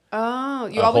comes out. Oh,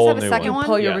 you A always whole have a new second one. one?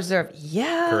 Pull your Yes. reserve.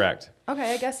 Yeah. Correct.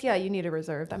 Okay, I guess, yeah, you need a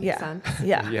reserve. That makes Yeah. sense.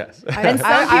 Yeah. Yes.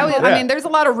 I mean, there's a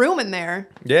lot of room in there.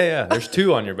 Yeah. There's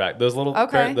 2 on your back. Those little.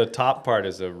 Okay. The top part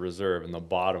is a reserve, and the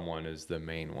bottom one is the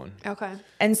main one. Okay.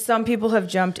 And some people have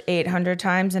jumped 800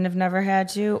 times and have never had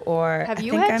to. Or Have I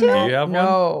you think had I'm to? At, Do you have one?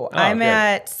 no, Oh, I'm good.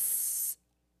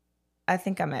 I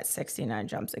think I'm at 69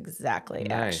 jumps exactly.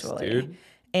 Nice, actually, dude.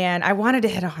 And I wanted to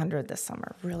hit 100 this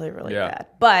summer, really, really Yeah. bad.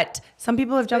 But some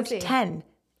people have jumped Crazy. 10,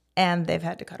 and they've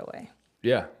had to cut away.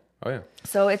 Yeah. Oh yeah.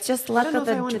 So it's just luck don't know of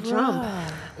if the I wanna draw.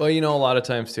 jump. Well, a lot of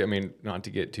times too, I mean, not to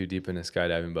get too deep into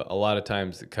skydiving, but a lot of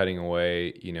times the cutting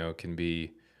away, can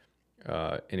be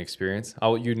inexperience.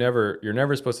 You're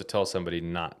never supposed to tell somebody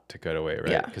not to cut away, right?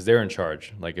 Yeah. Because they're in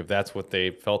charge. Like if that's what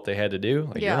they felt they had to do,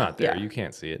 like Yeah. you're not there, Yeah. you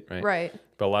can't see it, right? Right.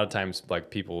 But a lot of times, like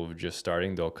people who are just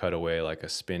starting, they'll cut away like a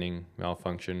spinning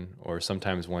malfunction, or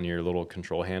sometimes one of your little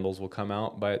control handles will come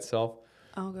out by itself.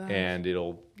 Oh, God. And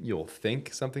you'll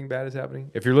think something bad is happening.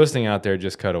 If you're listening out there,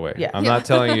 just cut away. Yeah. I'm not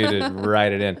telling you to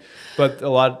write it in, but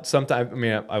sometimes, I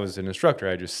mean, I was an instructor.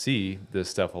 I just see this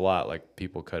stuff a lot. Like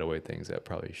people cut away things that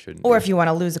probably shouldn't. Or be. if you want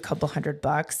to lose a couple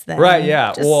 $100, then Right.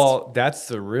 Yeah. just- Well, that's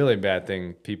the really bad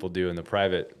thing people do in the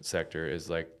private sector is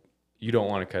like, you don't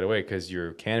want to cut away because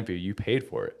your canopy, you paid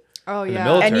for it. Oh, In the yeah.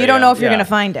 military, And you don't know if you're yeah. going to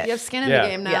find it. You have skin in Yeah. the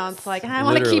game now. Yes. It's like, I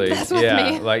want to keep Literally, this with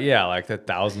yeah, me. like the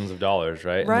thousands of dollars,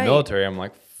 right? In Right. the military, I'm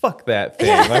like, fuck that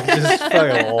thing. Like, just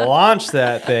fucking launch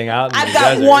that thing out in I've the got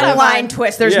desert. one line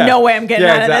twist. There's Yeah. no way I'm getting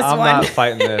out of this I'm one. not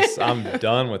fighting this. I'm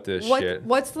done with this shit.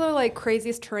 What's the like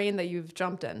craziest terrain that you've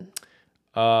jumped in?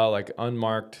 Like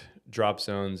unmarked drop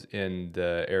zones in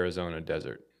the Arizona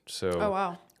desert. So, Oh,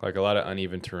 wow. like a lot of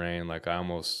uneven terrain. Like I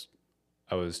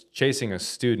was chasing a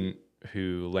student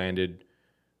who landed.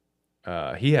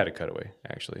 He had a cutaway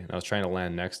actually, and I was trying to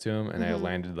land next to him, and I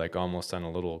landed like almost on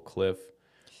a little cliff.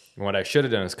 And what I should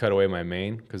have done is cut away my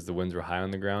main because the winds were high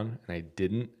on the ground, and I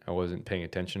didn't. I wasn't paying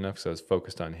attention enough, so I was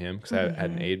focused on him because I had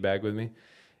an aid bag with me,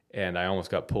 and I almost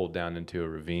got pulled down into a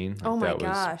ravine. Oh my that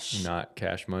gosh. was not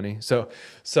cash money. So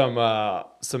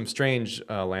some strange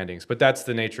landings, but that's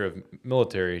the nature of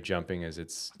military jumping. Is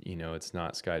it's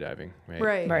not skydiving, right?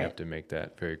 Right. You Right. have to make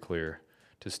that very clear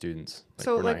to students. Like,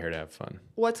 So, we're like, not here to have fun.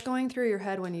 What's going through your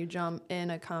head when you jump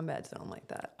in a combat zone like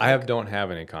that? Don't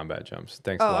have any combat jumps.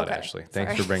 Thanks a Oh, lot, okay. Ashley.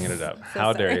 Thanks Sorry. for bringing it up. So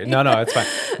How dare sorry. you? No, it's fine.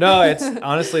 No, it's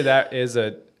honestly that is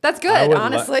That's I good, would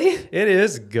honestly. it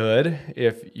is good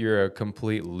if you're a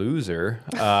complete loser.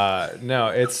 No,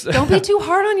 it's Don't be too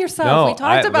hard on yourself. no. We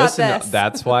talked about listen, this.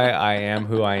 That's why I am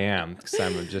who I am because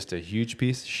I'm just a huge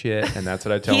piece of shit, and that's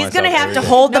what I tell He's myself. going to have every to day.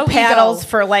 hold No the paddles ego.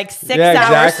 for like 6 Yeah,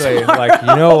 hours. exactly. tomorrow. Like,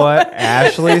 you know what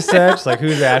Ashley said? She's like,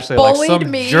 who's Ashley? Bullied like some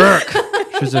me. jerk.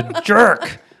 She's a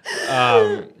jerk.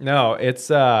 No, it's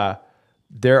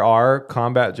there are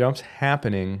combat jumps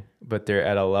happening, but they're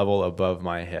at a level above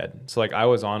my head. So like I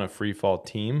was on a free fall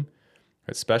team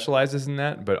that specializes in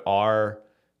that, but our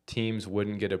teams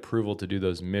wouldn't get approval to do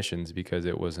those missions because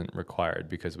it wasn't required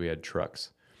because we had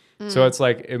trucks. So it's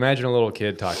like, imagine a little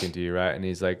kid talking to you, right? And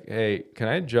he's like, hey, can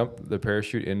I jump the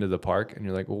parachute into the park? And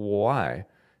you're like, well, why?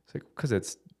 It's like, because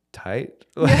it's tight.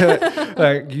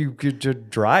 Like you could just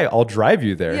drive. I'll drive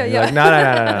you there. Yeah, You're yeah. like, no.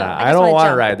 I just don't wanna want to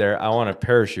jump. ride there. I want to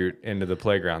parachute into the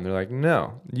playground. They're like,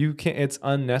 no, you can't. It's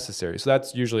unnecessary. So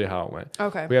that's usually how it went.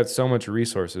 Okay. We had so much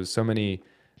resources, so many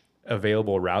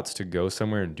available routes to go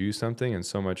somewhere and do something, and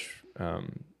so much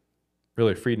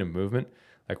really freedom of movement.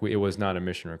 Like it was not a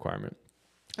mission requirement.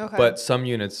 Okay. But some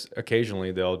units, occasionally,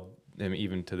 and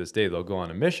even to this day, they'll go on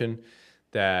a mission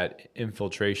that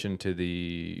infiltration to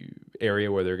the area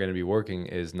where they're going to be working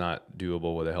is not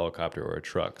doable with a helicopter or a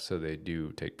truck. So they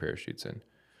do take parachutes in.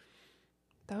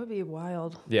 that would be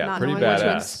wild. Yeah, Not pretty knowing what to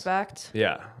badass. expect.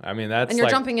 Yeah. I mean, that's And you're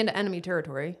like, jumping into enemy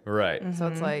territory. right. So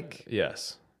it's like,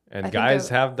 Yes. And I think guys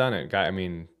I've- have done it. I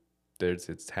mean,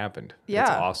 it's happened. It's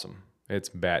Yeah. awesome. It's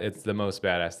bad. It's the most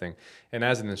badass thing. And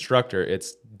as an instructor,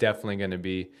 it's definitely going to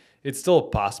be, it's still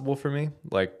possible for me,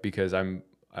 like, because I'm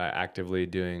actively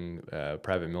doing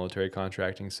private military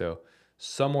contracting. So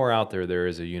somewhere out there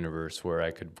is a universe where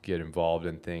I could get involved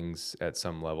in things at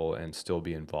some level and still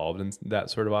be involved in that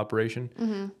sort of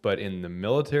operation. But in the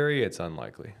military, it's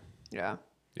unlikely. yeah.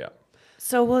 Yeah.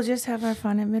 So we'll just have our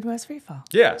fun at Midwest Free Fall.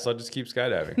 Yeah. So I'll just keep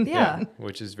skydiving. Yeah.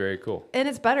 Which is very cool. And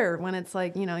it's better when it's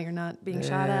like, you're not being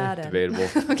shot at. And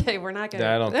Debatable. okay, we're not going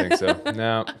I don't think so.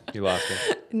 No, you lost me.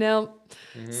 No.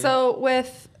 Mm-hmm. So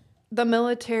with the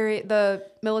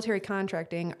military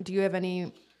contracting, do you have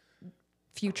any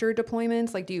future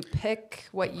deployments? Like, do you pick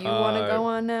what you want to go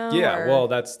on now? Yeah, or- well,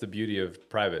 that's the beauty of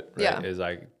private, right? Yeah. Is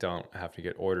I don't have to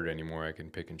get ordered anymore. I can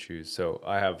pick and choose. So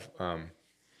I have,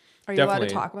 are you allowed to definitely-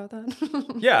 talk about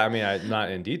that? yeah, I mean, not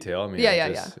in detail. I mean,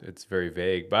 Yeah. It's very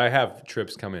vague, but I have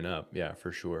trips coming up. Yeah,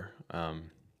 for sure. A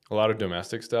lot of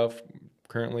domestic stuff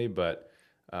currently, but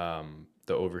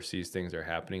the overseas things are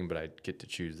happening, but I get to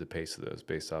choose the pace of those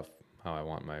based off how I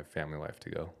want my family life to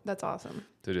go. That's awesome.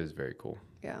 It is very cool.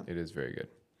 Yeah. It is very good.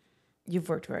 You've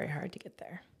worked very hard to get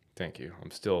there. Thank you. I'm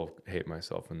still hate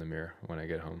myself in the mirror when I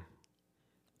get home.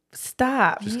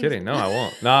 Stop. Just kidding. No, I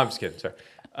won't. No, I'm just kidding. Sorry.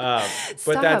 But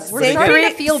Stop. that's We're but starting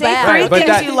again, to feel say bad. three But things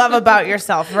that- you love about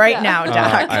yourself right now, Doc.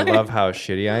 I love how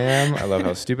shitty I am. I love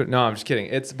how stupid. No, I'm just kidding.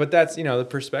 But that's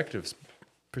the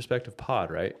perspective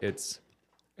pod, right?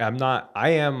 I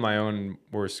am my own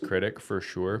worst critic for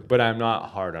sure, but I'm not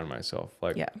hard on myself.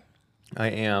 Like Yeah. I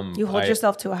am. You hold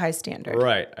yourself to a high standard.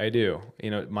 Right, I do.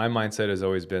 My mindset has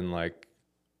always been like,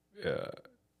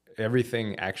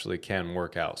 everything actually can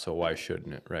work out, so why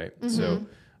shouldn't it, right? So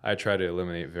I try to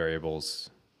eliminate variables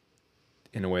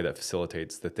in a way that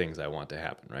facilitates the things I want to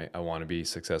happen, right? I want to be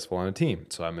successful on a team,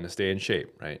 so I'm going to stay in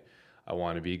shape, right? I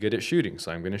want to be good at shooting,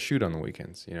 so I'm going to shoot on the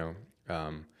weekends,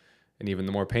 and even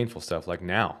the more painful stuff like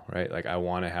now, right? Like I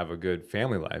want to have a good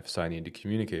family life, so I need to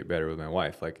communicate better with my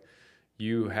wife. Like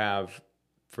you have,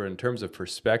 in terms of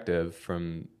perspective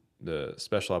from the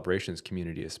special operations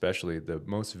community, especially, the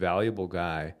most valuable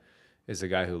guy is a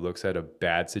guy who looks at a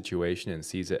bad situation and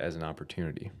sees it as an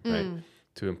opportunity, right?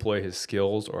 To employ his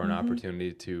skills or an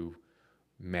opportunity to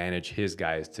manage his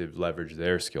guys to leverage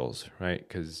their skills, right?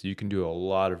 Because you can do a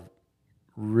lot of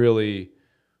really,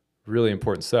 really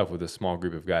important stuff with a small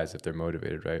group of guys if they're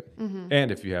motivated, right?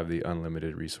 And if you have the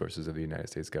unlimited resources of the United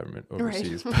States government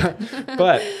overseas.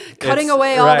 But cutting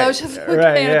away all those canopies.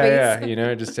 Yeah. You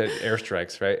know, just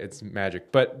airstrikes, right? It's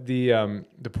magic. But the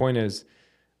point is,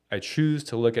 I choose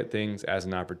to look at things as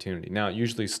an opportunity. Now, it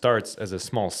usually starts as a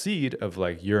small seed of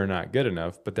like, you're not good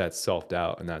enough, but that's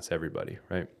self-doubt, and that's everybody,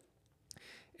 right?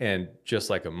 And just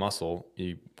like a muscle,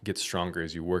 you get stronger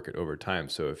as you work it over time.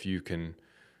 So if you can,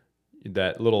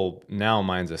 that little, now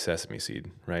mine's a sesame seed,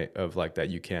 right? Of like that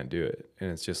you can't do it. And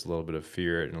it's just a little bit of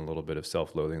fear and a little bit of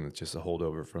self-loathing that's just a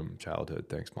holdover from childhood.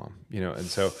 Thanks, Mom. You know, and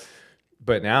so,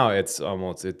 but now it's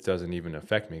almost, it doesn't even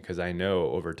affect me because I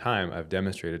know over time I've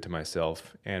demonstrated to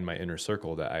myself and my inner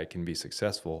circle that I can be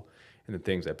successful in the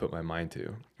things I put my mind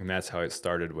to. And that's how it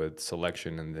started with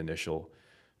selection, and the initial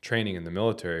training in the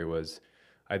military was,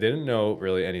 I didn't know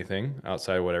really anything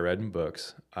outside of what I read in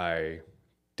books. I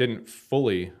didn't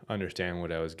fully understand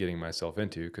what I was getting myself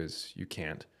into because you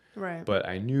can't. Right. But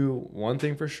I knew one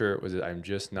thing for sure was that I'm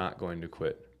just not going to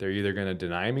quit. They're either going to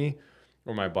deny me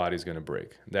or my body's going to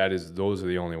break. Those are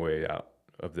the only way out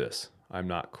of this. I'm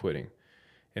not quitting.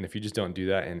 And if you just don't do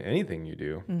that in anything you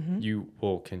do, you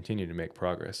will continue to make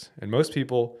progress. And most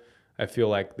people, I feel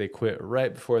like they quit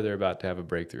right before they're about to have a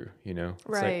breakthrough, you know? It's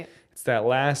Right. like,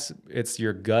 it's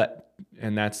your gut,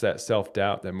 and that's that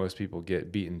self-doubt that most people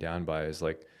get beaten down by, is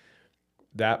like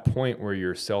that point where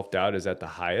your self-doubt is at the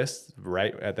highest,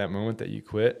 right at that moment that you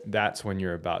quit, that's when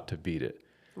you're about to beat it.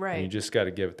 Right. And you just got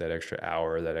to give it that extra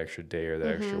hour, or that extra day, or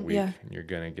that extra week, Yeah. and you're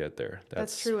going to get there.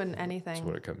 That's true in anything. That's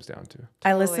what it comes down to.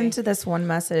 I listened to this one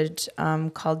message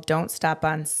called Don't Stop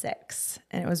on 6.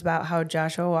 And it was about how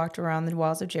Joshua walked around the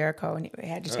walls of Jericho, and he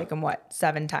had to take them,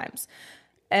 7 times.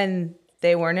 And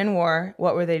they weren't in war.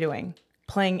 What were they doing?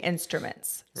 Playing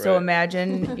instruments. So Right.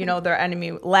 imagine, their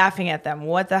enemy laughing at them.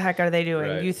 What the heck are they doing?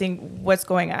 Right. You think, what's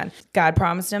going on? God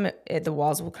promised him the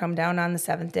walls will come down on the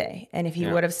 7th day. And if he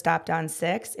would have stopped on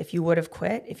 6, if you would have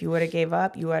quit, if you would have gave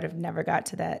up, you would have never got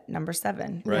to that number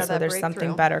 7. Right. So that there's something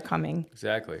breakthrough. better coming.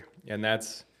 Exactly. And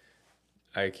that's,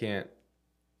 I can't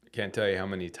tell you how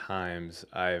many times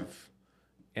I've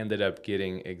ended up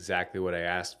getting exactly what I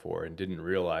asked for and didn't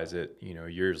realize it,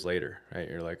 years later, right?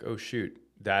 You're like, oh shoot,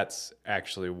 that's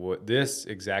actually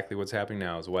exactly what's happening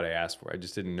now is what I asked for. I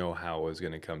just didn't know how it was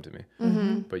going to come to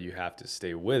me. But you have to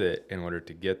stay with it in order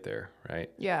to get there, right?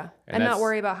 Yeah. And And not that's-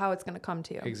 worry about how it's going to come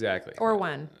to you. Exactly. Or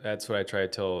when. That's what I try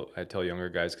to tell younger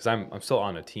guys, because I'm still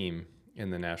on a team in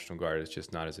the National Guard. It's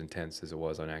just not as intense as it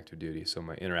was on active duty, so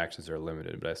my interactions are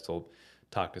limited, but I still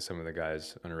talk to some of the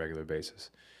guys on a regular basis.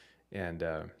 And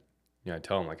I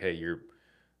tell them like, hey,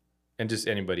 and just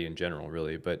anybody in general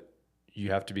really, but you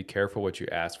have to be careful what you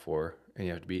ask for, and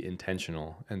you have to be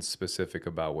intentional and specific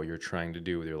about what you're trying to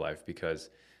do with your life, because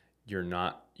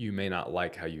you may not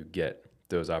like how you get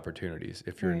those opportunities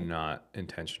if you're not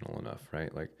intentional enough,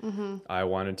 right? Like I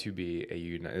wanted to be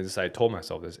I told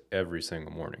myself this every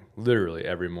single morning, literally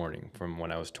every morning from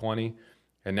when I was 20.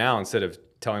 And now instead of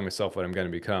telling myself what I'm going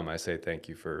to become, I say, thank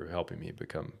you for helping me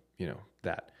become,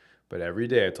 that. But every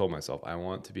day I told myself, I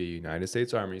want to be a United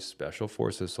States Army Special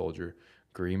Forces soldier,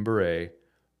 Green Beret,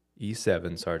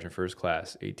 E7, Sergeant First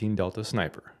Class, 18 Delta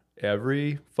Sniper,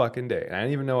 every fucking day. And I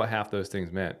didn't even know what half those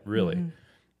things meant, really.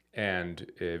 And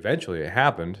eventually it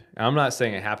happened. And I'm not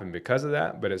saying it happened because of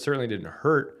that, but it certainly didn't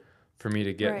hurt for me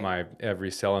to get my every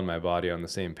cell in my body on the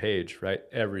same page, right?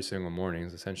 Every single morning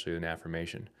is essentially an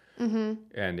affirmation.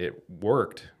 And it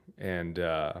worked. And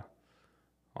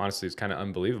honestly, it's kind of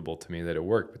unbelievable to me that it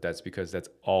worked, but that's because that's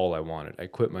all I wanted. I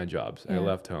quit my jobs. I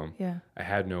left home. Yeah. I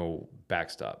had no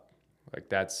backstop. Like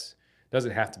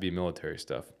doesn't have to be military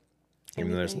stuff.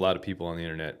 Even though there's a lot of people on the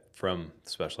internet from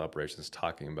special operations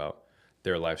talking about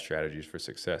their life strategies for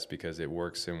success, because it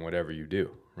works in whatever you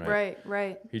do, right?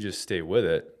 Right. If you just stay with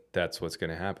it, that's what's going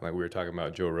to happen. Like we were talking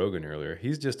about Joe Rogan earlier.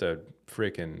 He's just a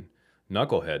freaking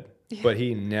knucklehead, but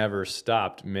he never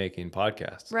stopped making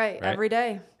podcasts. Right. Every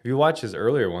day. If you watch his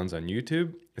earlier ones on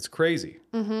YouTube, it's crazy.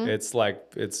 It's like,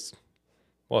 it's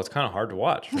kind of hard to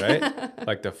watch, right?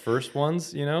 Like the first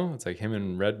ones, it's like him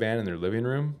and Red Band in their living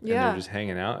room, and they're just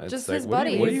hanging out. It's Just like, his what are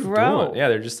you buddies. doing? Yeah,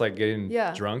 they're just like getting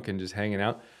Yeah. drunk and just hanging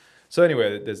out. So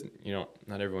anyway, there's,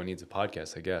 not everyone needs a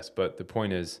podcast, I guess. But the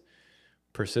point is,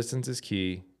 persistence is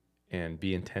key, and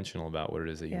be intentional about what it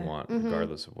is that you Yeah. want,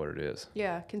 regardless of what it is.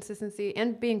 Yeah, consistency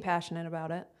and being passionate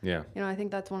about it. Yeah. You know, I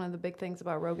think that's one of the big things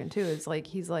about Rogan too, is like,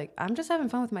 he's like, I'm just having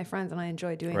fun with my friends and I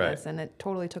enjoy doing Right. this. And it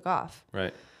totally took off.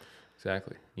 Right.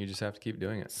 Exactly. You just have to keep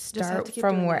doing it. Just have Start to keep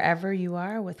from doing it. wherever you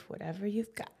are with whatever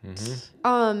you've got.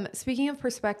 Speaking of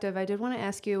perspective, I did want to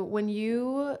ask you, when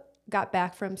you got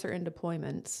back from certain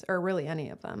deployments, or really any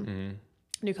of them,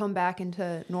 and you come back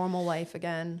into normal life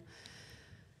again,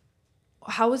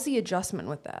 how was the adjustment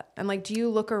with that? And like, do you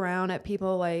look around at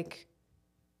people like,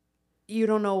 you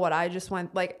don't know what I just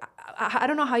went, like, I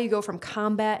don't know how you go from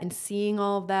combat and seeing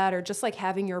all of that, or just like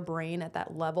having your brain at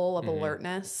that level of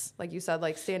alertness. Like you said,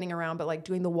 like standing around, but like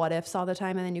doing the what ifs all the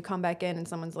time. And then you come back in and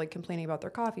someone's like complaining about their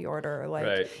coffee order, or like,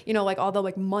 Right. you know, like all the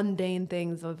like mundane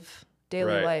things of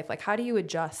daily Right. life. Like, how do you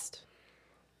adjust?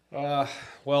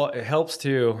 Well, it helps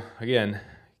to, again,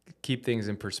 keep things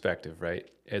in perspective, right?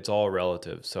 It's all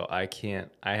relative. So I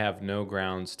have no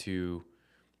grounds to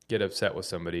get upset with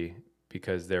somebody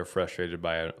because they're frustrated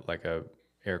by a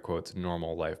air quotes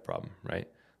normal life problem, right?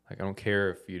 Like, I don't care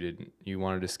if you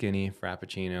wanted a skinny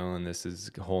frappuccino and this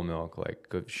is whole milk, like,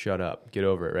 go shut up, get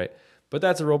over it, right? But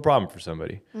that's a real problem for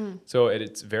somebody. So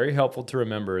it's very helpful to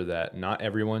remember that not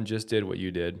everyone just did what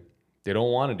you did. They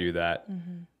don't want to do that.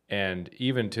 And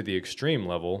even to the extreme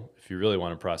level, if you really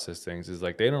want to process things, is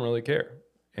like they don't really care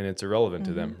and it's irrelevant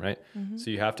to them, right? So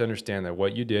you have to understand that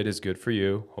what you did is good for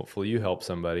you. Hopefully you help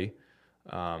somebody.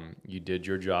 You did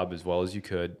your job as well as you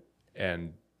could,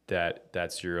 and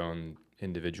that's your own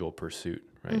individual pursuit,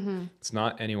 right? It's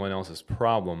not anyone else's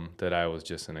problem that I was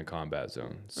just in a combat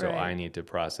zone. So Right. I need to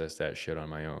process that shit on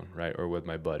my own, right? Or with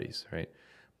my buddies, right?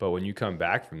 But when you come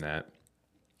back from that,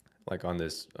 like on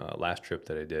this last trip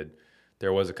that I did,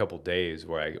 there was a couple days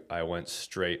where I went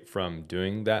straight from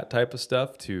doing that type of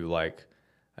stuff to like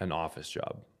an office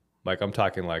job. Like, I'm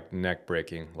talking like neck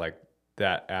breaking, like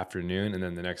that afternoon. And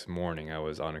then the next morning I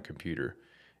was on a computer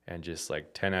and just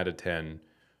like 10 out of 10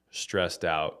 stressed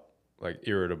out, like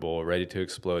irritable, ready to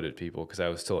explode at people because I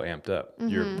was still amped up.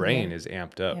 Your brain is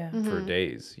amped up for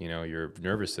days. You know, your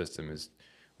nervous system is,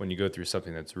 when you go through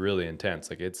something that's really intense,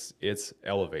 like it's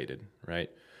elevated, right?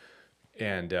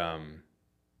 And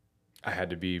I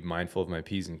had to be mindful of my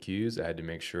P's and Q's. I had to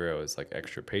make sure I was like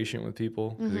extra patient with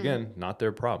people because again, not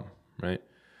their problem, right?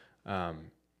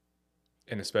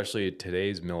 And especially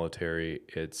today's military,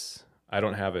 I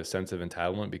don't have a sense of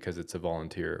entitlement because it's a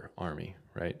volunteer army,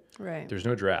 right? Right. There's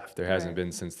no draft. There hasn't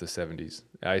been since the 70s.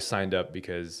 I signed up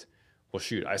because,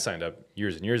 I signed up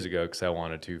years and years ago because I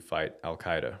wanted to fight Al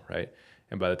Qaeda, right?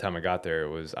 And by the time I got there, it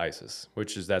was ISIS,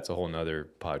 that's a whole nother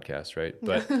podcast, right?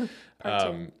 But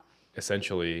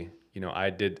essentially, you know, I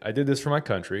did this for my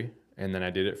country, and then I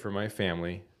did it for my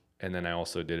family, and then I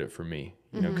also did it for me,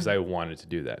 you know, because I wanted to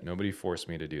do that. Nobody forced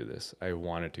me to do this. I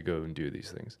wanted to go and do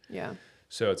these things. Yeah.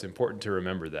 So it's important to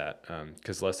remember that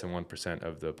because less than 1%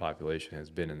 of the population has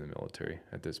been in the military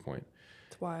at this point.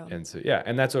 It's wild. And so, yeah,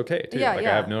 and that's okay too. Yeah, I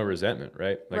have no resentment,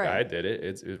 right? Like Right. I did it.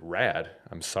 It's rad.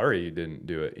 I'm sorry you didn't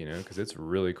do it, you know, because it's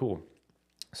really cool.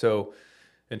 So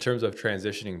in terms of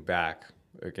transitioning back,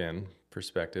 again,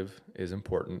 perspective is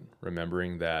important.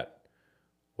 Remembering that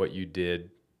what you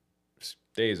did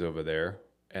stays over there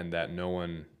and that no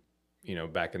one, you know,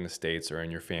 back in the States or in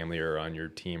your family or on your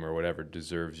team or whatever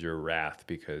deserves your wrath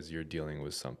because you're dealing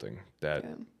with something that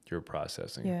you're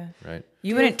processing. Yeah. Right.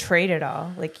 You wouldn't trade it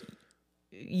all. Like,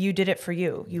 you did it for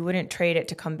you. You wouldn't trade it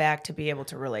to come back to be able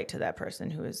to relate to that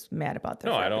person who is mad about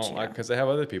their No, I don't, frappuccino. because I have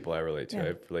other people I relate to. Yeah.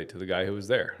 I relate to the guy who was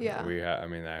there. Yeah.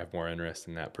 I have more interest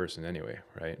in that person anyway,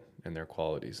 right? And their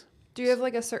qualities. Do you have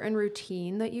like a certain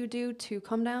routine that you do to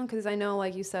come down? Because I know,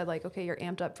 like you said, like, okay, you're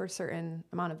amped up for a certain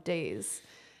amount of days.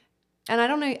 And I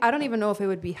don't even know if it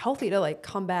would be healthy to like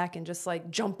come back and just like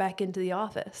jump back into the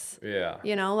office. Yeah.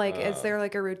 You know, like, is there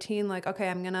like a routine, like, okay,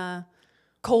 I'm going to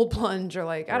cold plunge or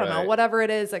like, I don't know, Right. whatever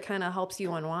it is that kind of helps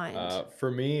you unwind?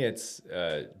 For me, it's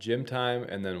gym time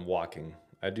and then walking.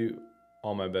 I do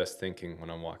all my best thinking when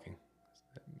I'm walking.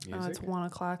 Oh, it's 1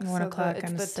 o'clock. 1 o'clock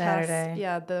on a Saturday.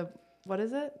 Test. What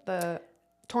is it? The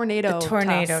tornado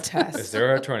test. Is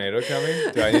there a tornado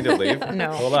coming? Do I need to leave?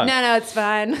 No. Hold on. No, it's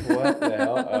fine. What the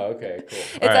hell? Oh, okay, cool.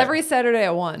 It's every Saturday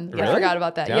at 1. I Really? forgot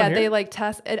about that. Down Yeah, here? they like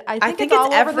test it. I think think it's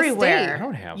all over everywhere. the I state.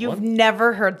 don't have You've one.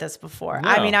 never heard this before.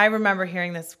 I No. mean, I remember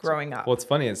hearing this growing up. Well, it's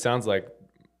funny. It sounds like.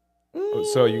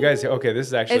 So you guys, okay, this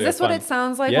is actually. Is this a what fun- it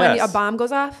sounds like when a Yes. bomb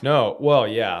goes off? No, well,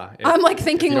 yeah. I'm like If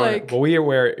thinking you don't- like, well, we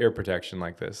wear ear protection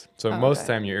like this, so most of okay.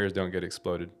 the time your ears don't get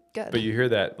exploded. Good. But you hear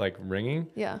that like ringing.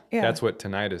 yeah. Yeah. That's what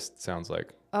tinnitus sounds like.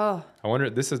 Oh, I wonder.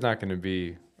 This is not going to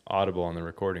be audible on the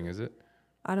recording, is it?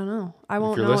 I don't know. I If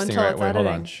won't you're know listening until right, it's wait, editing.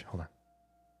 hold on. Hold on.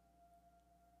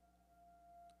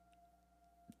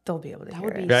 they'll be able to That hear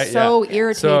would be it. Right, so yeah.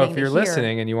 irritating. So if to you're hear.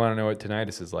 listening and you want to know what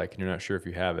tinnitus is like and you're not sure if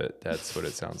you have it, that's what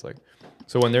it sounds like.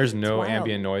 So when there's no wild.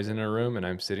 ambient noise in a room and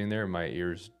I'm sitting there, my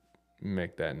ears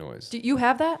make that noise. Do you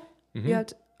have that? Mhm. You have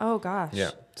to, oh gosh.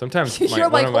 Yeah. Sometimes You're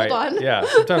like, one of hold on. Yeah.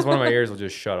 Sometimes one of my ears will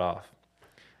just shut off,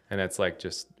 and that's like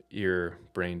just ear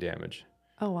brain damage,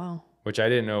 Oh wow. which I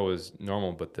didn't know was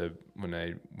normal. But when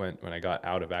I got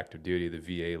out of active duty, the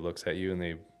VA looks at you and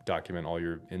they document all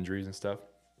your injuries and stuff,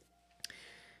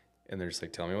 and they're just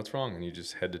like, "Tell me what's wrong," and you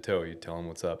just head to toe, you tell them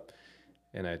what's up.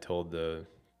 And I told the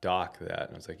doc that,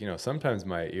 and I was like, sometimes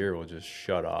my ear will just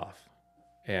shut off,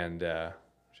 and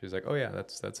she's like, "Oh yeah,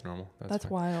 that's normal. That's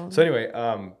fine." wild. So anyway,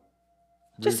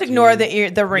 Just routine- ignore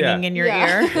the ringing Yeah. in your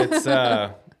Yeah. ear.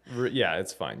 It's yeah,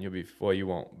 it's fine. You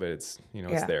won't, but it's Yeah.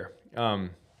 it's there.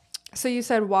 So you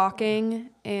said walking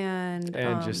and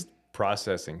Just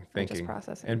processing, or just thinking,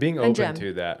 processing. and being And open gym.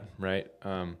 to that, right?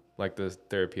 Like the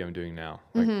therapy I'm doing now.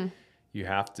 Like you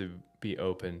have to be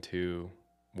open to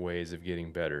ways of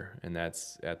getting better, and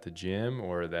that's at the gym,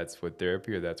 or that's with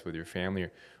therapy, or that's with your family,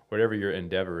 or whatever your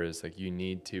endeavor is. Like you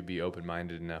need to be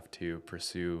open-minded enough to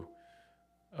pursue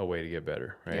a way to get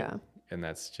better, right? Yeah. And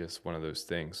that's just one of those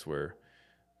things where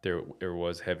there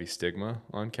was heavy stigma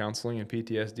on counseling and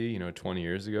PTSD, 20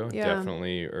 years ago. Yeah.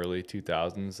 Definitely early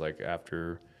 2000s, like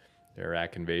after the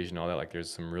Iraq invasion, all that. Like there's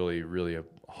some really, really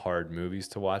hard movies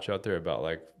to watch out there about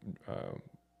like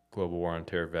global war on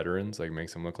terror veterans, like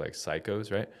makes them look like psychos,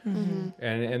 right?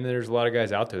 And there's a lot of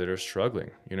guys out there that are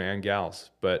struggling, and gals.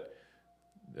 But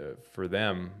for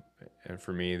them and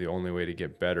for me, the only way to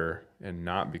get better and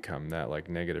not become that like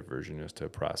negative version is to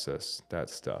process that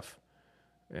stuff.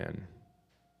 And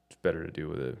it's better to do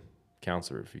with a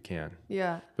counselor if you can.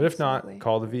 Yeah. But if absolutely. not,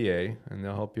 call the VA and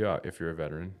they'll help you out if you're a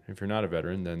veteran. If you're not a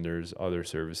veteran, then there's other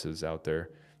services out there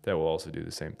that will also do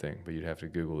the same thing. But you'd have to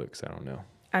Google it because I don't know.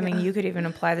 I mean, you could even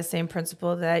apply the same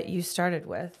principle that you started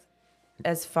with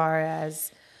as far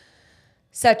as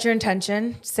set your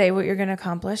intention, say what you're going to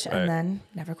accomplish, Right. and then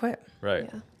never quit. Right.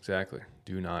 Yeah. Exactly.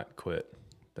 Do not quit.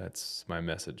 That's my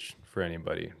message for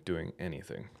anybody doing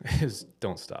anything is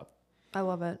don't stop. I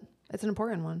love it. It's an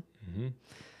important one.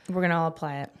 We're going to all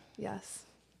apply it. Yes.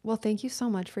 Well, thank you so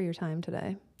much for your time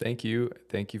today. Thank you.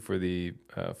 Thank you for the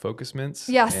focus mints.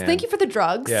 Yes. And Thank you for the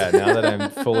drugs. Yeah. Now that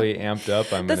I'm fully amped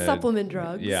up, I'm The gonna, supplement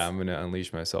drugs. Yeah, I'm gonna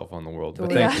unleash myself on the world. But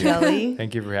The thank wheat you. jelly.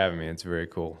 Thank you for having me. It's very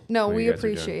cool. No, what we you guys are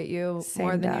doing. appreciate you Same,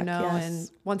 more than you Doc, know. yes. And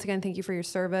once again, thank you for your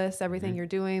service, everything you're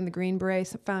doing, the Green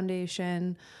Beret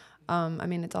Foundation. I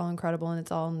mean, it's all incredible and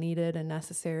it's all needed and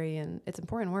necessary, and it's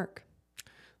important work.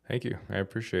 Thank you. I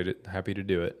appreciate it. Happy to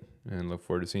do it, and look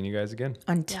forward to seeing you guys again.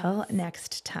 Until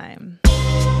next time.